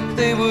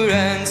they were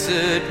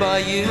answered by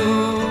you.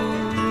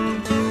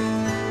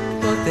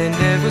 But there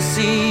never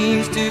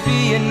seems to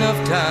be enough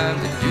time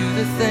to do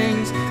the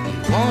things you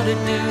want to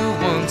do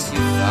once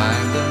you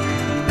find them.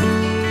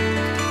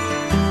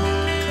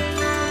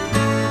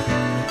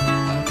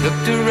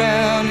 Looked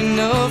around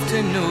enough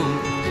to know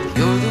that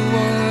you're the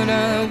one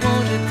I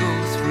want to go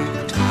through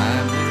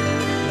time with.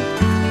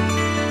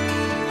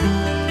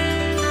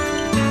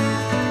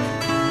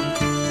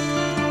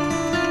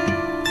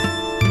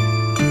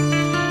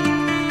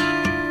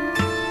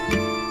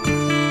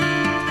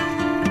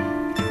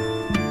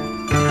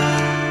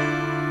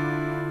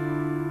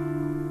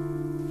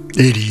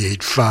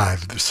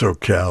 88.5, the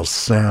SoCal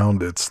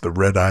Sound. It's the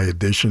Red Eye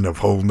edition of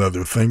Whole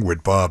Nuther Thing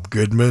with Bob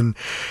Goodman,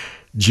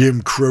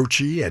 Jim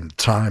Croce and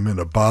Time in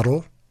a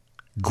Bottle,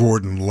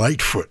 Gordon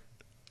Lightfoot,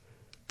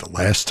 The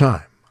Last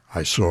Time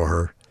I Saw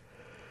Her,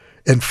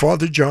 and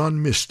Father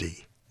John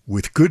Misty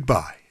with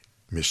Goodbye,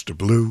 Mr.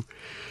 Blue.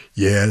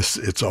 Yes,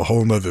 it's a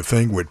Whole Nother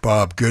Thing with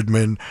Bob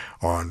Goodman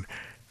on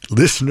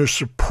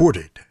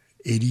listener-supported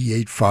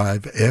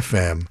 88.5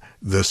 FM,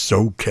 the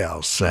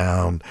SoCal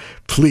Sound.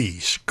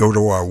 Please go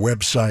to our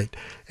website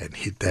and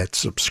hit that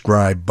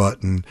subscribe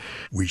button.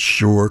 We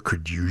sure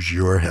could use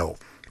your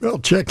help. Well,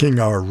 checking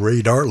our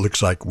radar,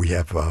 looks like we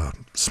have a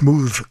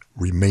smooth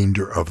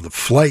remainder of the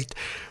flight.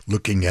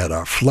 Looking at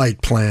our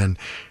flight plan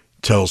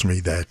tells me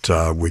that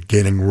we're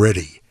getting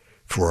ready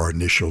for our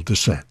initial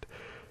descent.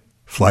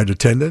 Flight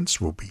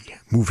attendants will be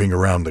moving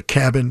around the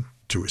cabin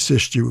to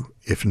assist you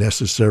if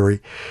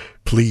necessary.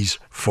 Please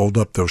fold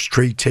up those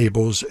tray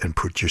tables and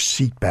put your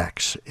seat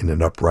backs in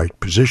an upright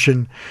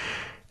position,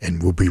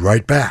 and we'll be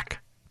right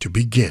back to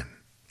begin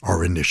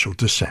our initial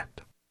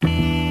descent.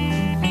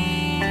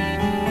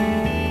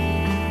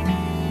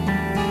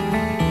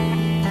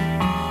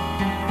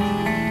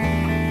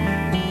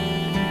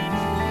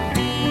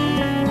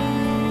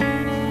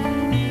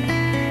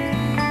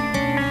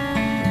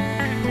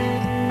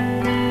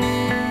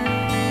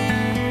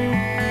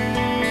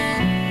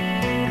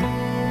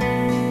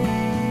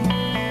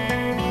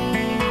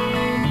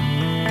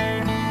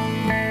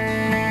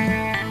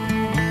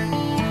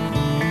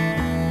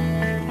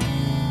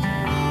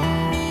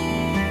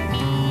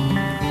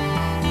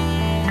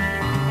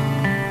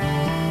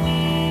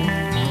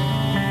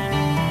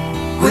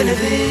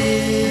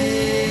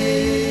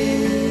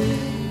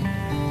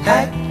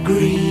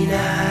 green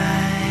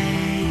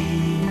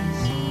eyes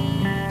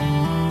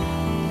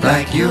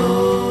like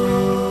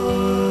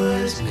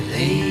yours,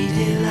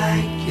 milady,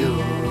 like yours.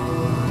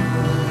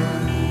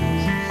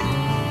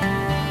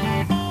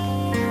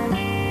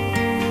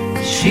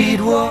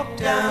 She'd walk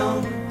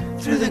down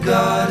through the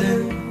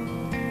garden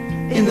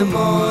in the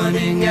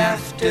morning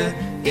after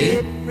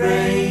it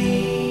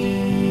rained.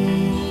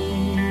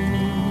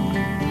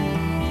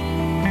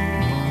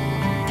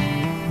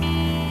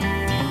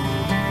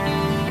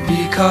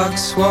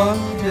 Peacocks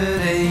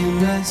wandered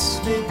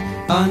aimlessly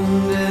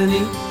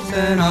underneath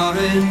an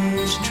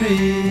orange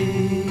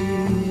tree.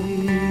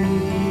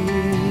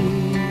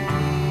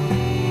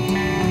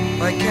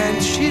 Why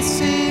can't she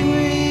see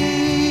me?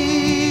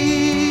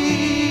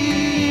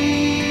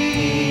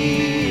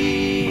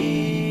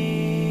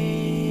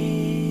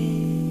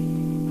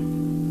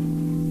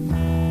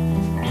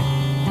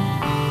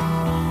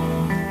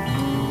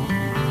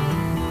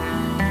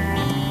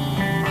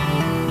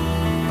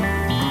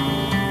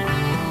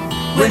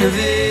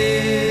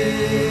 Guinnevere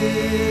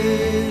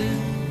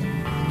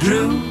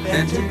drew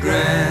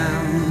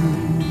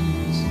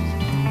pentagrams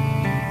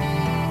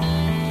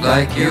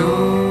like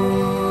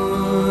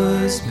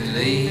yours,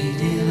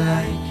 milady,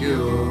 like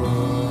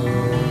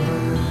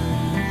yours.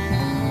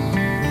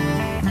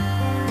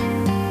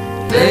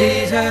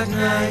 Late at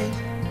night,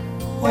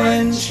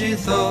 when she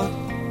thought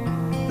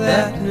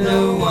that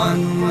no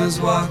one was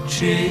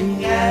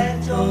watching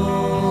at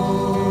all,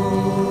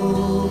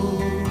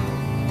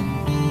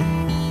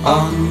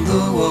 on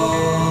the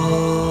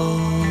wall,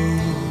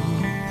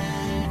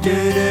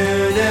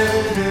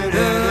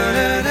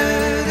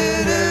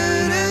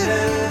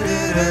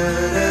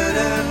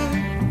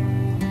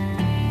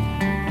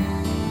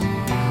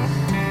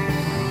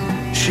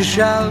 she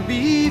shall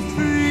be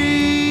free.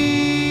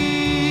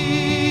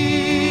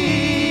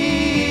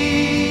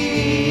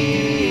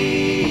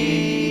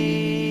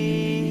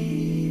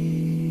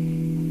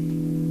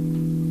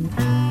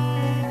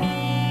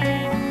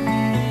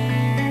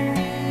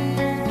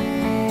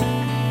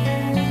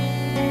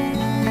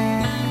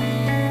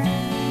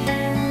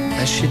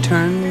 As she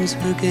turns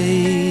her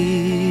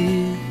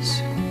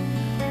gaze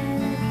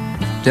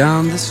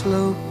down the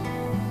slope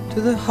to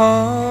the harbor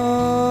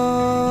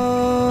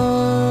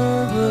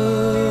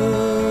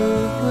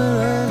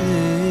where I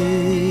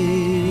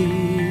lay,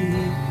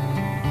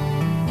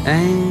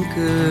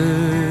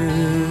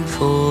 anchored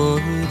for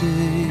a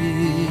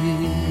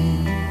day.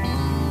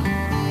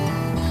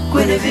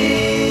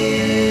 Guinevere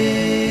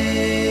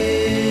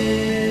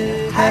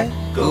had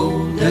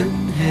golden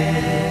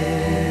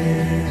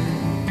hair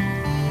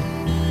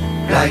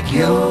like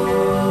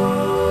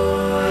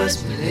yours,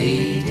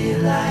 milady,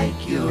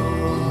 like yours.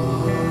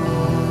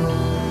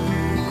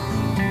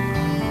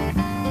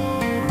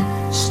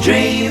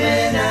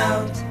 Streaming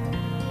out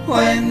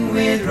when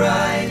we'd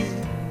ride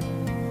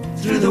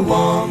through the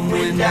warm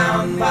wind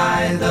down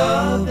by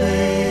the bay.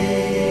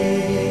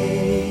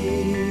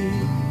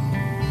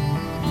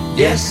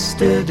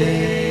 Yesterday,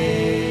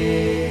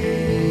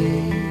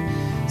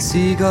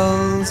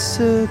 seagulls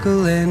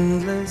circle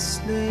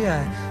endlessly,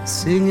 I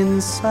sing in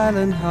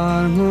silent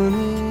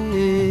harmony.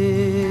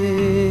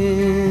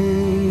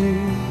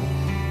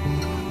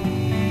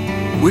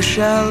 We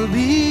shall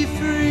be free.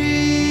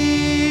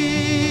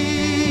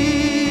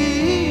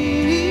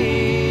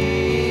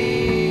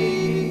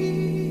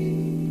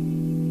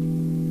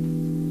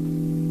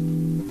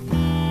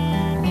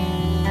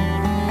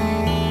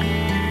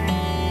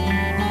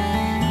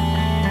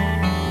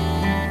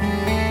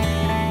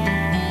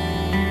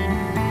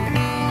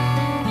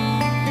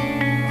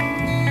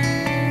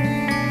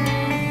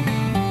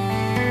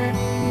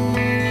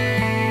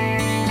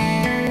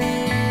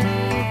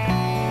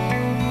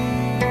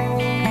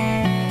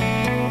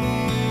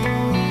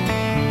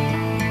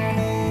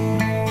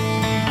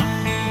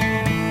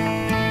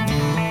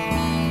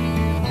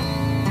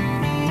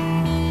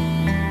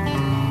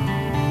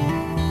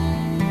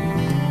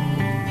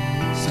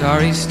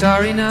 Starry,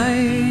 starry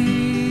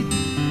night,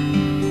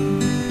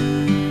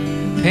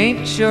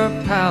 paint your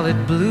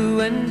palette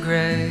blue and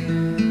gray.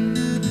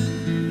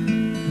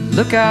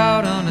 Look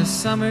out on a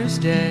summer's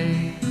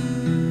day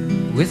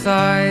with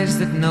eyes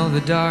that know the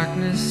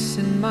darkness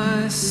in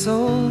my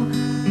soul.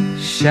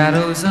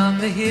 Shadows on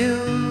the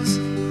hills,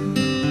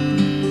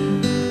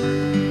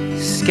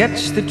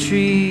 sketch the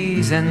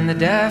trees and the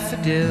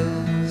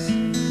daffodils,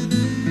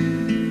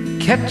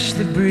 catch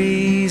the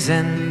breeze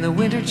and the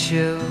winter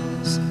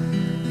chills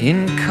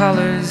in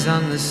colors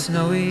on the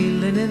snowy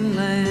linen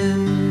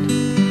land.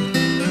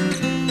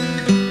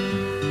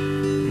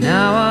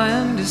 Now I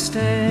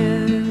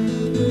understand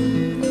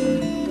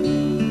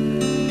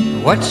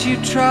what you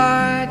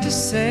tried to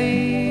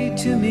say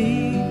to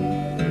me,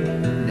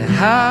 and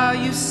how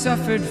you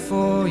suffered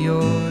for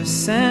your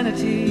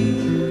sanity,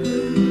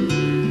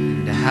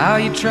 and how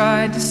you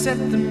tried to set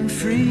them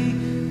free.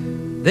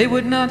 They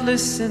would not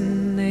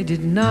listen, they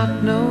did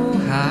not know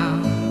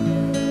how.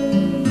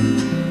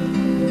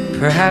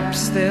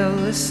 Perhaps they'll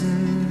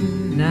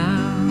listen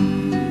now.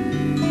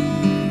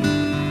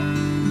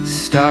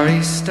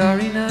 Starry,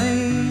 starry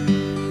night,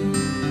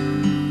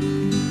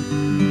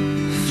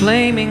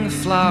 flaming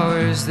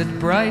flowers that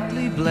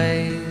brightly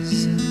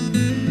blaze,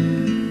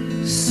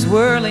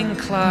 swirling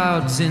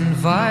clouds in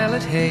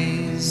violet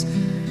haze,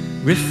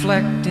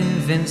 reflect in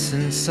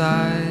Vincent's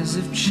eyes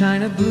of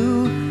china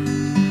blue,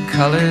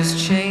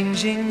 colors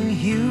changing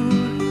hue.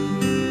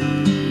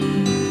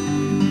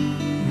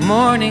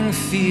 Morning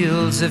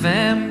fields of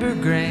amber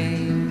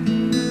grain,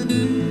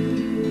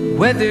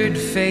 weathered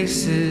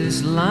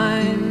faces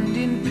lined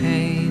in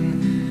pain,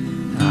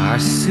 are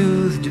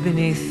soothed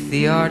beneath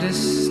the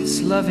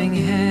artist's loving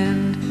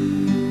hand.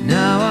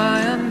 Now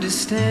I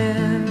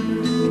understand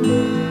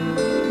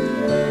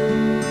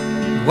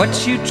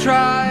what you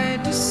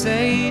tried to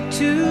say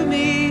to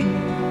me,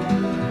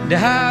 and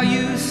how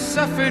you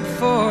suffered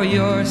for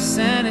your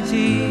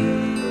sanity,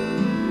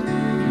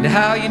 and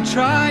how you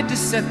tried to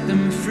set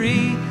them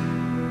free.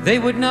 They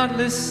would not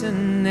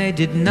listen, they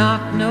did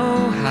not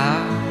know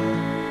how.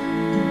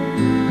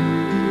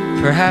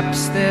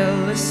 Perhaps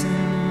they'll listen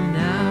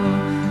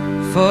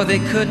now, for they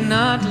could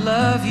not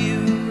love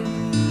you,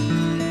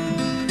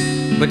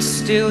 but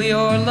still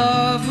your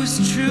love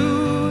was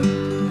true.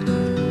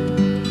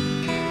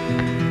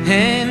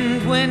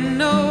 And when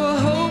no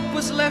hope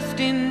was left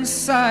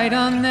inside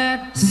on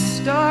that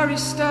starry,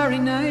 starry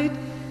night,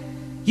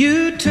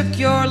 you took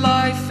your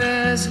life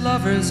as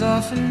lovers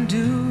often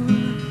do.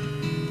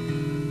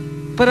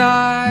 But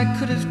I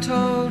could have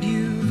told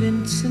you,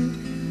 Vincent,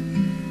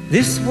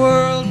 this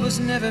world was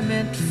never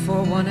meant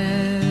for one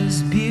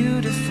as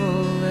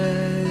beautiful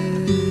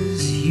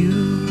as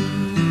you.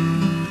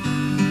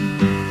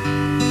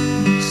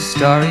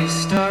 Starry,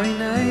 starry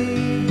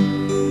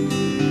night,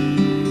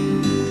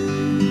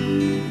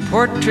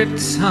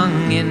 portraits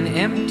hung in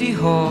empty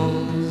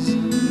halls,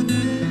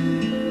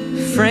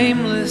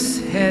 frameless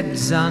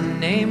heads on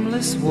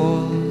nameless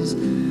walls,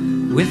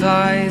 with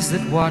eyes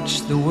that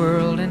watch the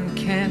world and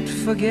can't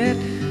forget,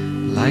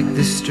 like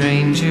the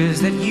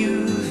strangers that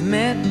you've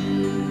met,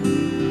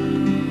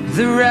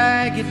 the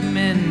ragged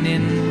men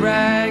in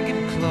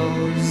ragged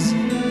clothes,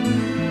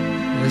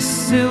 a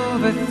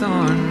silver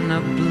thorn, a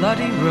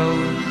bloody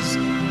rose,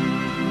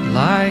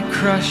 lie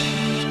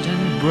crushed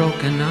and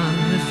broken on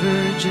the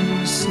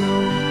virgin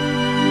snow.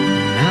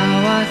 Now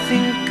I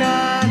think I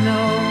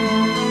know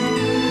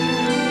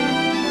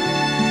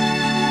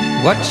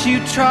what you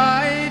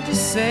tried to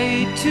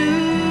say to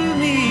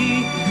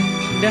me,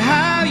 and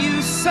how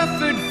you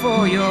suffered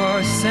for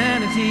your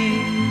sanity,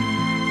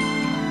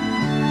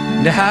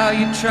 and how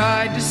you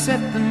tried to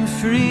set them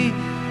free.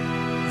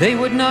 They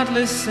would not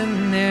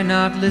listen, they're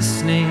not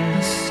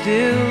listening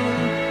still.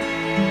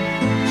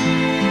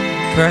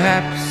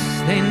 Perhaps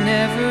they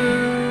never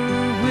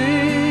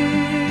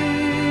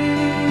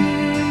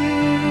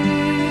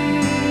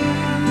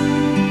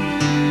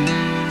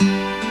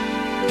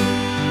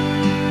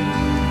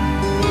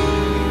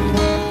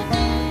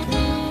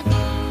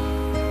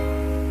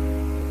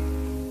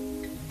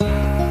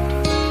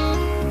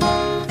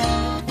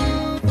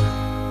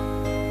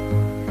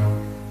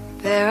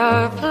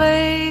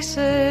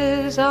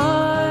places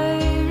I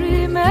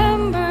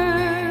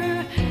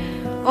remember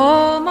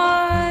all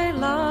my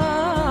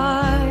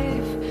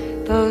life,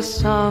 though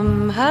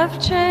some have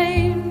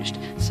changed,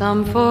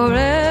 some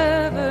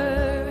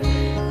forever,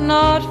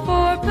 not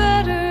for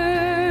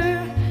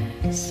better.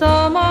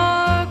 Some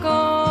are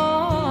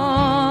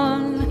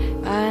gone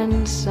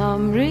and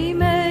some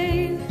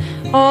remain.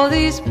 All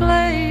these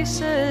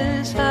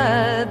places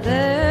had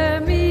their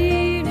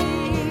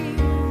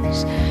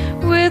meanings.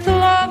 With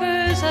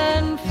lovers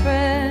and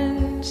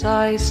friends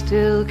I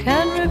still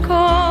can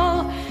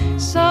recall.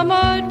 Some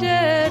are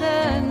dead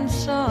and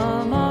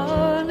some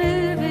are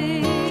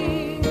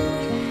living.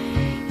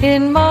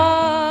 In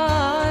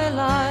my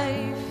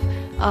life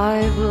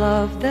I've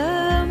loved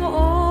them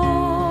all.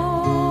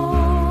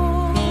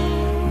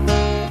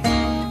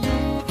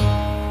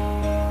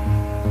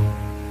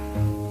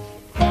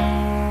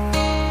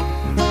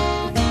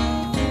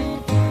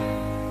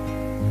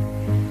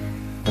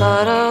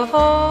 But of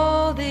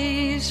all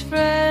these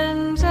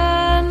friends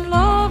and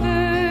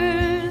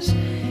lovers,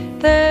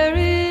 there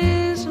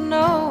is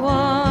no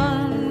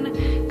one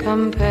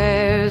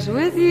compares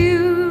with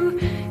you,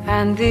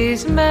 and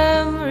these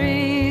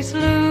memories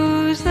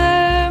lose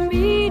their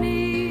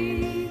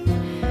meaning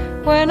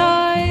when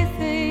I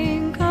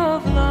think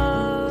of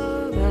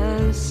love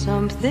as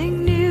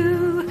something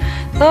new.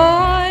 Though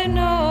I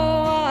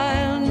know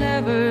I'll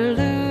never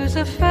lose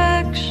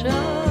affection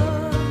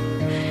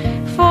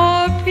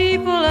for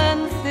people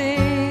and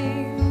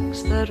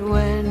things that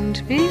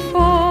went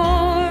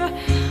before,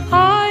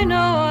 I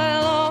know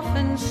I'll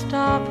often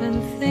stop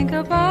and think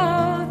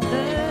about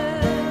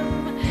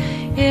them.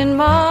 In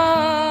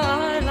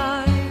my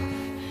life,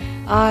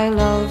 I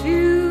love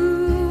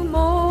you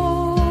more.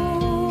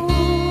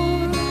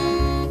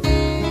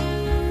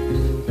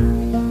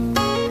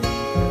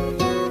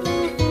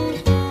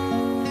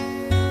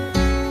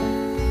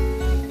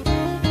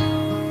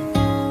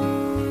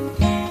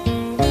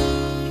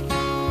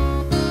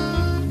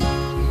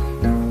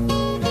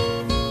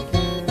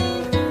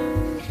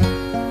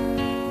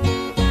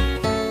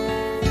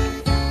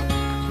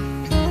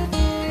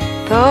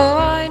 though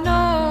I know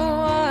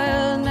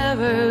I'll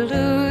never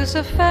lose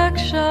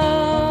affection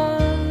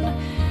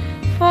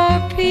for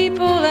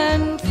people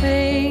and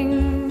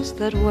things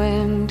that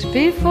went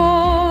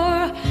before.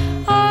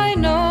 I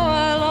know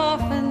I'll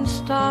often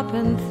stop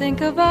and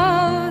think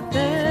about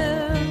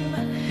them.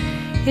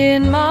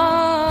 In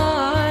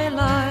my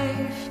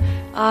life,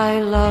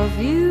 I love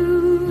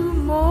you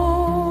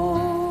more.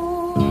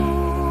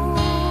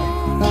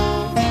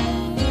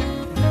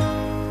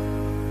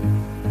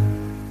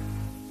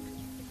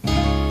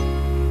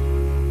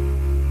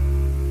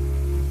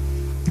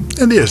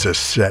 And there's a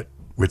set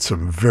with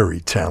some very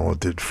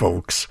talented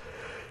folks.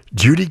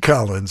 Judy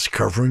Collins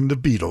covering the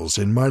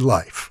Beatles' In My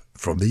Life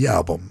from the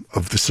album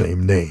of the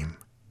same name.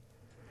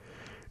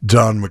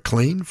 Don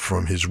McLean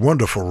from his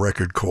wonderful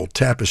record called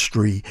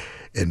Tapestry,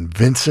 and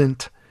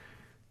Vincent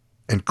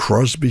and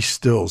Crosby,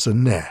 Stills,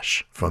 and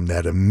Nash from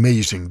that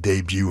amazing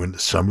debut in the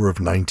summer of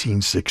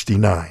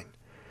 1969,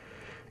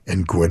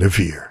 and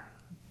Guinevere.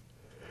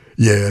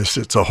 Yes,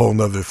 it's a whole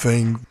nother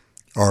thing.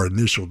 Our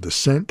initial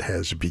descent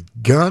has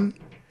begun.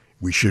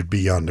 We should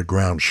be on the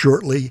ground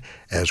shortly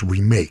as we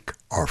make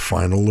our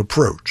final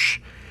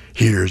approach.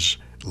 Here's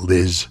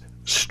Liz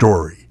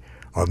Story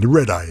on the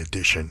Red Eye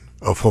edition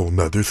of Whole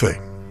Nother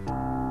Thing.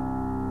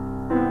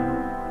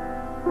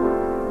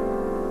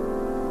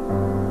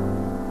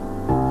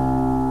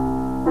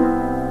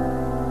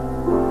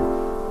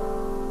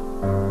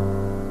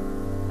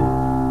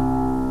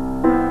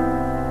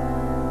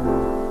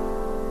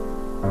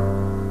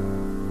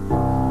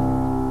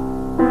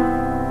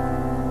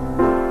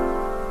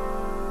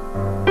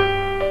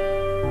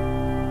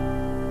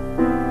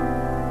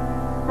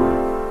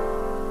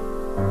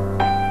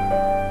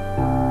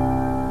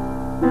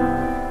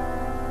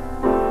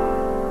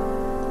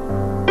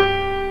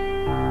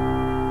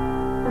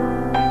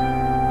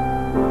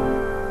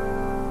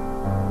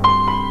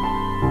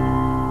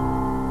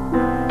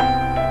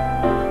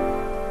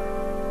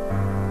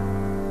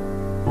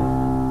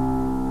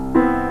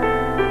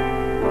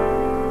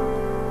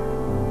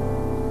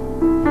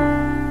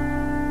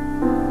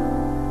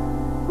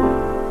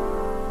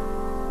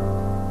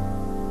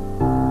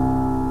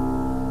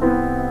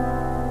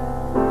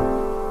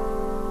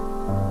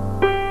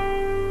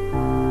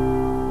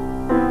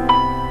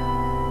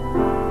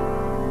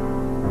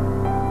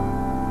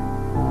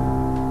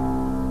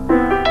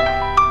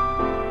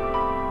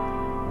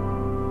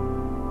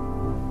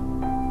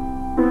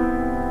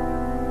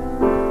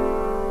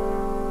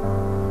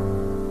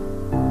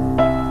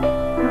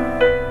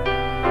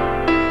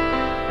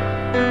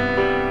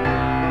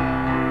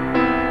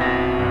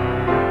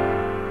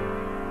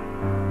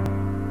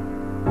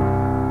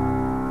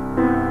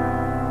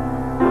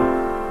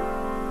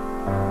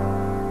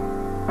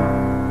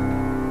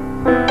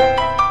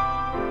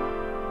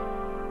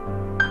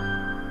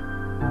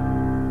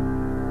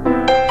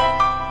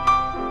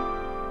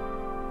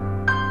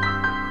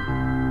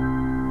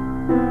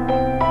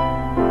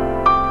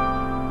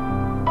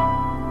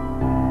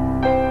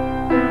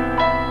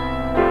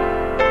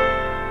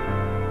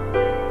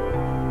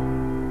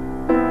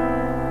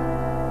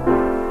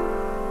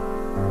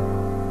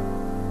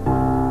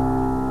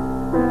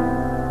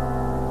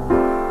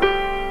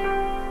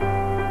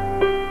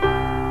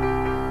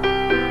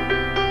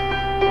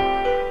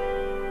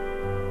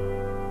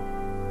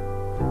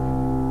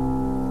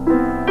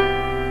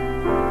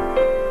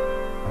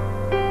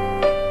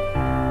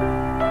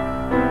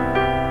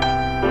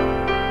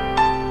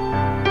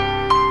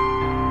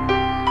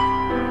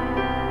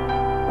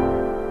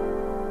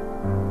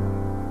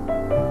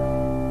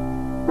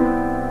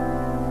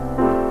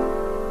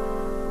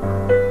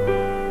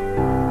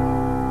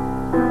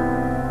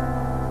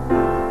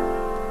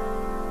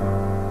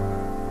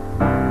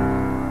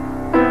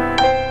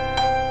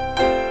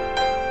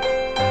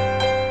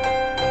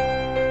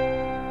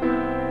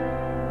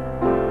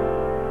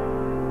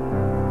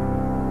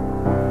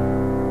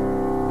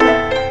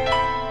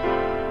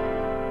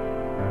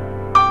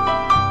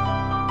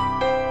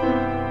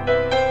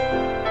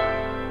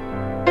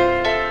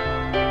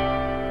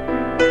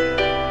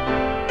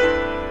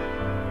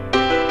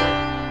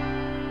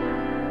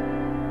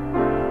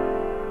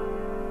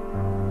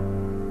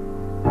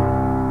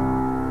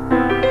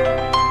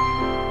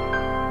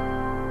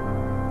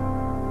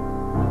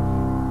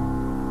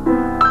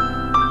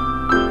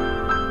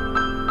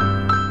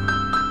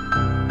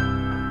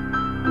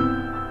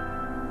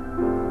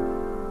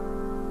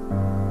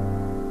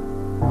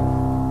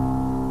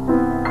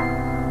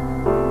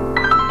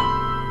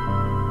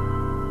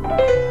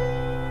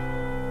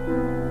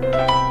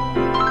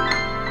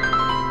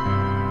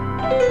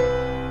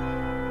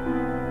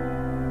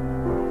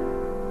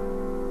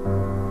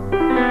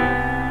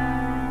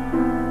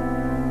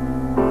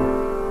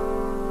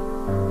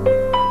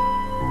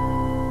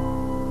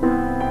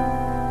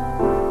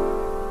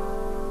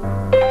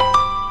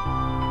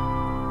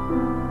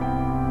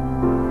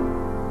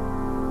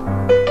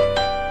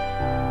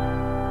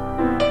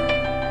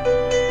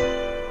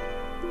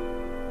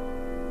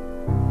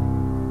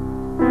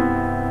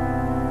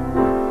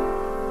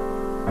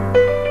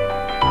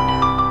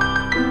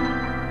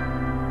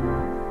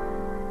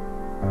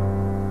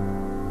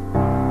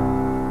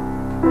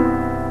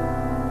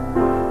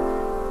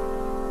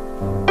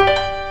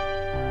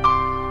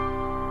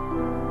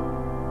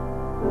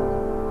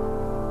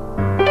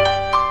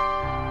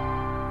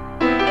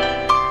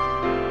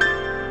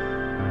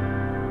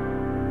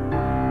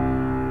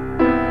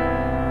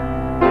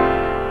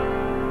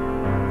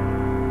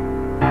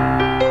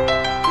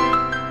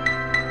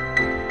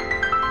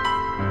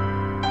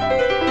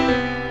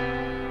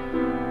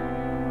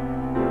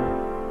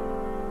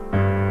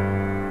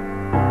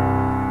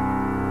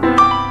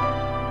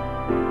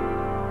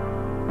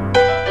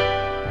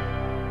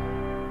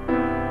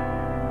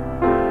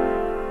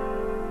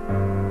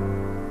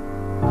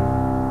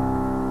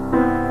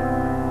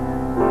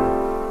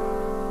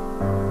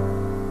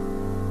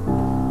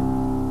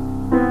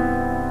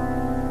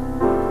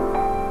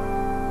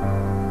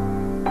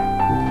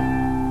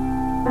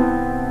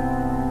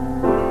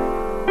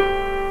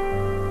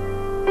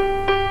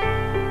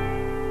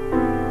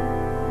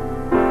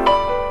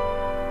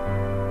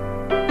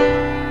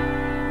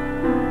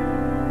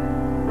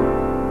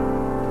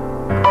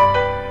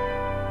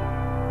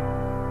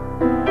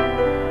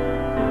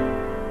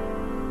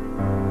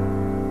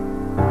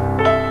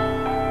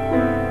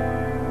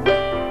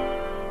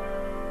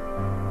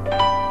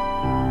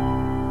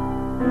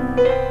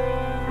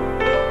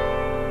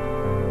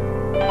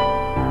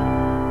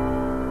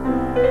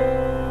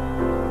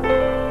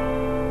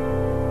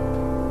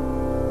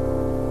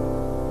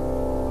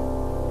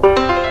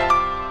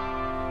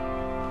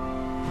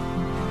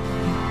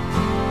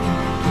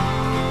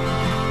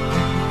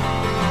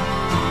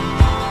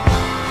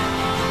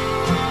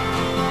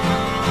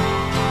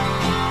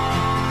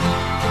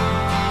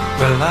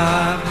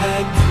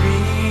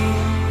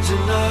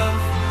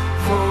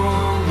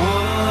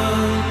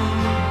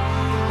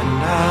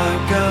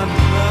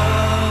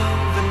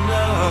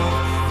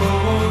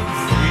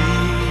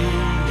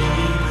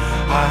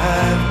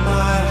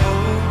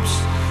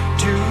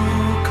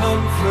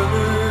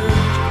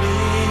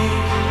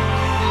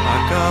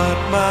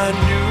 my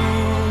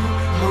new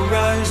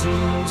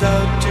horizons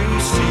out to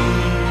sea.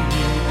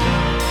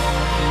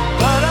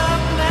 But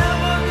I'm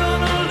never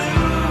gonna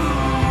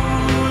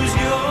lose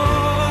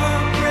your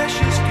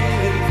precious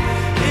gift.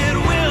 It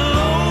will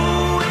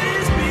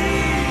always be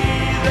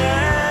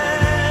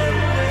that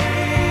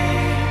way.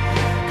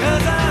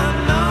 'Cause I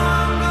know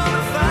I'm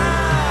gonna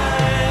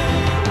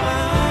find my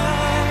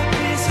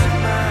peace of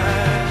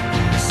mind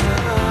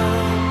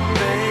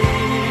someday.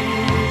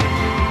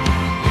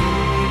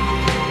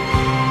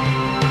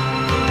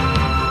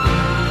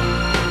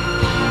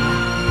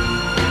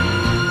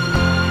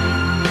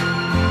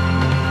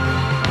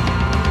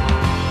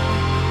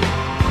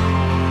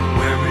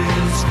 Where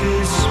is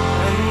this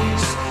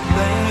place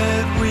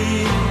that we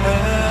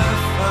have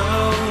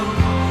found?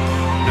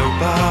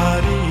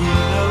 Nobody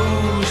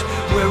knows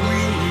where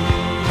we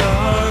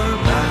are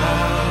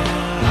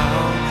bound.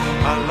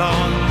 I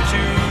long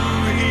to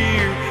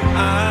hear, I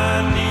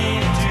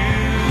need to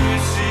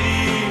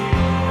see,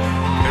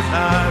 'cause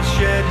I've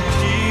shed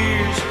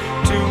tears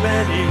too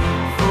many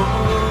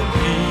for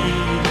me.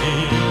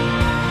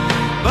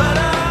 But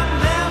I'm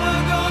never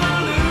gonna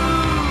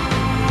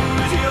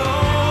lose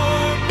your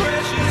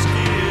precious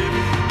gift.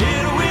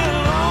 It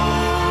will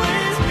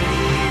always be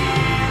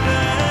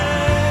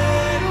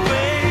that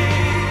way.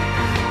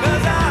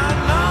 'Cause I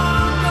know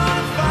I'm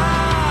gonna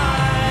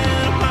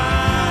find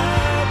my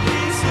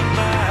peace of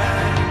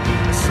mind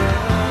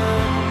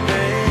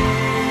someday.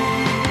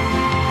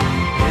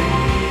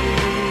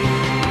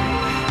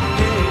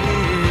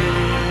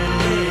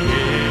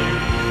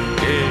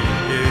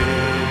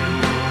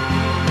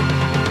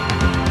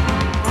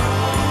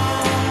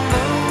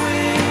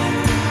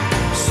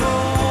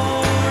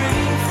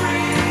 Soaring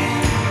free,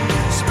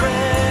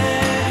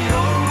 spread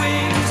your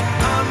wings.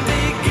 I'm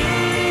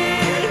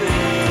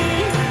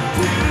beginning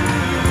to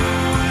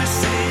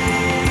see.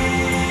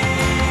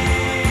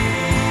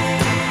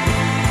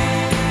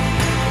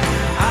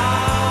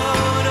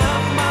 Out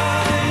of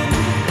mind,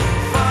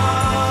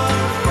 far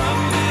from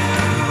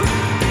view,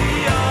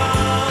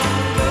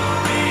 beyond the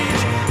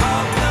reach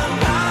of the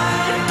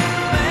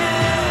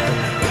nightmare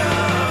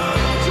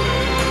come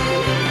true.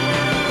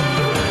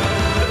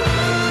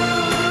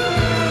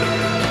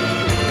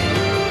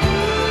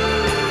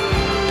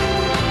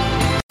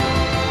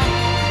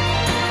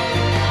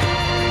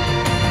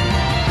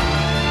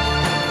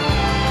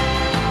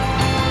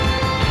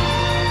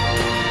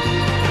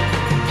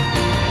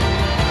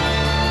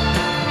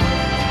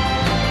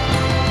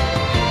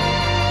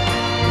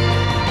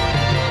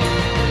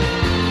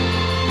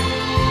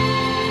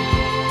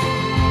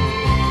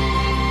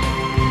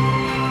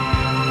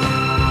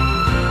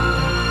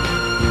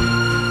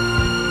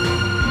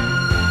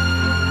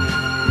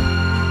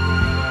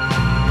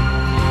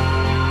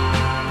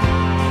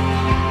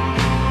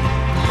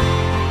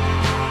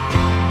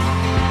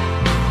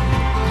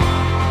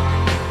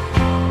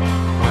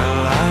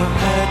 Well, I've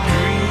had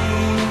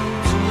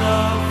dreams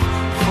enough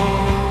for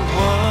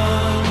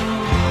one,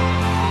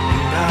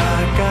 and I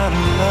got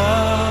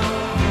love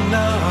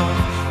enough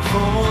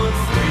for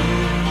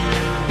three.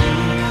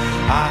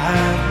 I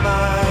have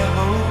my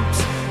hopes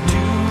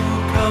to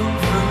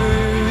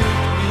comfort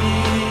me.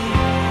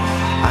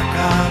 I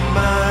got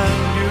my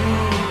new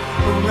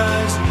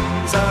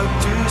horizons out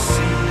to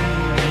see.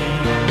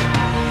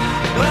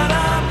 But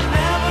I'm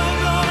never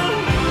gonna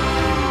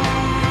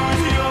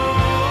lose your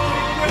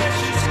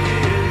precious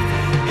gift.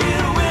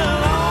 It will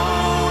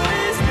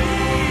always be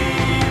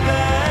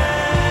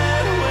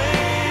that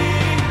way.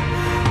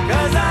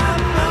 'Cause I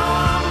know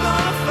I'm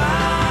gonna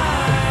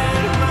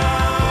find my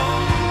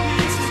own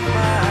peace of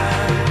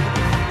mind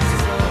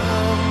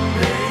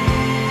someday.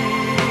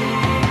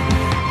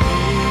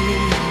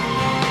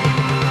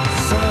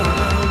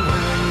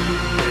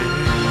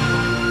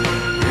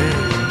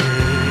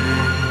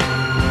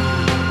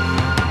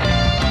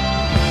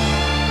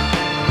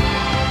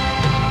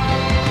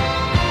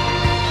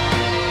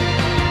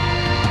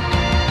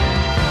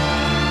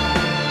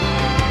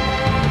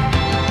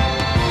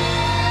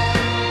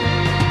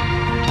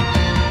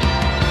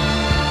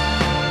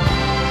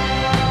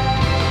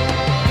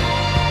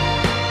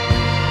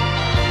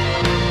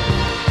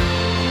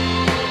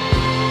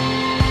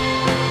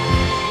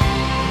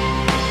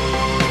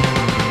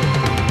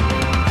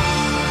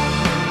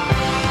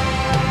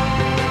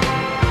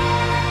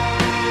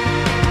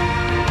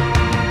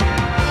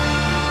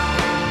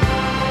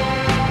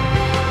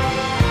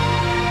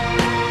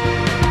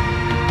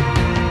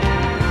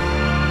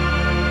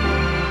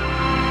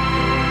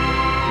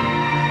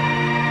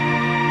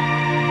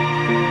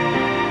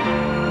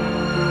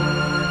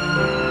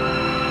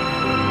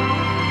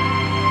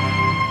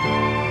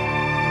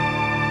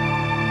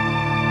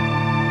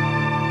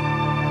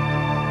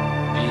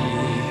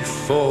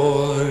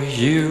 Before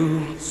you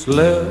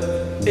slip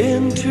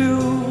into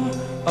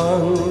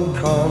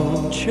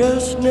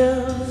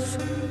unconsciousness,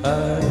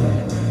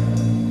 I'd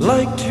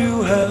like to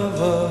have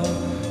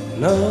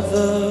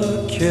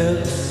another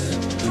kiss,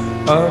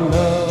 another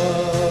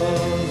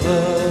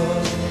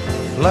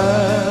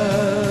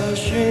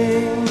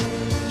flashing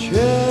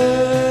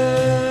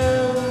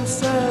chance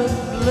at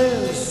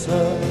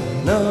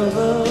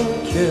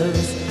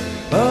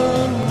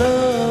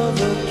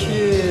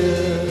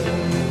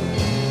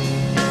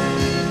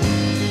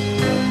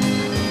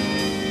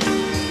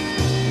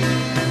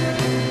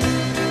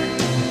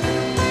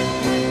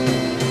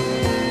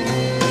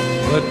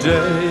The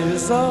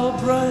days are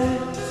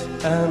bright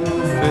and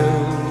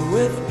filled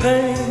with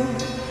pain.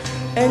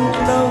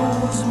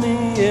 Enclose me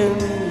in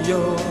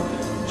your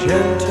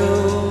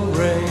gentle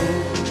rain.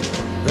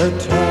 The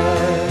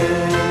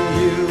time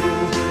you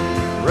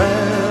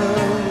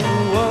ran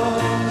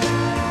was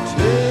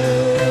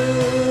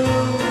too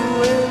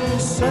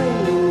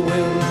insane.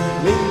 We'll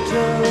meet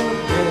again.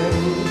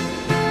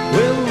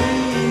 We'll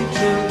meet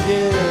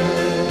again.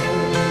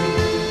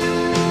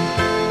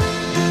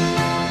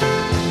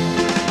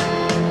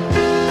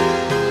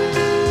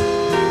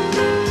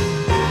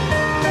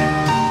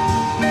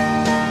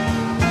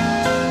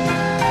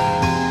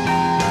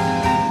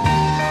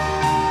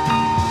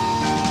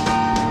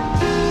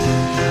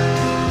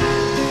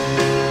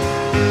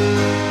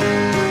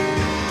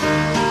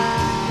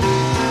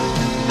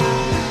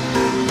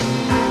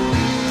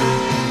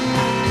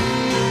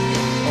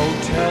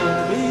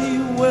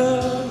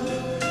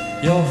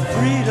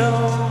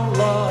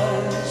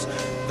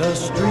 The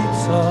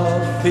streets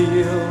are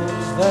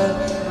fields that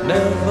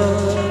never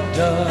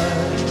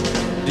die.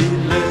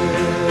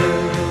 Deliver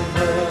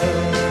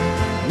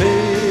me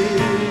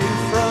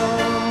from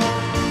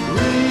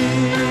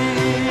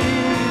reasons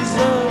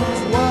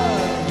why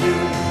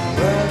you'd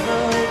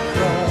rather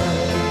cry.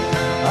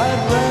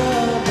 I'd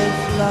rather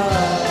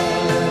fly.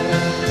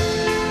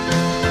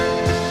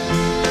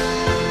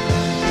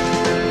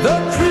 The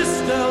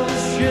crystal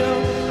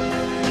ship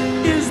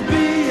is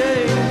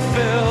being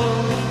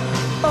filled.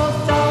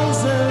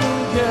 1,000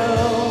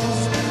 girls,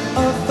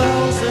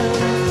 1,000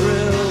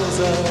 thrills.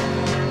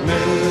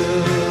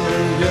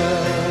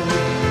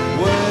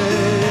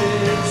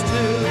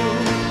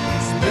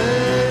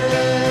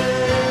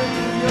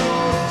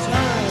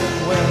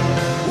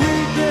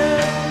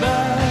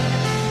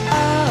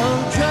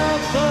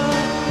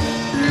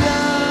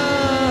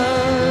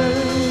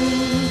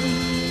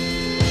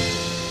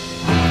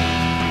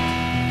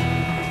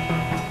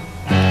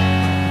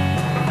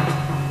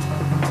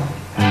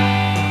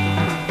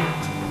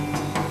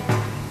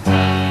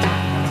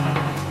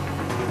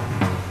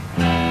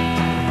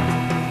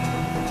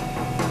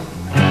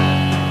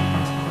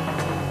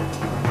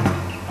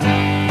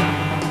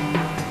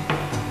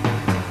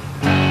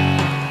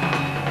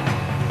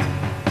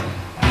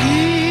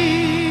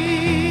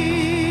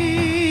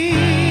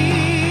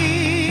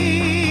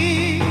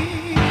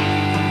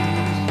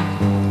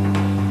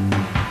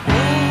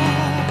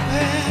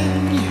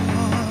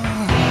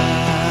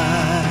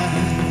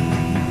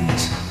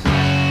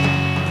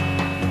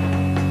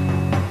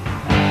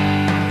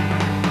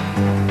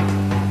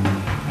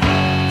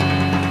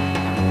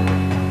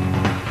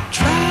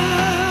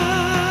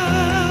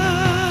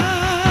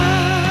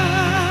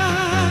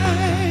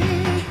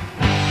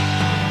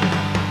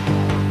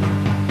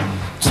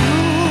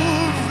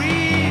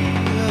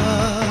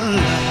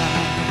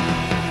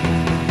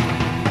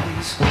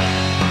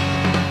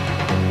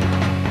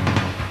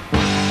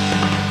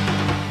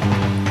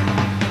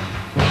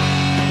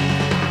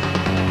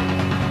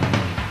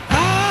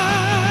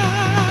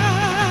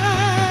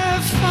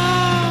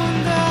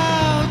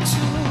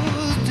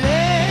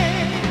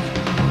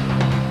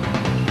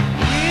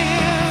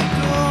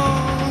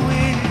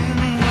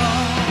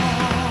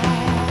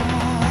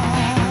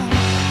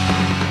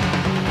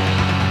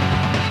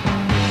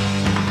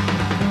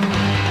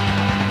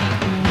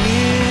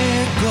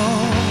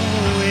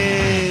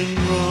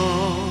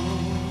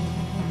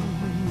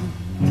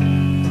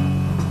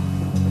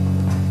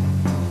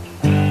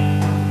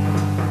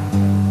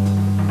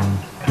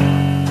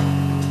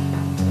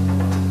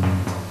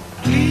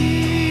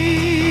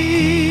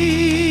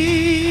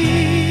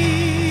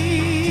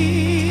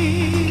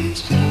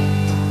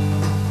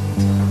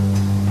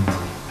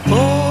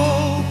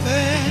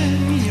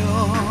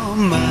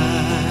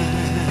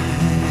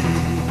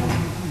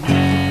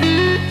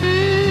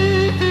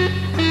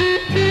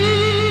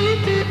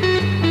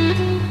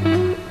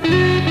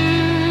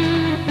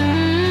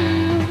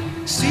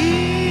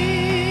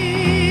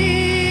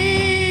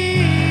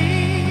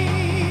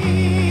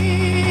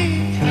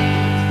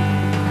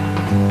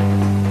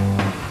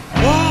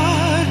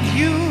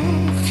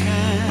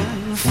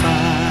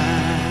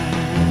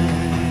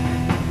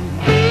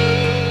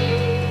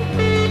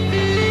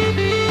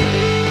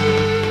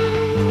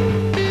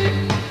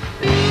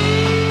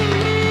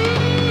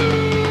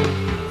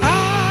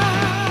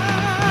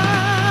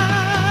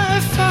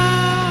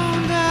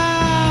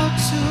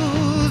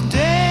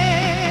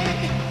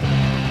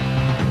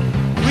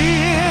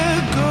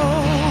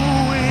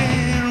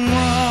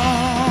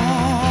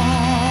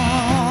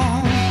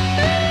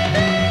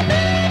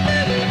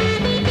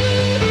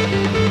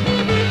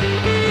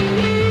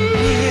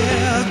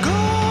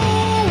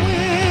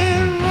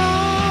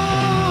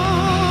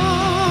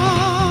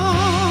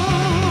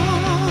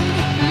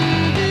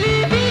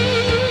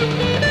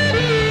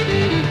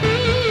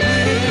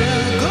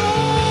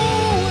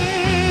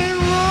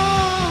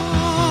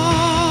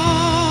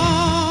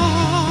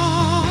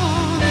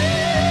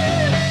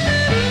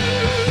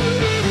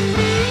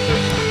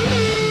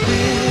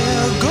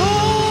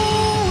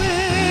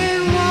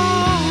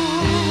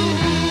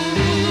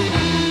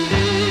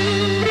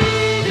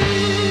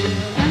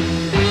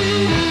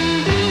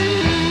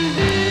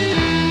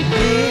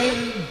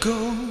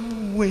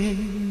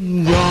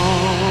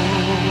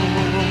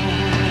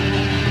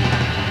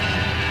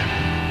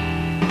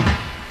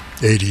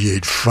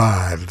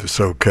 88.5, the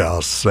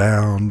SoCal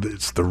Sound.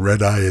 It's the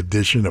Red Eye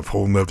edition of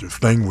Whole Nuther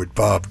Thing with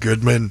Bob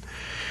Goodman.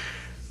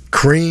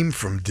 Cream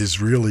from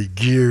Disraeli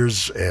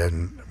Gears,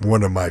 and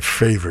one of my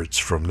favorites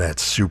from that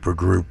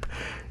supergroup,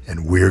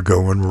 and We're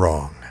Going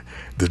Wrong.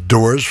 The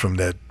Doors from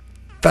that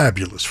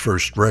fabulous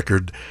first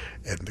record,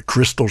 and the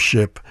Crystal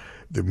Ship,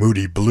 the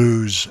Moody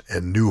Blues,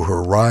 and New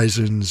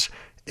Horizons.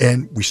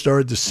 And we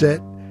started the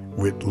set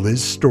with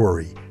Liz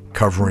Story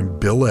covering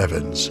Bill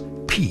Evans'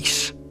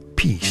 Peace,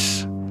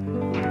 Peace.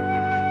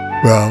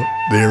 Well,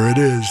 there it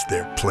is.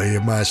 They're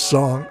playing my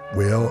song.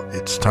 Well,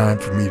 it's time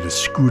for me to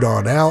scoot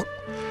on out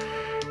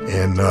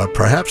and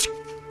perhaps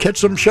catch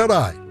some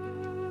shut-eye.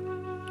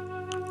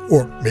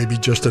 Or maybe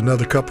just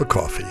another cup of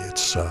coffee.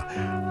 It's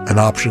an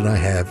option I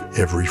have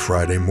every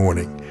Friday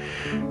morning.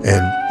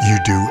 And you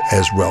do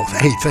as well.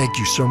 Hey, thank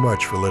you so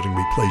much for letting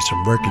me play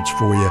some records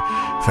for you.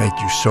 Thank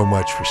you so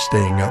much for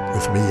staying up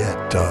with me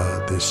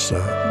at this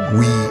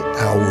wee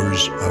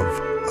hours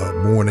of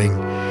morning.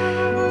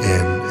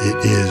 And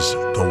it is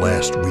the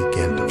last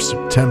weekend of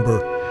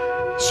September.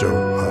 So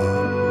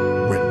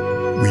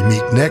when we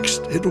meet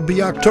next, it'll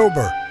be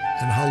October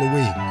and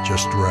Halloween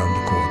just around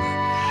the corner.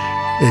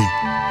 Hey,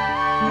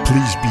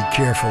 please be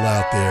careful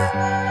out there,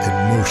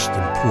 and most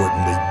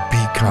importantly,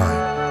 be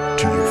kind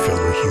to your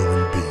fellow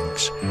human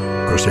beings,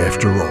 because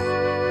after all,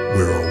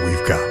 we're all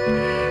we've got.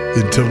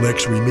 Until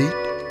next we meet,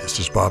 this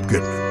is Bob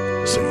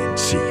Goodman saying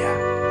see ya.